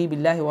إلى تكذيب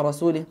الله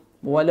ورسوله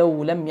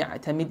ولو لم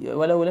يتعمده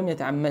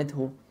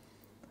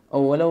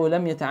أو ولو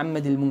لم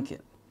يتعمد المنكر.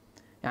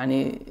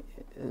 يعني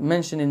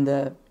mentioning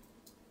the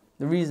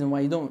reason why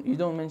you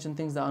don't mention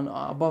things that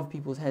are above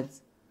people's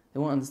heads. They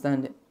won't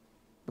understand it,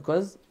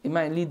 because it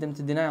might lead them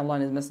to deny Allah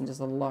and His Messenger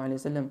صلى الله عليه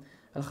وسلم.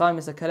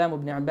 الخامسة كلام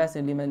ابن عباس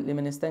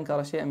لمن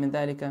استنكر شيئا من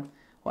ذلك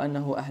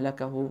وأنه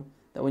أهلكه.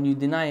 That when you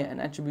deny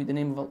and attribute the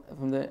name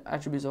from the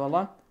attributes of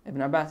Allah,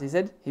 Ibn Abbas, he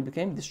said, he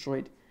became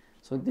destroyed.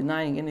 So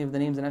denying any of the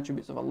names and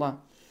attributes of Allah,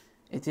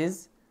 it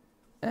is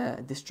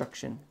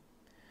destruction.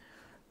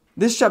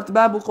 This chapter,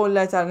 باب قول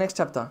الله تعالى, next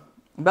chapter.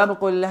 باب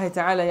قول الله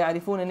تعالى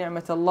يعرفون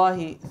نعمة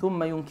الله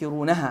ثم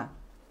ينكرونها.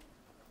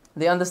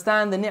 They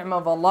understand the ni'mah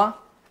of Allah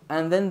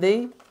and then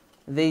they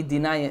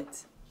deny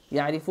it.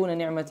 يعرفون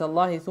نعمة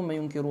الله ثم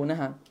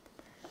ينكرونها.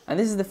 And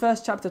this is the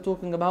first chapter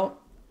talking about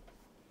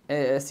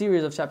a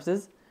series of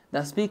chapters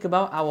that speak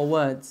about our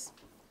words.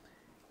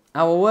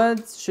 Our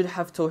words should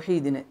have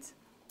tawheed in it.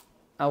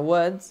 Our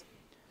words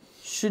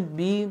should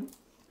be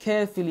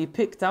carefully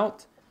picked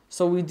out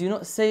so we do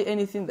not say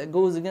anything that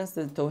goes against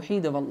the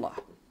tawheed of Allah,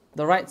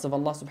 the rights of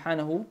Allah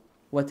subhanahu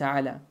wa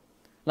ta'ala.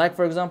 Like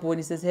for example when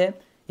he says here,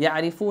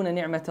 يعرفون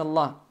نعمة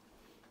الله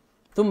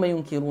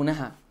ثم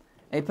ينكرونها.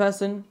 A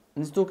person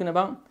is talking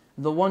about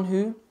the one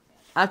who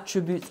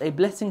attributes a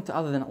blessing to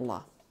other than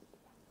Allah.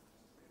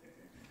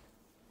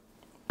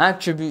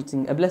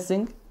 Attributing a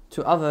blessing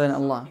to other than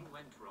Allah.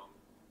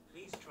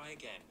 Please try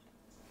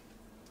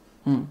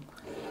again.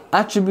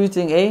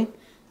 Attributing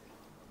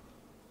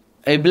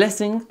a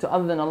blessing to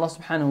other than Allah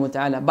subhanahu wa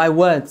ta'ala by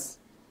words.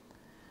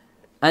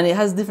 And it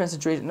has different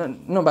situations,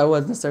 not by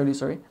words necessarily,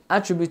 sorry.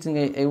 Attributing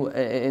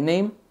a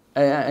name,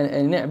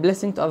 a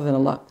blessing to other than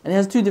Allah. And it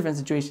has two different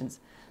situations.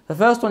 The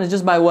first one is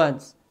just by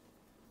words.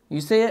 You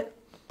say it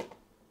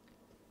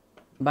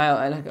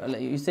by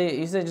you say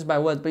it just by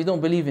words, but you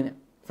don't believe in it.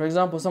 For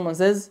example, someone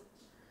says,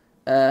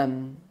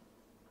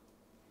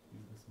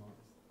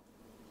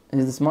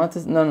 "He's the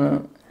smartest."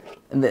 No.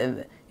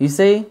 You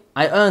say,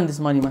 "I earned this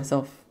money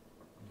myself.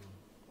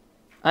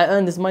 I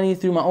earned this money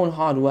through my own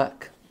hard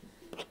work."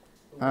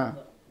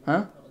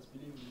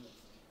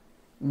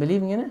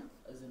 Believing in it?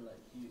 As in, like,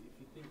 if you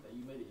think that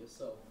you made it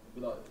yourself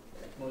without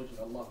acknowledging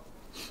Allah.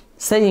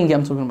 Saying it,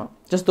 I'm talking about.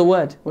 Just the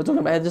word. We're talking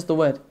about just the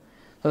word.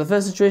 So the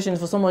first situation is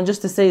for someone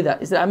just to say that.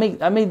 He said, I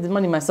made the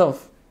money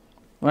myself.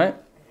 Right?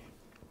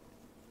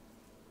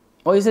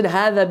 Or you said,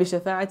 هذا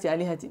بشفاعة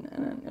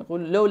آلهتنا.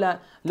 يقول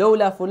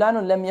لولا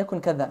فلان لم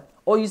يكن كذا.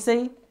 Or you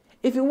say,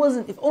 if it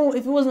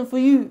wasn't for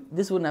you,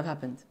 this wouldn't have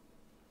happened.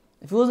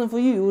 If it wasn't for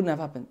you, it wouldn't have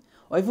happened.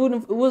 Or if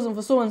it wasn't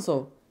for so and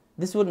so,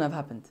 this wouldn't have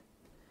happened.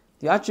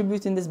 You're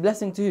attributing this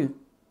blessing to you,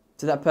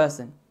 to that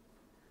person.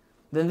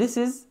 Then this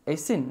is a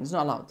sin. It's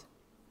not allowed.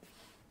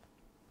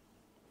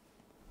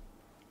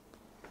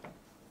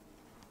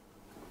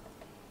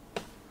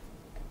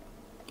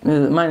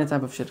 It's a minor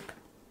type of shirk.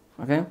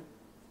 Okay?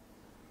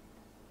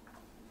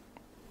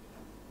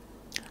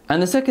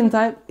 And the second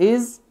type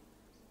is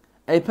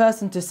a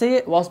person to say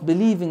it whilst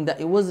believing that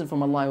it wasn't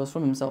from Allah, it was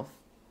from himself.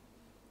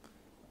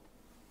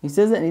 He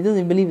says it and he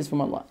doesn't believe it's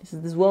from Allah. He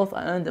says, this wealth,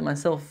 I earned it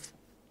myself.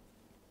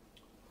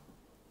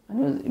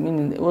 And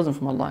meaning it wasn't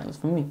from Allah, it was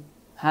from me.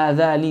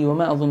 هذا لي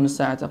وما أظن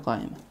الساعة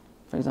قائمة.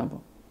 For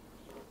example.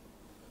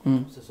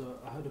 So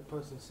I heard a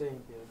person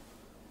saying here,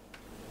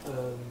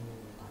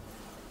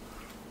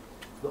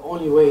 the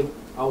only way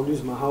I'll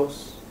lose my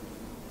house,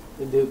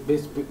 and the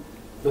basically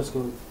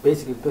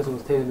the person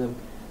was telling them,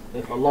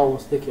 if Allah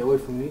wants to take it away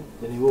from me,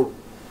 then He will.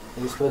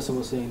 And this person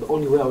was saying, the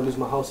only way I'll lose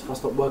my house if I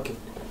stop working,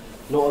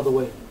 no other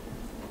way.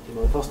 You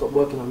know, if I stop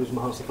working, I'll lose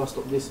my house. If I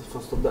stop this, if I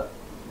stop that,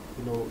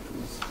 you know.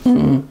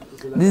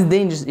 This is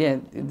dangerous. Yeah,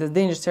 there's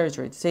dangerous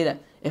territory to say that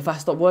if I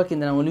stop working,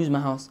 then I will lose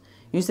my house.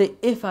 You say,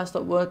 if I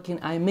stop working,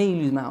 I may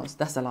lose my house.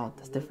 That's allowed.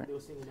 That's different.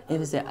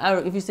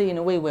 If you say in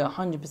a way where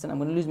 100% I'm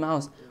going to lose my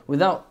house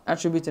without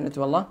attributing it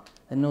to Allah,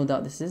 then no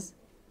doubt this is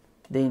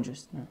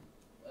dangerous. No.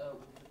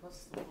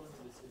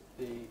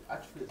 They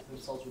attribute it to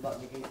themselves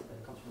without negating that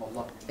it comes from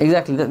Allah.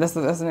 Exactly. That's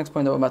the next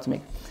point that we're about to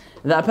make.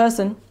 That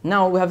person,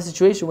 now we have a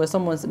situation where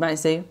someone might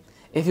say,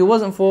 if it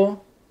wasn't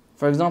for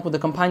example, the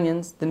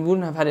companions, then we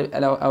wouldn't have had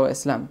our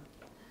Islam.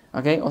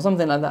 Okay? Or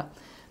something like that.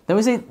 Then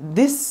we say,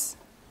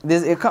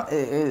 there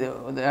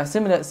are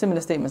similar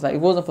statements, like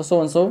if it wasn't for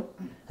so and so,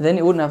 then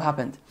it wouldn't have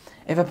happened.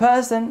 If a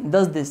person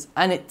does this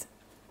and it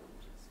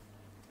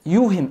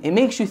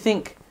makes you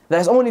think that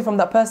it's only from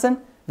that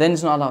person, then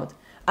it's not allowed.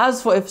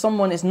 As for if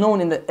someone is known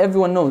in that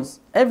everyone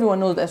knows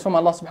that it's from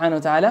Allah subhanahu wa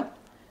ta'ala,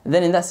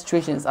 then in that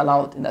situation it's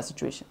allowed. In that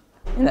situation,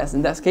 in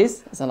that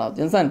case, it's allowed.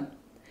 You understand?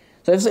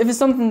 So if it's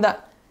something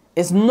that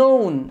is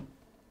known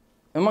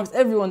amongst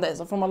everyone that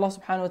is from Allah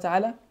subhanahu wa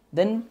ta'ala,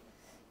 then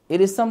it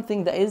is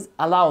something that is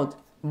allowed.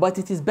 But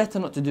it is better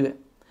not to do it.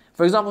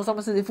 For example,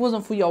 someone says, if it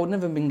wasn't for you, I would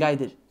never have been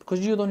guided.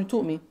 Because you're the one who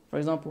taught me, for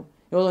example.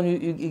 You're the one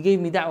who gave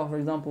me da'wah, for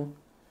example.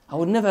 I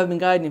would never have been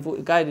guided if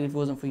it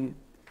wasn't for you.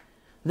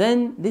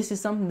 Then this is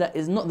something that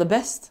is not the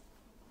best.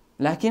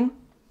 Lakin,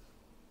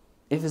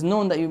 if it's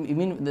known that you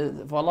mean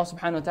for Allah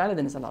subhanahu wa ta'ala,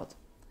 then it's allowed.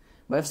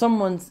 But if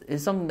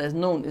something that is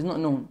known, is not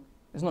known,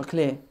 it's not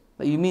clear,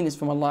 that you mean it's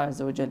from Allah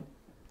Azza wa Jal,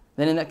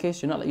 then in that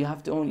case, you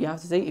have to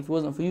say, if it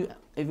wasn't for you,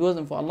 if it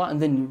wasn't for Allah, and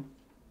then you.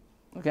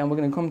 Okay, and we're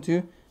going to come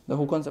to the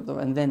whole concept of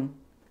and then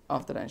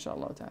after that,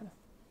 inshallah ta'ala.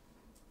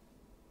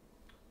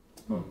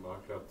 I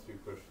actually have two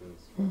questions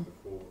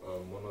before.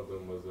 One of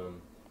them was,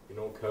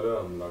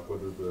 kalam, like what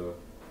did the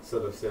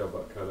Salaf say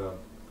about kalam?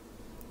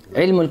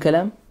 Ilm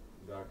al-kalam?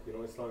 Like,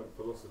 Islamic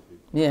philosophy.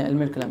 Yeah,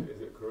 ilm al-kalam. Is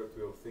it correct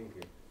way of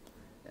thinking?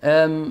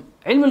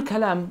 Ilm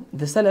al-kalam,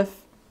 the Salaf,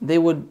 they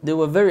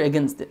were very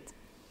against it.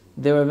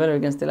 They were very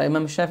against it. Like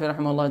Imam Shafi'i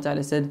rahimahullah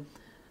ta'ala said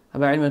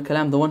about ilm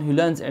al-kalam, the one who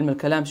learns ilm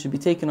al-kalam should be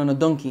taken on a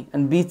donkey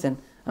and beaten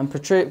and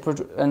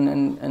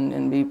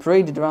be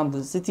paraded around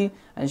the city,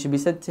 and it should be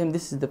said to him,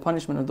 this is the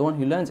punishment of the one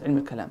who learns ilm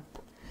al-kalam.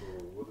 So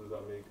what does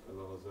that make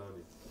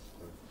al-Ghazali?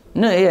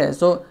 No, yeah,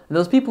 so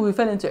those people who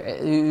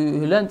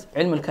who learned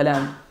ilm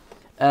al-kalam,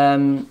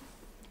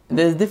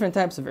 there's different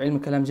types of ilm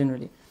al-kalam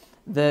generally.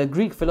 The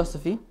Greek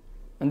philosophy,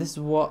 and this is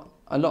what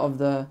a lot of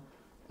the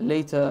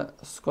later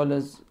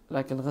scholars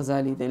like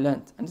al-Ghazali, they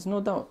learnt. And there's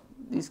no doubt,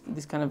 this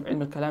kind of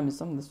ilm al-kalam is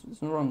something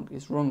that's wrong.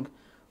 It's wrong.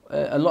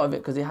 A lot of it,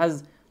 because it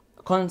has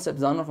concepts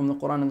that are not from the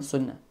Quran and the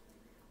Sunnah.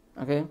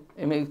 Okay?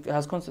 It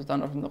has concepts that are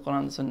not from the Quran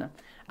and the Sunnah.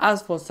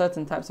 As for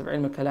certain types of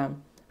ilm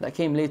al-kalam that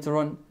came later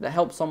on, that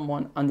help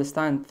someone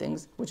understand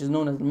things, which is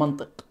known as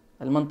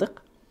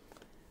al-mantiq,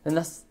 then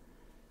that's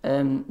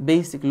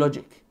basic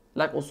logic,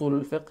 like usul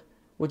al-fiqh,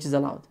 which is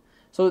allowed.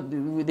 So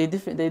they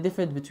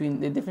differentiated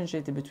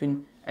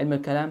between ilm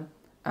al-kalam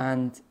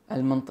and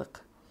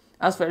al-mantiq.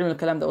 As for ilm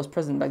al-kalam that was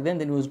present back then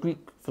it was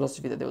Greek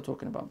philosophy that they were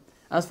talking about.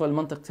 As for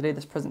al-mantiq today,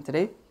 that's present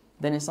today,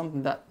 then it's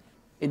something that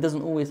it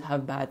doesn't always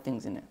have bad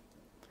things in it.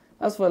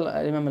 As for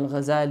Imam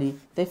al-Ghazali,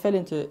 they fell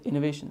into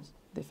innovations.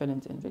 No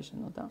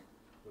doubt.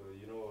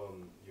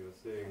 You were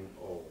saying,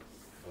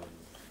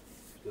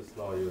 just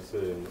now you were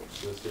saying,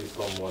 let's say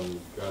someone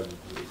guided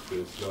you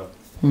to Islam,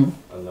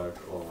 and like,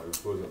 if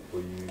it wasn't for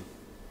you,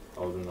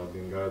 I wouldn't have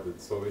been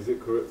guided. So is it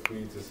correct for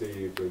you to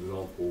say, for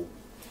example,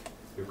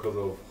 because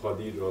of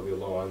Khadija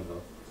radiallahu anha,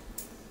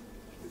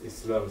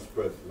 Islam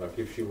spread? Like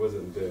if she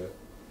wasn't there,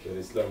 then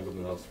Islam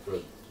wouldn't have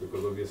spread.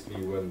 Because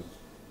obviously when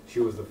she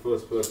was the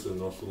first person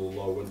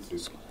Rasulullah went to,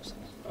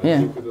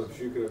 and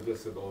she could have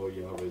just said,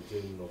 you have a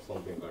jinn or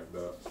something like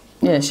that.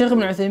 Yeah, Shaykh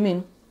ibn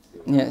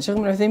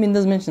Uthaymeen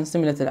does mention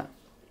similar to that.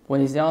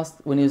 When he's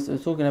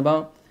talking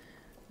about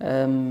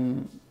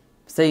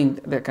saying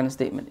that kind of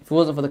statement. If it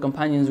wasn't for the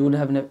companions, we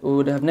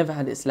would have never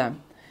had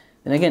Islam.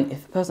 Then again,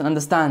 if a person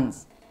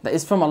understands that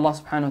it's from Allah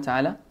subhanahu wa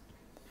ta'ala,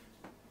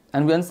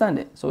 and we understand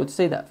it, so to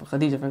say that for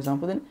Khadija, for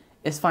example, then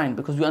it's fine,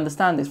 because we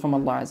understand it's from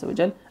Allah Azza wa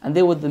Jal, and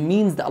they were the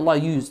means that Allah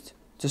used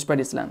to spread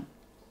Islam.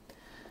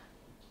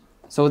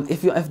 So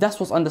if that's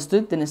what's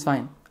understood, then it's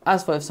fine.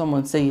 As for if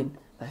someone's saying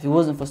that if it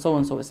wasn't for so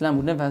and so, Islam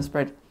would never have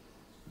spread,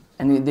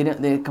 and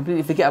they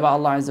completely forget about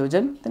Allah Azza wa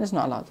Jal, then it's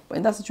not allowed. But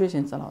in that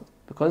situation, it's allowed,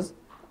 because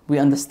we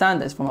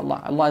understand that it's from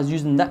Allah. Allah is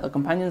using that, the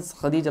companions,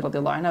 Khadija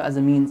radiallahu anha, as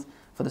a means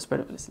for the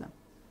spread of Islam.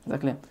 Is that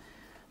clear?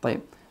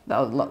 طيب.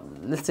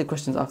 Let's take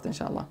questions after,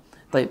 inshallah.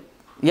 طيب.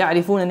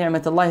 يعرفون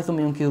نعمة الله ثم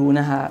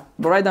ينكرونها.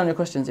 But write down your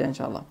questions, yeah,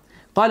 inshallah.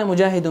 قال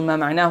مجاهد ما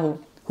معناه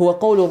هو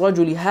قول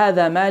الرجل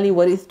هذا مالي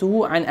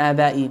ورثته عن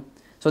آبائي.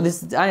 So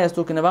this ayah is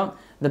talking about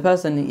the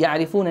person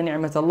يعرفون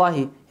نعمة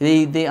الله,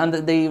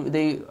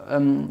 they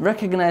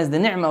recognize the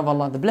ni'mah of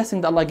Allah, the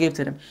blessing that Allah gave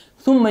to them.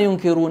 ثم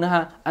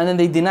ينكرونها, and then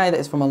they deny that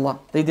it's from Allah.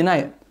 They deny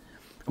it.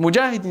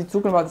 Mujahid is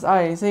talking about this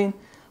ayah. He's saying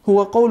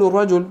هو قول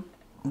الرجل.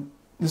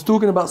 He's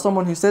talking about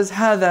someone who says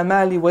هذا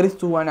مالي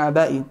ورثته عن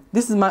آبائي.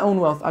 This is my own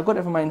wealth. I got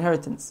it from my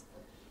inheritance.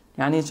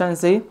 Yani he's trying to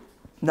say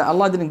that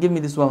Allah didn't give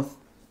me this wealth.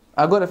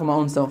 I got it from my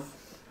own self.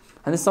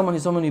 And this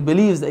is someone who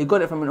believes that he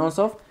got it from his own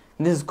self.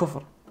 And this is kufr.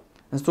 And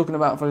he's talking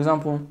about, for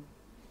example,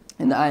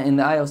 in the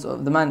ayah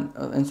of the man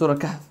in Surah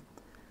Kahf.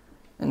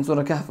 In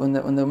Surah Kahf, when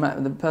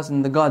the person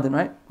in the garden,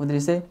 right? What did he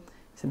say? He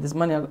said, this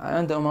money I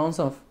earned it on my own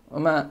self.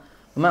 وما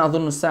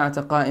أظن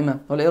الساعة قائمة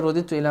ولئن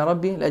رددت إلى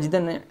ربي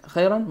لأجدن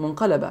خيرا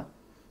منقلبا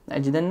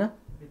لأجدن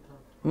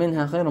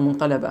منها خيرا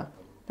منقلبا.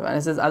 And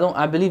it says,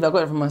 I believe I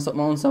got it from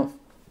my own self.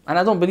 And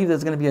I don't believe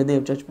there's going to be a day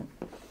of judgment.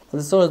 So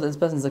this shows that this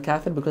person is a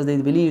kafir because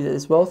they believe that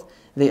this wealth,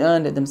 they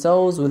earned it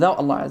themselves without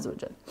Allah Azza wa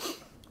Jal.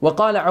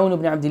 وقال عون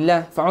بن عبد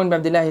الله, فعون بن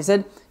عبد الله, he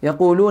said,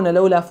 يقولون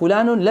لولا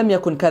فلان لم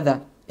يكن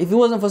كذا. If it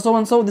wasn't for so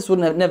and so, this would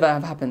never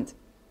have happened.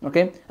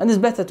 Okay? And it's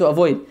better to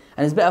avoid.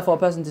 And it's better for a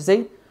person to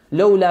say,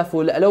 لولا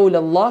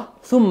الله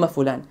ثم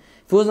فلان.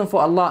 If it wasn't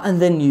for Allah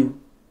and then you.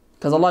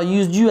 Because Allah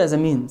used you as a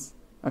means.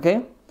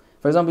 Okay?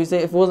 For example, you say,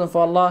 if it wasn't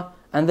for Allah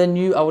and then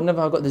you, I would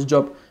never have got this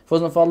job. If it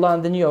wasn't for Allah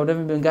and then you, I would never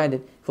have been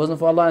guided. If it wasn't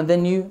for Allah and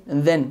then you,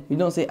 and then. You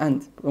don't say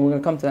and. We're going to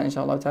come to that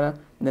inshallah ta'ala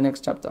in the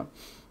next chapter.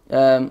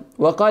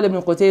 وقال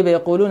ابن قتيبة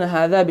يقولون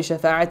هذا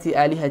بشفاعة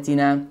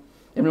آلهتنا.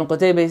 Ibn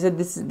Qutayba, he said,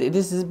 this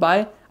is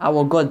by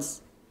our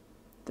gods.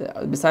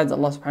 Besides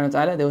Allah subhanahu wa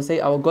ta'ala, they will say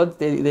our gods,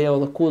 they are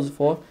the cause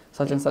for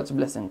such and such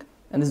blessing.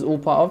 And this is all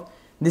part of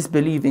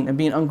disbelieving and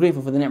being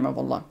ungrateful for the ni'mah of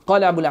Allah.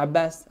 قال أبو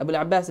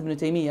العباس ابن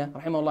تيمية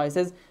رحمه الله, he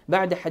says,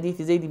 بعد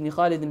حديث زيد بن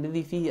خالد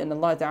الذي فيه أن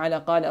الله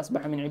تعالى قال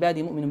أصبح من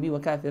عبادي مؤمن بي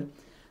وكافر.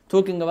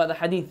 Talking about the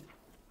hadith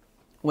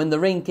when the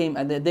rain came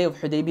at the day of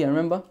Hudaybiyah,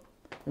 remember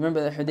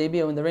the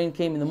Hudaybiyah when the rain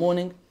came in the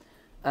morning,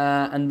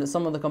 and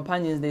some of the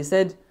companions, they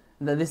said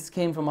that this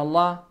came from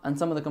Allah, and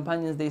some of the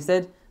companions, they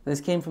said that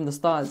this came from the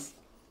stars.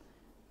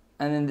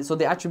 And then, so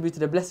they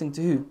attributed a blessing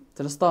to who?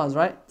 To the stars,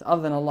 right? To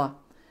other than Allah.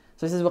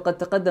 So he says, وَقَدْ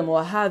تَقَدَّمَ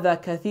وَهَذَا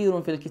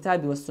كَثِيرٌ فِي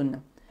الْكِتَابِ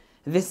وَالسُّنَّةِ.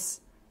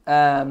 This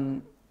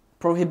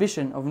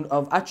prohibition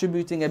of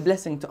attributing a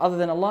blessing to other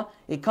than Allah,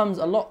 it comes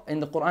a lot in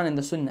the Quran and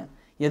the Sunnah.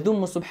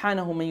 يَذُمُّ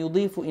سُبْحَانَهُ مَنْ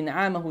يُضِيفُ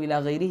إِنْعَامَهُ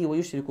إِلَى غَيْرِهِ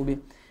وَيُشْرِكُ بِهِ.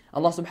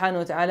 Allah subhanahu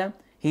wa ta'ala,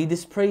 He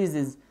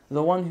dispraises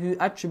the one who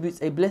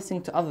attributes a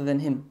blessing to other than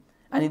Him,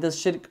 and he does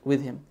shirk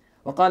with Him.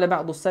 وقال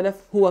بعض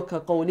السلف هو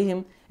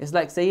كقولهم. It's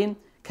like saying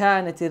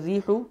كانت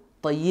الريح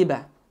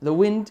طيبة. The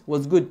wind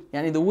was good.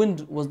 يعني the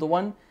wind was the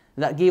one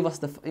that gave us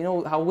the, you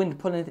know how wind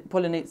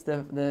pollinates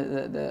the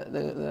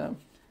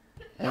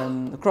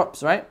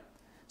crops, right?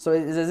 So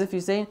it's as if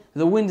you're saying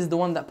the wind is the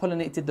one that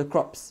pollinated the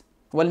crops.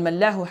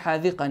 وَالْمَلَّاهُ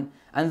حَاذِقًا.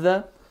 And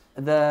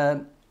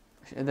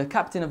the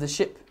captain of the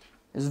ship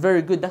is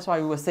very good, that's why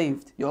we were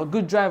saved. You're a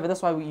good driver,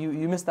 that's why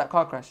you missed that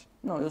car crash.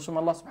 No, it was from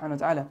Allah subhanahu wa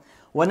ta'ala.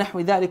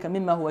 وَنَحْوِ ذَلِكَ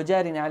مِمَّا هُوَ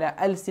جَارٍ عَلَىٰ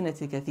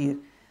أَلْسِنَةِ كَثِيرٍ.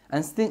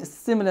 And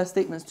similar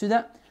statements to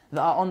that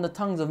are on the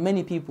tongues of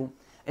many people.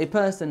 A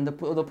person, the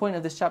point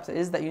of this chapter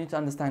is that you need to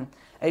understand,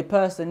 a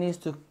person needs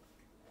to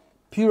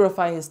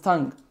purify his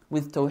tongue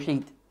with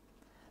tawheed.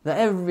 That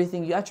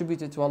everything you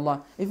attribute it to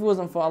Allah. If it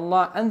wasn't for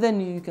Allah, and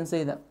then you can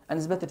say that. And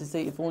it's better to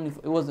say if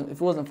it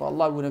wasn't for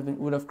Allah,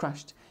 would have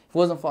crashed. If it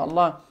wasn't for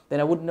Allah,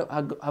 then I wouldn't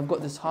have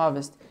got this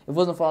harvest. If it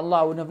wasn't for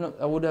Allah,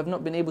 I would have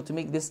not been able to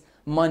make this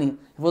money.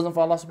 If it wasn't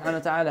for Allah subhanahu wa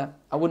ta'ala,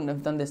 I wouldn't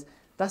have done this.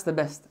 That's the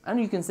best. And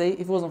you can say if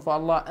it wasn't for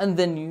Allah and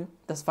then you,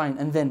 that's fine.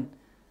 And then,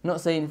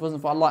 not saying if it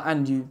wasn't for Allah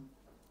and you.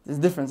 There's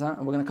a difference, and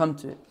we're going to come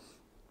to it.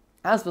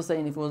 As for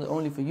saying if it was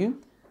only for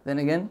you, then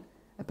again,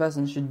 a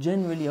person should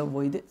generally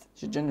avoid it.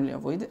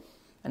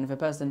 And if a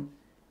person,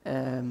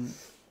 in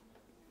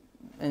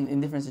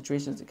different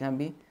situations, it can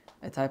be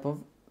a type of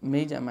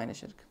major and minor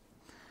shirk.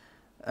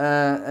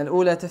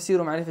 الأولى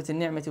تفسير معرفة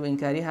النعمة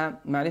وإنكارها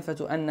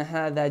معرفة أن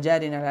هذا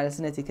جار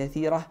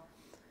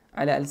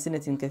على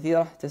ألسنة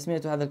كثيرة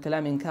تسمية هذا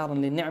الكلام إنكارا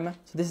للنعمة.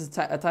 So this is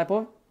a type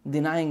of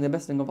denying the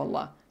blessing of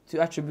Allah,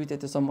 to attribute it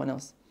to someone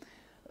else.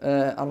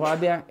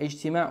 الرابع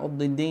اجتماع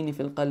الضدين في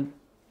القلب.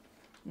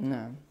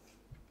 نعم.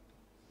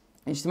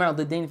 اجتماع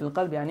الضدين في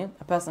القلب يعني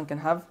a person can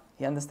have,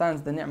 he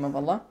understands the ni'mah of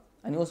Allah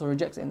and he also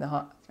rejects it in the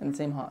heart, in the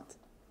same heart.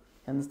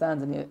 He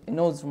understands and he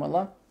knows from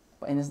Allah,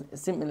 but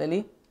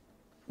similarly,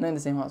 not in the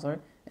same heart, sorry.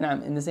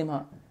 نعم, in the same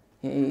heart.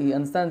 He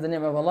understands the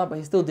ni'mah of Allah, but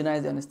he still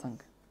denies it on his tongue.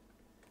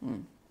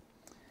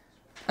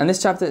 And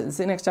this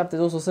next chapter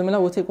is also similar.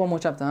 We'll take one more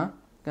chapter, huh?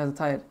 You guys are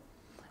tired.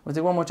 We'll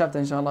take one more chapter,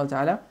 inshallah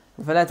ta'ala.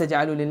 فَلَا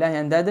تَجْعَلُوا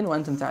لِلَّهِ أَنْدَادًا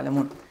وَأَنْتُمْ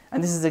تَعْلَمُونَ.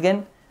 And this is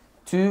again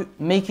to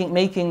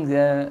making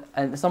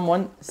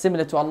someone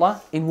similar to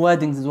Allah in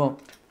wordings as well.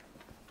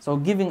 So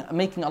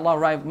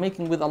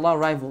making with Allah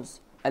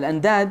rivals.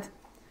 Al-andad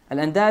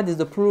is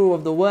the plural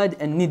of the word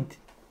an-nid.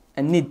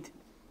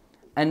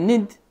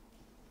 An-nid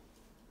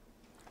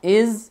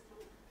is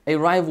a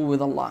rival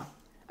with Allah.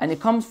 And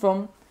it comes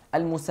from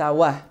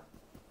al-musawah.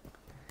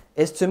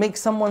 Is to make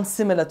someone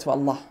similar to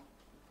Allah.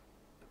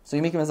 So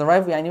you make him as a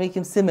rival and you make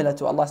him similar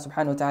to Allah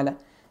subhanahu wa ta'ala.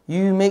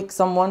 You make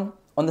someone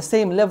on the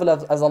same level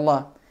as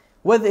Allah.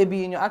 Whether it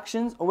be in your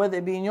actions or whether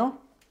it be in your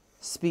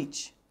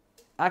speech.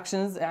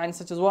 Actions and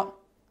such as what?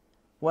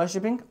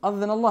 Worshipping other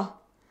than Allah.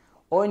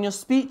 Or in your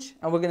speech,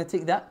 and we're going to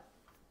take that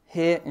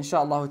here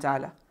inshaAllah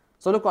ta'ala.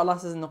 So look what Allah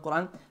says in the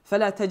Quran.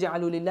 فَلَا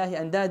تَجْعَلُوا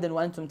لِلَّهِ أَنْدَادًا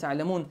وَأَنْتُمْ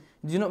تَعْلَمُونَ.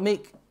 Do not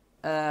make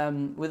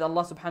with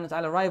Allah subhanahu wa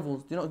ta'ala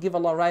rivals. Do not give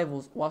Allah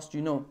rivals whilst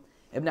you know.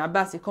 Ibn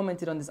Abbas, he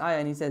commented on this ayah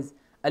and he says,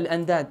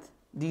 Al-Andad,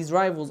 these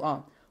rivals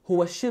are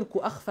هُوَ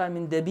الشِّرْكُ أَخْفَى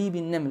مِنْ دَبِيبِ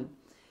النَّمْلِ.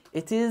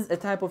 It is a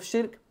type of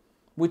shirk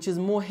which is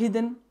more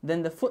hidden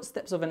than the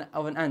footsteps of an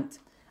ant.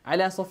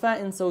 عَلَى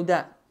صَفَاءٍ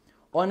سَوْدَاء,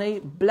 on a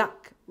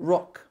black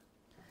rock.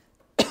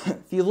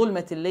 في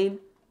ظُلْمَةِ اللَّيْلِ,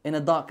 in a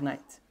dark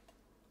night.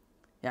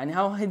 يعني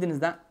how hidden is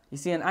that? You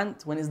see an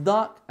ant when it's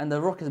dark and the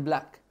rock is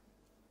black.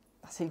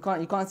 You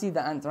can't see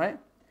the ant, right?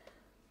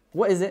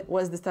 What is it?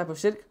 What is this type of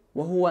shirk?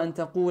 وَهُوَ أَن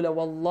تَقُولَ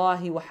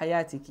وَاللَّهِ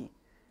وَحَيَاتِكِ.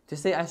 To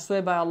say, I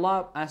swear by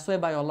Allah, I swear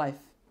by your life.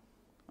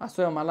 I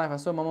swear on my life, I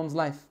swear on my mom's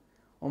life.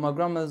 Or my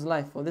grandmother's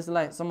life, or this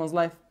life, someone's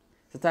life.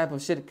 It's a type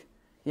of shirk.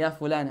 Ya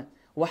fulana.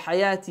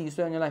 وَحَيَاتِي, you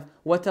swear on your life.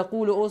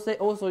 وَتَقُولُ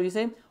also you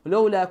say,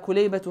 لَوْلَا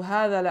كُلَيْبَةُ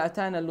هَذَا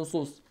لَأَتَانَا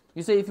اللُّصُوص.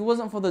 You say, if it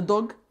wasn't for the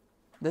dog,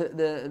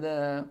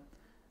 the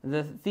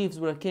thieves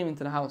would have came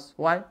into the house.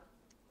 Why?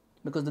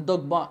 Because the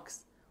dog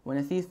barks. When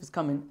a thief is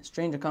coming, a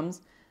stranger comes,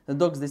 the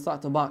dogs, they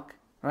start to bark.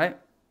 Right?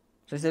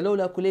 So you say,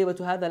 لَوْلَا كُلَيْبَةُ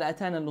هَذَا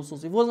لَأَتَانَا اللُّصُوص.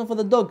 If it wasn't for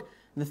the dog,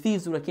 the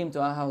thieves would have came to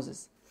our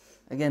houses.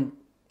 Again,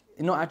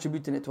 you're not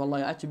attributing it to Allah,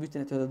 you're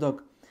attributing it to the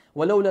dog.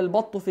 وَلَوْلَا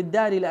الْبَطُّ فِي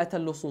الدَّارِ لَأَتَى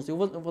اللُّصُوص. It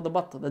wasn't for the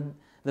batt,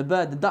 the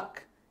bird, the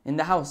duck in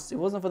the house. It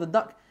wasn't for the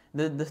duck,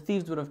 the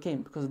thieves would have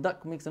came. Because the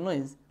duck makes a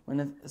noise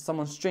when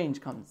someone strange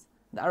comes.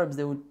 The Arabs,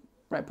 they would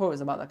write poets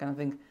about that kind of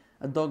thing.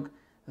 A dog,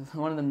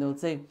 one of them, they would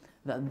say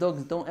that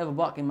dogs don't ever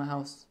bark in my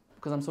house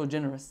because I'm so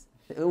generous.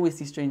 They always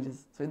see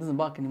strangers, so it doesn't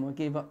bark anymore. It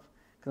gave up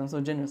because I'm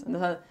so generous. And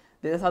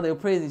that's how they would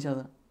praise each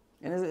other.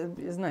 And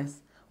it's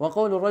nice.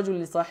 وَقَوْلُ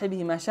الرَّجُلِ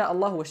لِصَاحِبِهِ مَا شَاءَ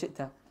اللَّهُ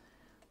وَشِئْتَ.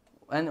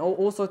 And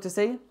also to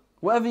say,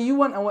 whatever you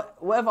want and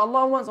whatever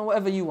Allah wants and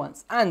whatever you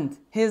want. And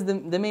here's the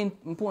main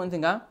important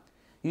thing.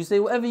 You say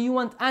whatever you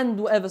want and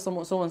whatever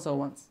so and so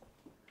wants.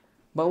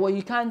 But what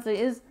you can't say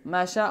is,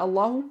 مَا شَاءَ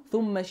اللَّهُ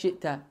ثُمَّ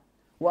شِئْتَ.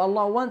 What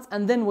Allah wants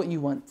and then what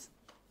you want.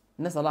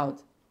 And that's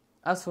allowed.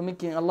 As for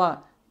making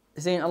Allah,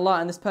 saying Allah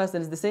and this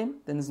person is the same,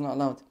 then it's not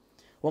allowed.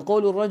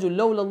 وَقَوْلُ الرَّجُلِ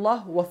لَوْلَ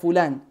اللَّهُ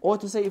وَفُلَانٍ. Or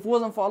to say, if it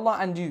wasn't for Allah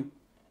and you.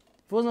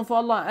 If it wasn't for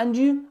Allah and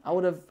you, I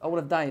would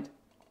have died.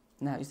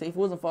 Now you say, if it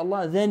wasn't for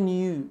Allah, then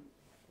you.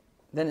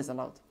 Then it's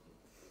allowed.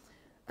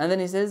 And then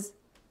he says,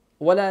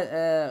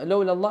 ولا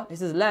لولا الله. He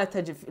says, لا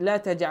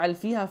تجعل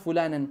فيها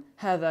فلانا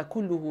هذا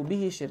كله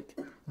به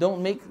شرك.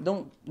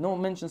 Don't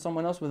mention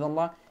someone else with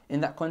Allah in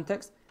that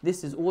context.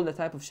 This is all the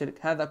type of shirk.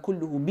 هذا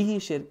كله به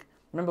شرك.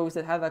 Remember we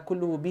said هذا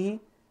كله به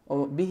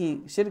or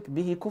به شرك.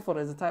 به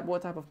كفر is a type.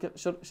 What type of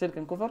shirk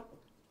and kufr?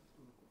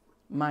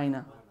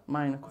 Minor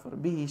kufr.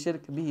 به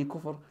شرك به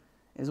كفر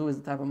is always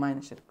the type of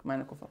minor shirk,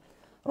 minor kufr.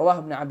 رواه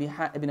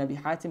ابن أبي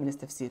حاتم من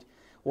التفسير.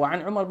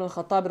 وعن عمر بن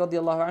الخطاب رضي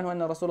الله عنه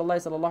أن رسول الله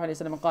صلى الله عليه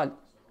وسلم قال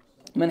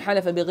من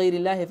حلف بغير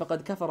الله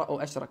فقد كفر أو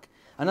أشرك.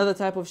 Another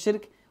type of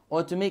shirk,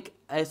 or to make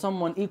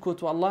someone equal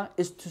to Allah,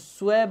 is to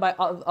swear by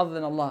other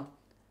than Allah.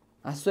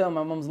 I swear on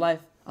my mom's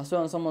life, I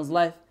swear on someone's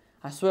life,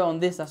 I swear on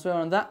this, I swear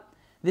on that.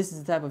 This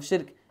is the type of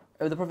shirk.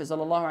 The Prophet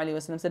صلى الله عليه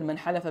وسلم said من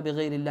حلف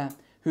بغير الله.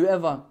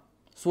 Whoever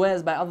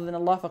swears by other than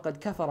Allah فقد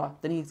كفر,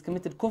 then he's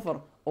committed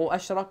kufr or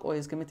ashrak, or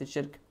he's committed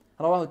shirk.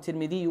 رواه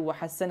الترمذي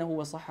وحسنه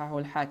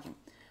وصححه الحاكم.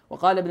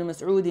 وقال ابن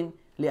مسعود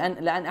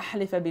لأن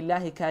أحلف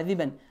بالله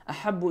كاذبا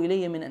أحب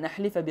إلي من أن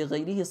أحلف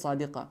بغيره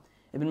صادقا.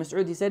 Ibn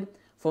Mas'ud, he said,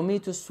 for me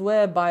to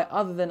swear by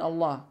other than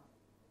Allah,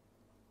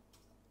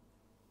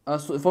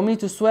 for me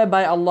to swear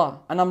by Allah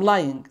and I'm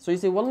lying. So you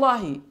say,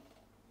 Wallahi,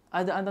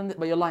 I done it,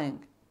 but you're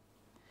lying.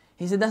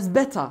 He said, that's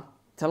better.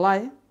 To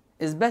lie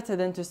is better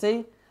than to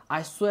say,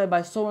 I swear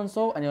by so and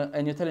so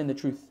and you're telling the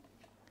truth.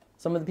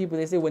 Some of the people,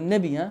 they say, well,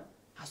 Nabi,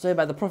 I swear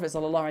by the Prophet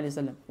sallallahu alaihi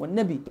wasallam. Well,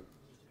 Nabi.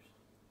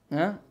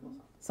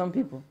 Some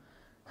people.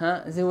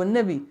 They say, well,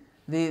 Nabi.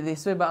 They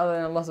swear by other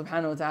than Allah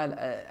subhanahu wa ta'ala,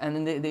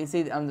 and then they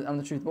say I'm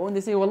the truth. But when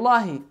they say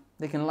Wallahi,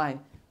 they can lie.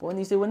 But when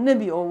you say, well,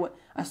 Nabi, or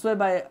I swear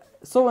by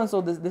so and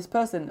so, this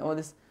person, or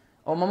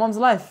my mom's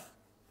life,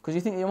 because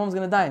you think your mom's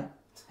gonna die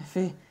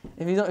if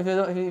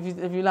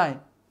you lie.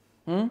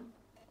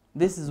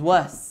 This is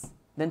worse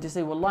than to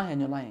say Wallahi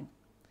and you're lying.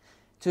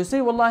 To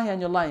say Wallahi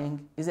and you're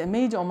lying, is it a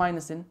major or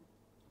minor sin?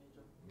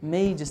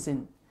 Major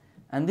sin.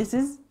 And this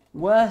is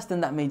worse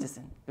than that major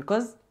sin,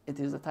 because it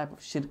is a type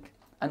of shirk.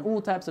 And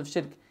all types of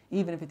shirk,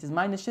 even if it is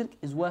minor shirk,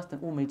 is worse than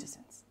all major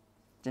sins,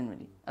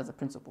 generally, as a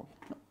principle.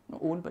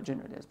 Not all, but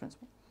generally as a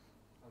principle.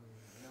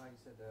 You know how you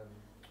said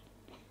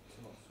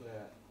to not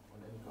swear on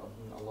any other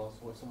than Allah,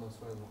 so if someone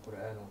swears on the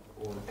Quran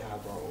or the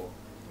Kaaba or...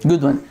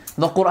 Good one.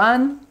 The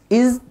Quran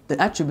is the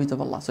attribute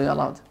of Allah, so you're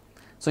allowed.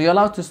 So you're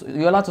allowed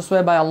to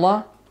swear by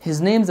Allah,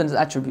 His names and His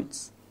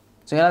attributes.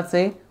 So you're allowed to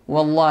say,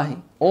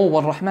 Wallahi, or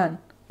Wal-Rahman,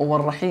 or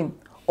Wal-Rahim,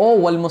 or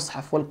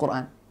Wal-Mushaf,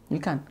 Wal-Quran. You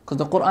can, because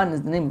the Quran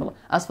is the name of Allah.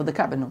 As for the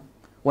Kaaba, no.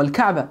 Well,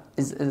 Kaaba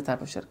is a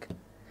type of shirk.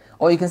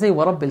 Or you can say,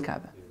 وَرَبِّ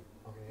الْكَعْبَةِ,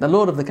 the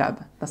Lord of the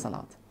Kaaba. That's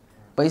allowed.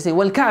 But you say,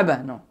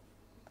 وَالْكَعْبَةِ, no.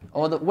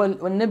 Or the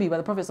Nabi by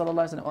the Prophet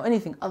ﷺ, or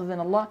anything other than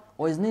Allah,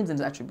 or His names and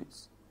His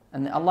attributes.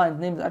 And Allah's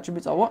names and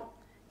attributes are what?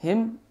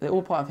 Him, they're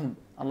all part of Him,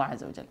 Allah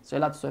Azza wa Jal. So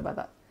you're allowed to swear by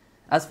that.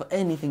 As for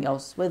anything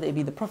else, whether it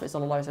be the Prophet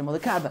ﷺ or the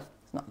Kaaba,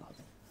 it's not allowed.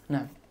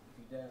 No.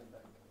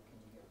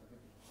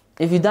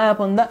 If you die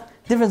upon that,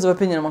 difference of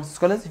opinion amongst the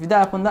scholars, if you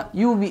die upon that,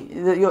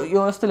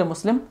 you're still a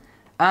Muslim,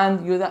 and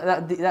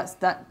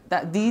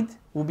that deed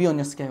will be on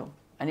your scale,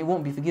 and it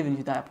won't be forgiven if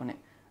you die upon it.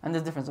 And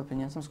there's difference of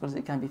opinion. Some scholars,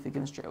 it can be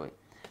forgiven straight away.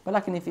 But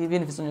like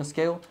even if it's on your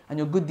scale, and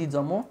your good deeds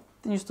are more,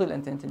 then you still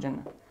enter into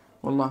Jannah.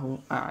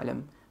 Wallahu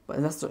a'lam.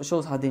 But that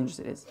shows how dangerous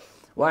it is.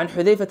 وعن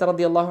حذيفة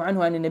رضي الله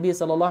عنه أن النبي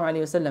صلى الله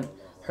عليه وسلم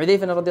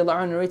حذيفة رضي الله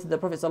عنه narrated the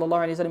Prophet صلى الله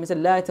عليه وسلم, he said,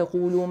 لا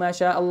تقولوا ما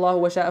شاء الله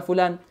وشاء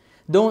فلان.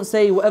 Don't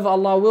say whatever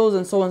Allah wills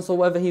and so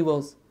whatever He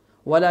wills.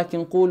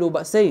 ولكن قولوا,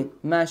 but say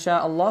ما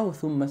شاء الله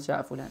ثم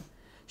شاء فلان.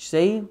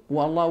 Say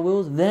what Allah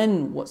wills,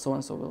 then what so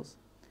and so wills.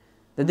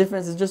 The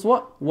difference is just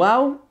what?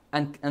 Wow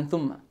and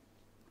thumma.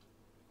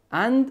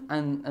 And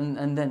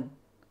then.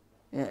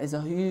 Yeah, it's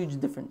a huge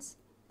difference.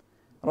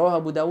 رواه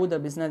أبو داود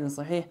بإسناد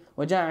صحيح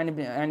وجاء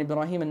عن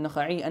إبراهيم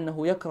النخعي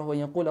أنه يكره أن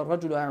يقول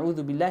الرجل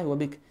أعوذ بالله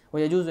وبك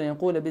ويجوز أن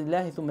يقول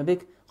بالله ثم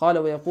بك قال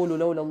ويقول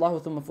لولا الله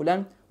ثم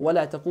فلان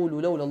ولا تقول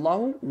لولا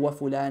الله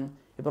وفلان.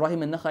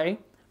 Ibrahim al-Nakha'i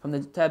from the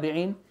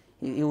Tabi'een,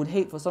 he would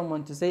hate for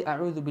someone to say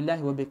أعوذ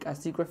بالله وبك, I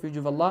seek refuge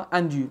of Allah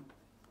and you.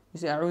 You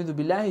say أعوذ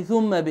بالله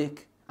ثم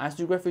بك, I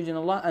seek refuge in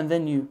Allah and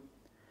then you.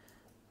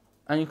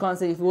 And you can't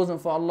say if it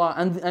wasn't for Allah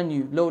and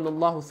you, لولا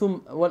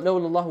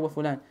الله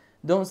وفلان.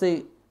 Don't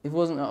say if it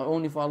wasn't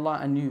only for Allah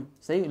and you.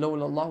 Say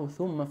لولا الله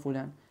ثم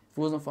فلان. If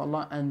it wasn't for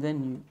Allah and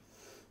then you.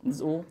 This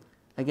is all,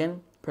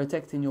 again,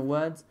 protecting your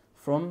words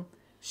from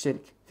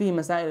shirk. فيه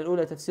مسائل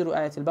الأولى تفسير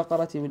آية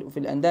البقرة في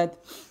الأنداد.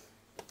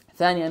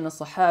 ثانيا أن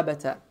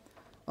الصحابة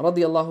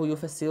رضي الله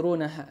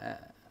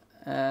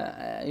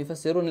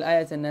يفسرون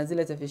الآية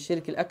النازلة في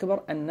الشرك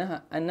الأكبر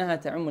أنها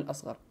تعم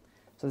الأصغر.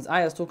 So this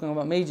ayah is talking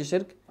about major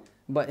shirk,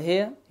 but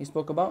here he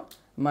spoke about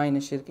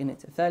minor shirk in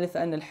it.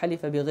 ثالثا أن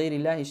الحلف بغير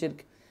الله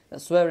شرك. That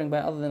swearing by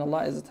other than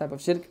Allah is a type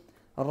of shirk.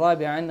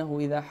 الرابع أنه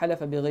إذا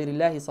حلف بغير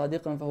الله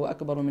صادقا فهو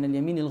أكبر من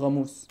اليمين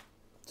الغموس.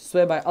 To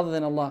swear by other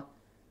than Allah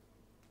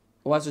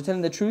whilst you're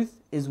telling the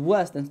truth is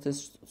worse than to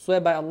swear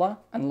by Allah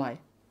and lie.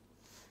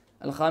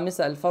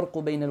 الخامسة الفرق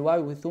بين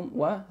الواو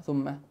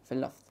وثم في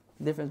اللفظ.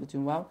 The difference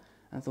between واو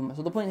and ثم.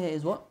 So the point here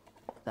is what?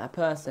 That a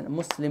person, a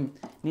Muslim,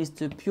 needs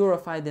to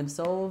purify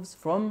themselves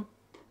from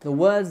the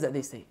words that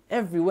they say.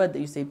 Every word that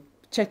you say,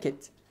 check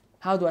it.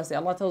 How do I say?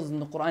 Allah tells us in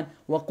the Quran,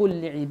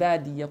 وَقُلْ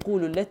لِعِبَادِي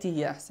يَقُولُ الَّتِي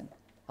هِيَ أَحْسَنُ.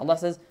 Allah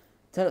says,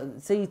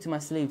 say to my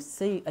slaves,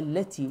 say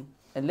التي.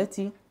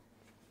 التي,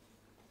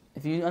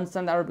 if you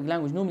understand the Arabic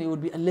language, normally it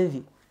would be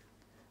الذي.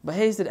 But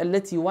here he said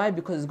التي, why?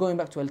 Because it's going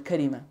back to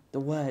al-kalima, the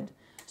word.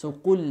 So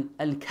قُلْ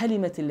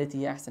الْكَلِمَةِ الَّتِي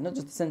هِيَ أَحْسَنُ, not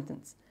just the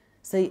sentence.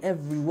 Say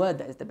every word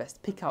that is the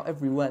best. Pick out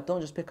every word.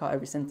 Don't just pick out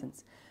every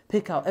sentence.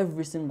 Pick out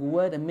every single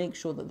word and make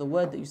sure that the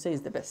word that you say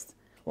is the best.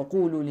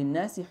 وَقُولُوا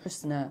لِلنَّاسِ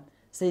حُسْنًا.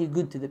 Say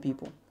good to the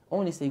people.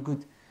 Only say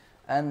good.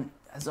 And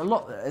there's a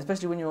lot,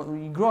 especially when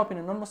you grow up in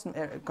a non-Muslim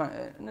area,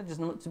 not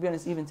just, to be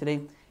honest, even today,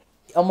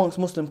 amongst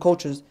Muslim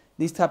cultures,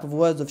 these type of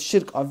words of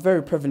shirk are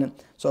very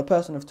prevalent. So a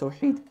person of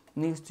tawheed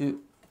needs to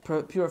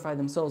purify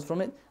themselves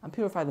from it and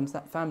purify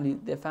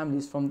their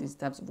families from these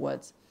types of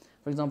words.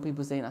 For example,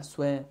 people saying, I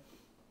swear,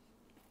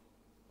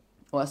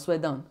 or I swear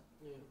down.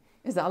 Yeah.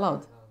 Is that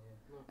allowed?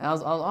 Yeah.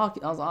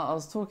 I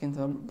was talking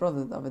to a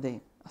brother the other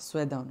day. I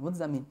swear down. What does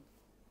that mean?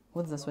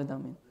 What does that swear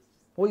down mean?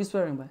 What are you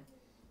swearing by?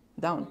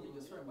 Down.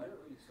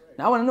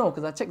 Now I want to know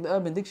because I checked the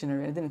Urban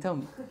Dictionary and it didn't tell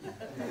me.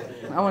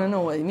 I want to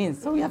know what it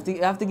means. So you have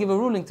to give a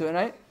ruling to it,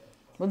 right?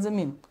 What does it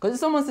mean? Because if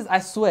someone says, I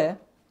swear,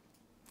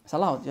 it's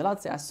allowed. You're allowed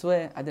to say, I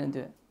swear I didn't do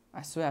it.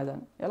 I swear I done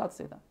it. You're allowed to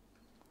say that.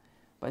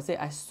 But I say,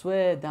 I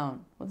swear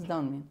down. What does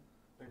down mean?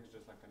 I think it's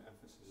just like an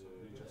emphasis.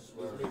 You just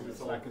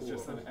swear. It's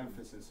just an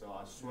emphasis. So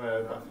I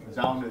swear, but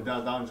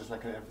down just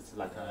like an emphasis.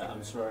 Like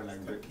I'm swearing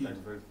like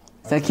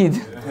Sakid.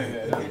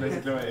 Yeah, that's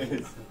basically what it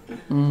is.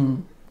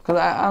 Because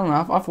I don't know,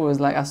 I thought it was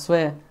like, I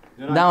swear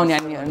down.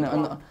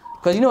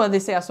 Because you know what they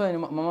say, I swear,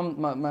 my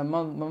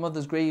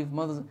mother's grave.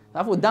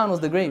 I thought down was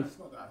the grave.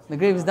 The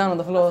grave is down on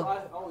the floor.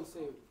 I always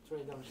say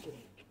swearing down shit.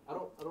 I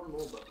don't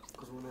know, but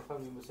because when my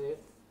family members say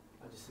it,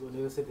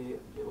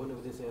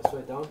 whenever they say I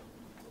swear down,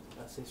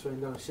 I say swearing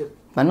down shit.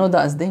 But I know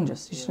that is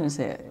dangerous. You shouldn't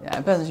say it.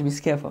 A person should be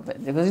scared of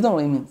it because you don't know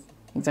what it means,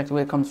 exactly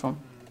where it comes from.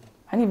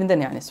 And even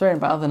then, swearing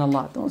by other than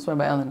Allah, don't swear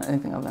by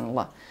anything other than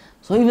Allah.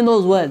 So even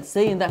those words,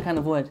 saying that kind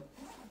of word,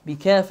 be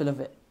careful of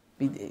it.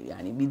 Be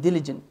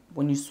diligent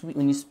when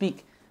you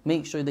speak.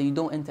 Make sure that you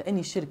don't enter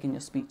any shirk in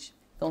your speech.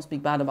 Don't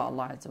speak bad about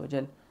Allah Azza wa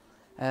Jal.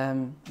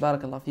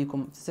 Barakallah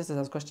feekum. If the sisters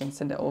has questions,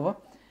 send it over.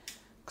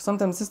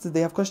 Sometimes sisters,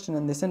 they have questions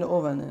and they send it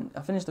over and then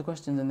I finish the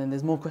questions and then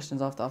there's more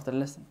questions after the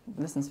lesson.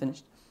 The lesson's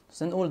finished. So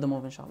send all of them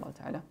over inshallah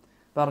ta'ala.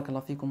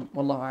 Barakallah feekum.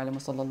 Wallahu a'lam wa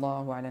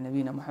sallallahu ala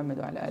nabiyyina Muhammad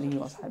wa ala alihi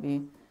wa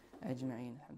ashabihi أجمعين.